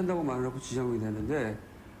지지하면 지지한다고 말을 하고 지지하게 되는데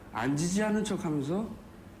안 지지하는 척하면서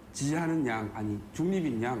지지하는 양 아니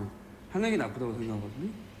중립인 양 하는 게 나쁘다고 생각하거든요.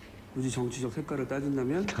 굳이 정치적 색깔을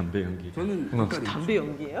따진다면 담배 연기. 저는 담배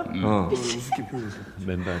연기예요? 그걸 우습게 표현했어요.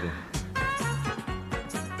 맨발에.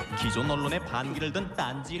 기존 언론의 반기를 든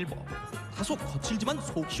딴지일보. 다소 거칠지만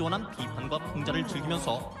속 시원한 비판과 풍자를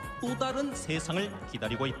즐기면서 또 다른 세상을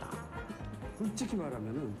기다리고 있다. 솔직히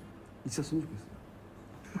말하면은 있었으면 좋겠어요.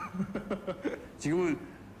 지금은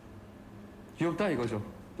귀엽다 이거죠.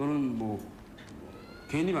 또는 뭐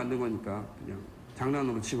괜히 만든 거니까 그냥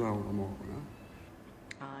장난으로 치부하고 넘어가거나.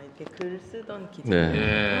 이렇게 글 쓰던 기자.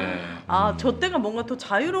 네. 저 때가 뭔가 더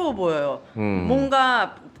자유로워 보여요.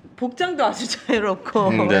 뭔가 복장도 아주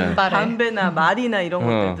자유롭고 담배나 말이나 이런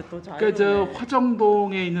것들도 또 자유로워. 그러니까 저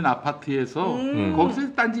화정동에 있는 아파트에서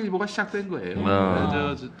거기서 딴지일보가 시작된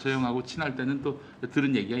거예요. 저 형하고 친할 때는 또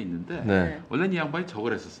들은 얘기가 있는데 원래는 이 양반이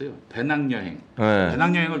저걸 했었어요. 배낭여행.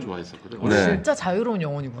 배낭여행을 좋아했었거든. 진짜 자유로운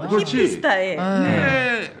영혼이구나. 그렇지. 스타일.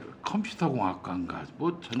 근데 컴퓨터공학과인가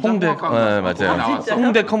뭐 전자공학과인가 맞아요. 나왔어.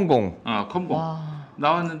 홍대 컴공. 컴공.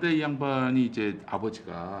 나왔는데 이 양반이 이제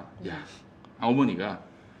아버지가 어머니가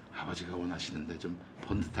아버지가 원하시는데 좀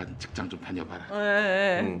번듯한 직장 좀 다녀봐라.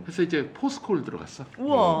 그래서 이제 포스코를 들어갔어.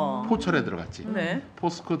 우와. 포철에 들어갔지.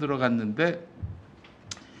 포스코 들어갔는데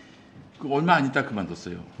그 얼마 안 있다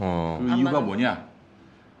그만뒀어요. 그 이유가 뭐냐?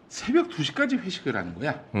 새벽 2시까지 회식을 하는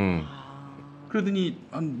거야. 그러더니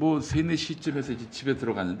한 뭐 3, 4시쯤에서 이제 집에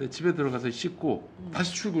들어갔는데 집에 들어가서 씻고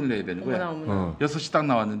다시 출근을 해야 되는 거야. 어머나. 6시 딱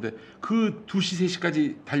나왔는데 그 2시,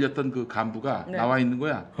 3시까지 달렸던 그 간부가 나와 있는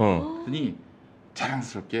거야. 그러더니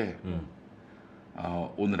자랑스럽게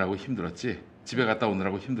오느라고 힘들었지. 집에 갔다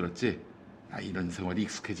오느라고 힘들었지. 이런 생활이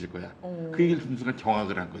익숙해질 거야. 그 얘기를 듣는 순간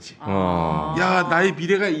경악을 한 거지. 야, 나의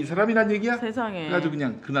미래가 이 사람이란 얘기야? 세상에. 그래가지고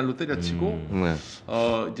그냥 그날로 때려치고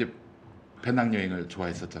이제 배낭여행을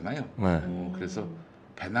좋아했었잖아요. 그래서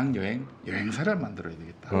여행사를 만들어야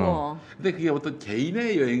되겠다. 근데 그게 어떤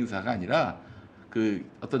개인의 여행사가 아니라 그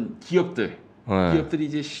어떤 기업들이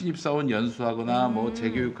이제 신입사원 연수하거나 뭐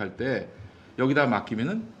재교육할 때 여기다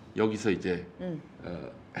맡기면은 여기서 이제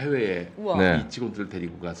해외에 이 직원들을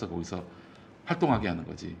데리고 가서 거기서 활동하게 하는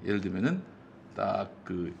거지. 예를 들면은 딱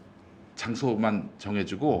그 장소만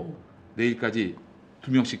정해주고 내일까지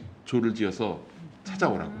 2명씩 조를 지어서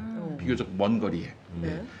찾아오라고. 비교적 먼 거리에.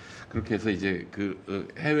 그렇게 해서 이제 그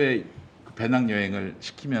해외 배낭 여행을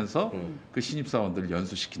시키면서 그 신입사원들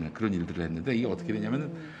연수시키는 그런 일들을 했는데 이게 어떻게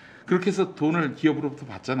되냐면은 그렇게 해서 돈을 기업으로부터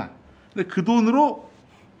받잖아. 근데 그 돈으로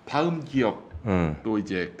다음 기업 또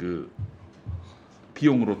이제 그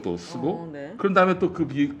비용으로 또 쓰고 그런 다음에 또 그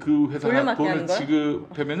회사가 돈을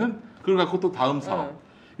지급하면은 그걸 갖고 또 다음 사업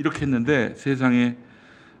이렇게 했는데 세상에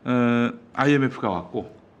IMF가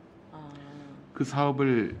왔고 그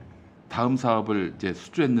다음 사업을 이제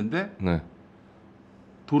수주했는데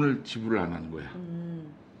돈을 지불을 안 하는 거야.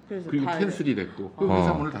 그리고 캔슬이 됐고 그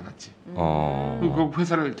회사 문을 닫았지. 그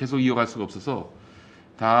회사를 계속 이어갈 수가 없어서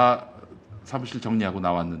다 사무실 정리하고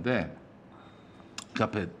나왔는데 그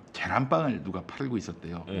앞에 계란빵을 누가 팔고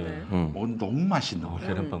있었대요. 너무 맛있는 거야.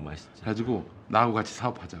 계란빵 맛있지. 가지고 나하고 같이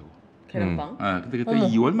사업하자고. 계란빵? 근데 그때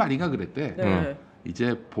 2월 말인가 그랬대.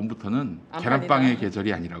 이제 봄부터는 계란빵의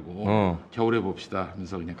계절이 아니라고 겨울에 봅시다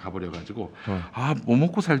하면서 그냥 가버려가지고 뭐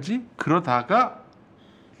먹고 살지? 그러다가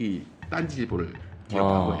이 딴지일보를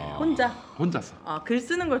기억한 거예요. 혼자서. 글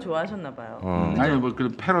쓰는 걸 좋아하셨나 봐요. 아니 뭐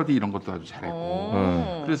그런 패러디 이런 것도 아주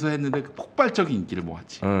잘했고 그래서 했는데 폭발적인 인기를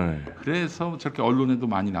모았지. 그래서 저렇게 언론에도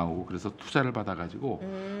많이 나오고 그래서 투자를 받아가지고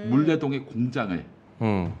물레동에 공장을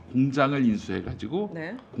인수해가지고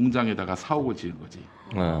공장에다가 사옥을 지은 거지.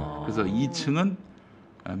 그래서 2층은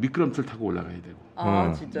미끄럼틀 타고 올라가야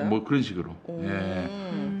되고. 진짜? 뭐 그런 식으로.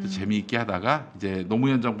 재미있게 하다가 이제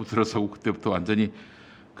노무현 정부 들어서고 그때부터 완전히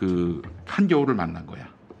그 한겨울을 만난 거야.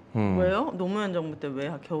 왜요? 노무현 정부 때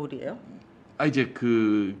왜 겨울이에요? 이제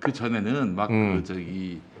그 전에는 막 그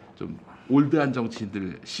저기 좀 올드한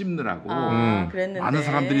정치인들 씹느라고 많은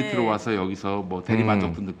사람들이 들어와서 여기서 뭐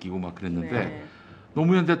대리만족도 느끼고 막 그랬는데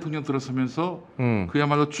노무현 대통령 들어서면서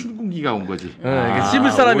그야말로 춘군기가 온 거지.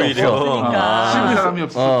 씹을 사람이 없어. 씹을 사람이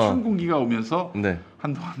없어서 춘군기가 오면서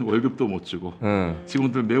한동안 월급도 못 주고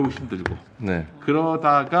직원들 매우 힘들고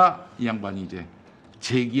그러다가 이 양반이 이제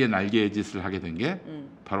재기의 날개의 짓을 하게 된 게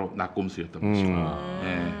바로 낙곰수였던 것이고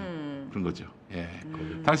그런 거죠.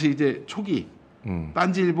 당시 이제 초기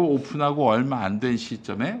딴지일보 오픈하고 얼마 안 된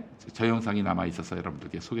시점에 저 영상이 남아 있어서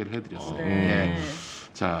여러분들께 소개를 해드렸어요.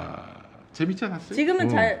 자, 재밌지 않았어요? 지금은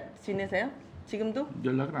잘 지내세요? 지금도?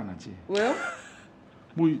 연락을 안 하지. 왜요?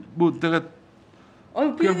 뭐 내가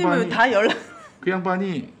피디님은 다 연락. 그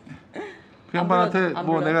양반한테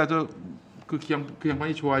뭐 내가 그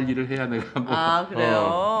양반이 좋아할 일을 해야 내가 뭐.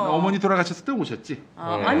 그래요? 어머니 돌아가셨을 때 오셨지.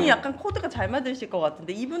 아니 약간 코드가 잘 맞으실 것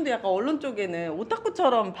같은데 이분도 약간 언론 쪽에는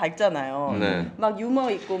오타쿠처럼 밝잖아요. 막 유머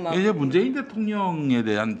있고 막. 이제 문재인 대통령에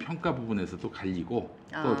대한 평가 부분에서도 갈리고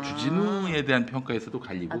또 주진우에 대한 평가에서도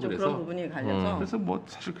갈리고 그래서 그런 부분이 갈려서. 그래서 뭐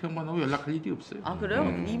사실 그 양반하고 연락할 일이 없어요. 그래요?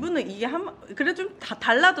 이분은 이게 그래 좀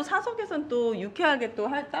달라도 사석에선 또 유쾌하게 또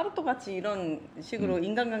따로 또 같이 이런 식으로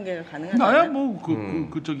인간관계가 가능하잖아요. 나야 뭐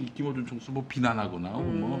그 저기 김어준 총수 뭐 비난하거나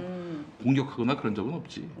뭐 공격하거나 그런 적은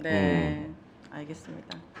없지.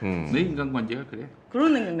 알겠습니다. 내 인간관계가 그래.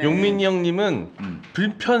 그러네. 용민이 형님은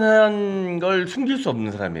불편한 걸 숨길 수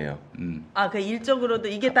없는 사람이에요. 그 일적으로도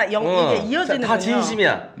이게 다 이게 이어지는 다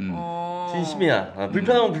진심이야. 진심이야.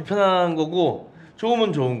 불편하면 불편한 거고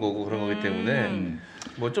좋으면 좋은 거고 그런 거기 때문에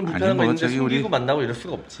뭐 좀 불편한 거 있는데 숨기고 만나고 이럴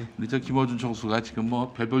수가 없지. 근데 저 김어준 총수가 지금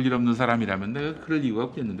뭐 별 볼 일 없는 사람이라면 내가 그럴 이유가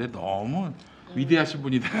없겠는데 너무 위대하신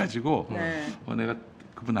분이 돼가지고 내가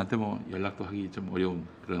그분한테 뭐 연락도 하기 좀 어려운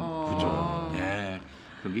그런 구조.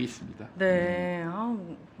 그런 게 있습니다.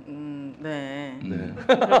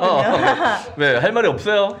 왜 할 말이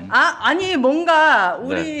없어요? 아니 뭔가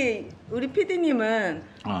우리 PD님은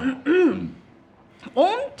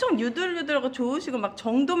엄청 유들유들하고 좋으시고 막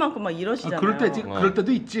정도 많고 막 이러시잖아요. 그럴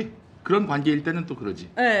때도 있지. 그런 관계일 때는 또 그러지.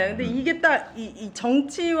 네, 근데 이게 딱 이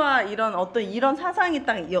정치와 이런 어떤 이런 사상이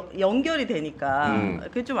딱 연결이 되니까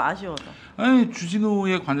그게 좀 아쉬워서. 아니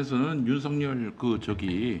주진우에 관해서는 윤석열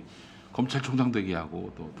검찰총장 되게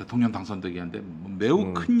하고 또 대통령 당선되게 하는데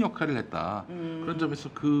매우 큰 역할을 했다. 그런 점에서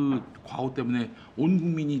그 과오 때문에 온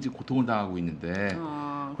국민이 이제 고통을 당하고 있는데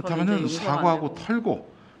그렇다면은 사과하고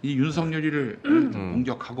털고 이 윤석열이를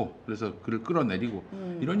공격하고 그래서 그를 끌어내리고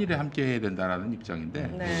이런 일에 함께 해야 된다라는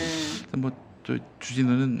입장인데 뭐 저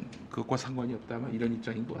주진우는 그것과 상관이 없다면 이런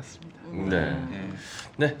입장인 것 같습니다.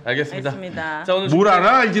 네, 알겠습니다. 자, 오늘 뭘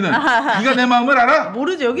알아 알지는? 네가 내 마음을 알아?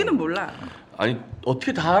 모르지. 여기는 몰라. 아니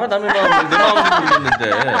어떻게 다 알아? 남의 마음을 내 마음을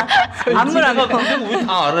모르겠는데 안물 안 하고 왜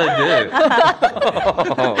다 알아야 돼?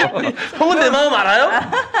 형은 내 마음 알아요?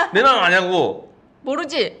 내 마음 아냐고?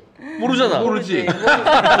 모르지. 모르잖아. 모르지.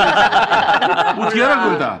 어떻게 알아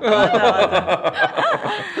그걸 다?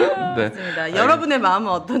 네. 맞습니다. 여러분의 마음은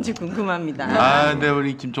어떤지 궁금합니다. 근데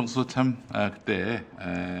우리 김총수 참 그때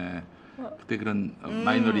그런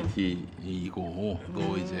마이너리티이고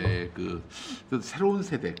또 이제 그 새로운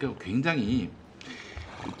세대, 굉장히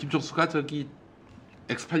김총수가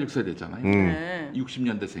X86 세대잖아요.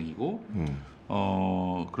 60년대생이고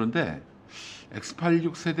그런데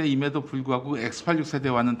X86 세대임에도 불구하고 X86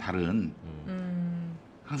 세대와는 다른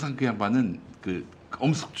항상 그 양반은 그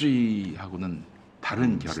엄숙주의하고는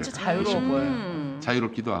다른 결을 진짜 자유로워 보여요.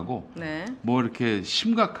 자유롭기도 하고 뭐 이렇게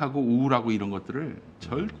심각하고 우울하고 이런 것들을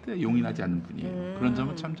절대 용인하지 않는 분이에요. 그런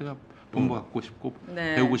점은 참 제가 본받고 싶고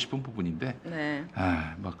배우고 싶은 부분인데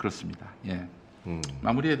뭐 그렇습니다. 예.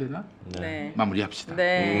 마무리해야 되나? 네. 마무리합시다.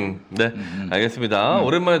 네, 알겠습니다.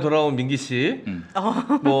 오랜만에 돌아온 민기 씨.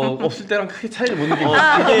 뭐 없을 때랑 크게 차이를 못 느끼고.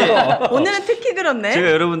 오늘은 특히 그렇네. 제가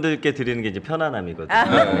여러분들께 드리는 게 이제 편안함이거든요.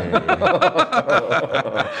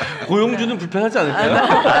 고용주는 불편하지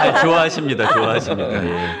않을까요? 좋아하십니다.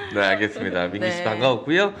 네, 알겠습니다. 민기 씨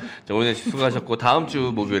반가웠고요. 자, 오늘 수고하셨고 다음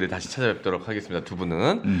주 목요일에 다시 찾아뵙도록 하겠습니다. 두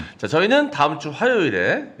분은. 자, 저희는 다음 주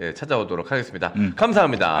화요일에 찾아오도록 하겠습니다.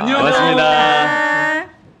 감사합니다. 안녕. 고맙습니다.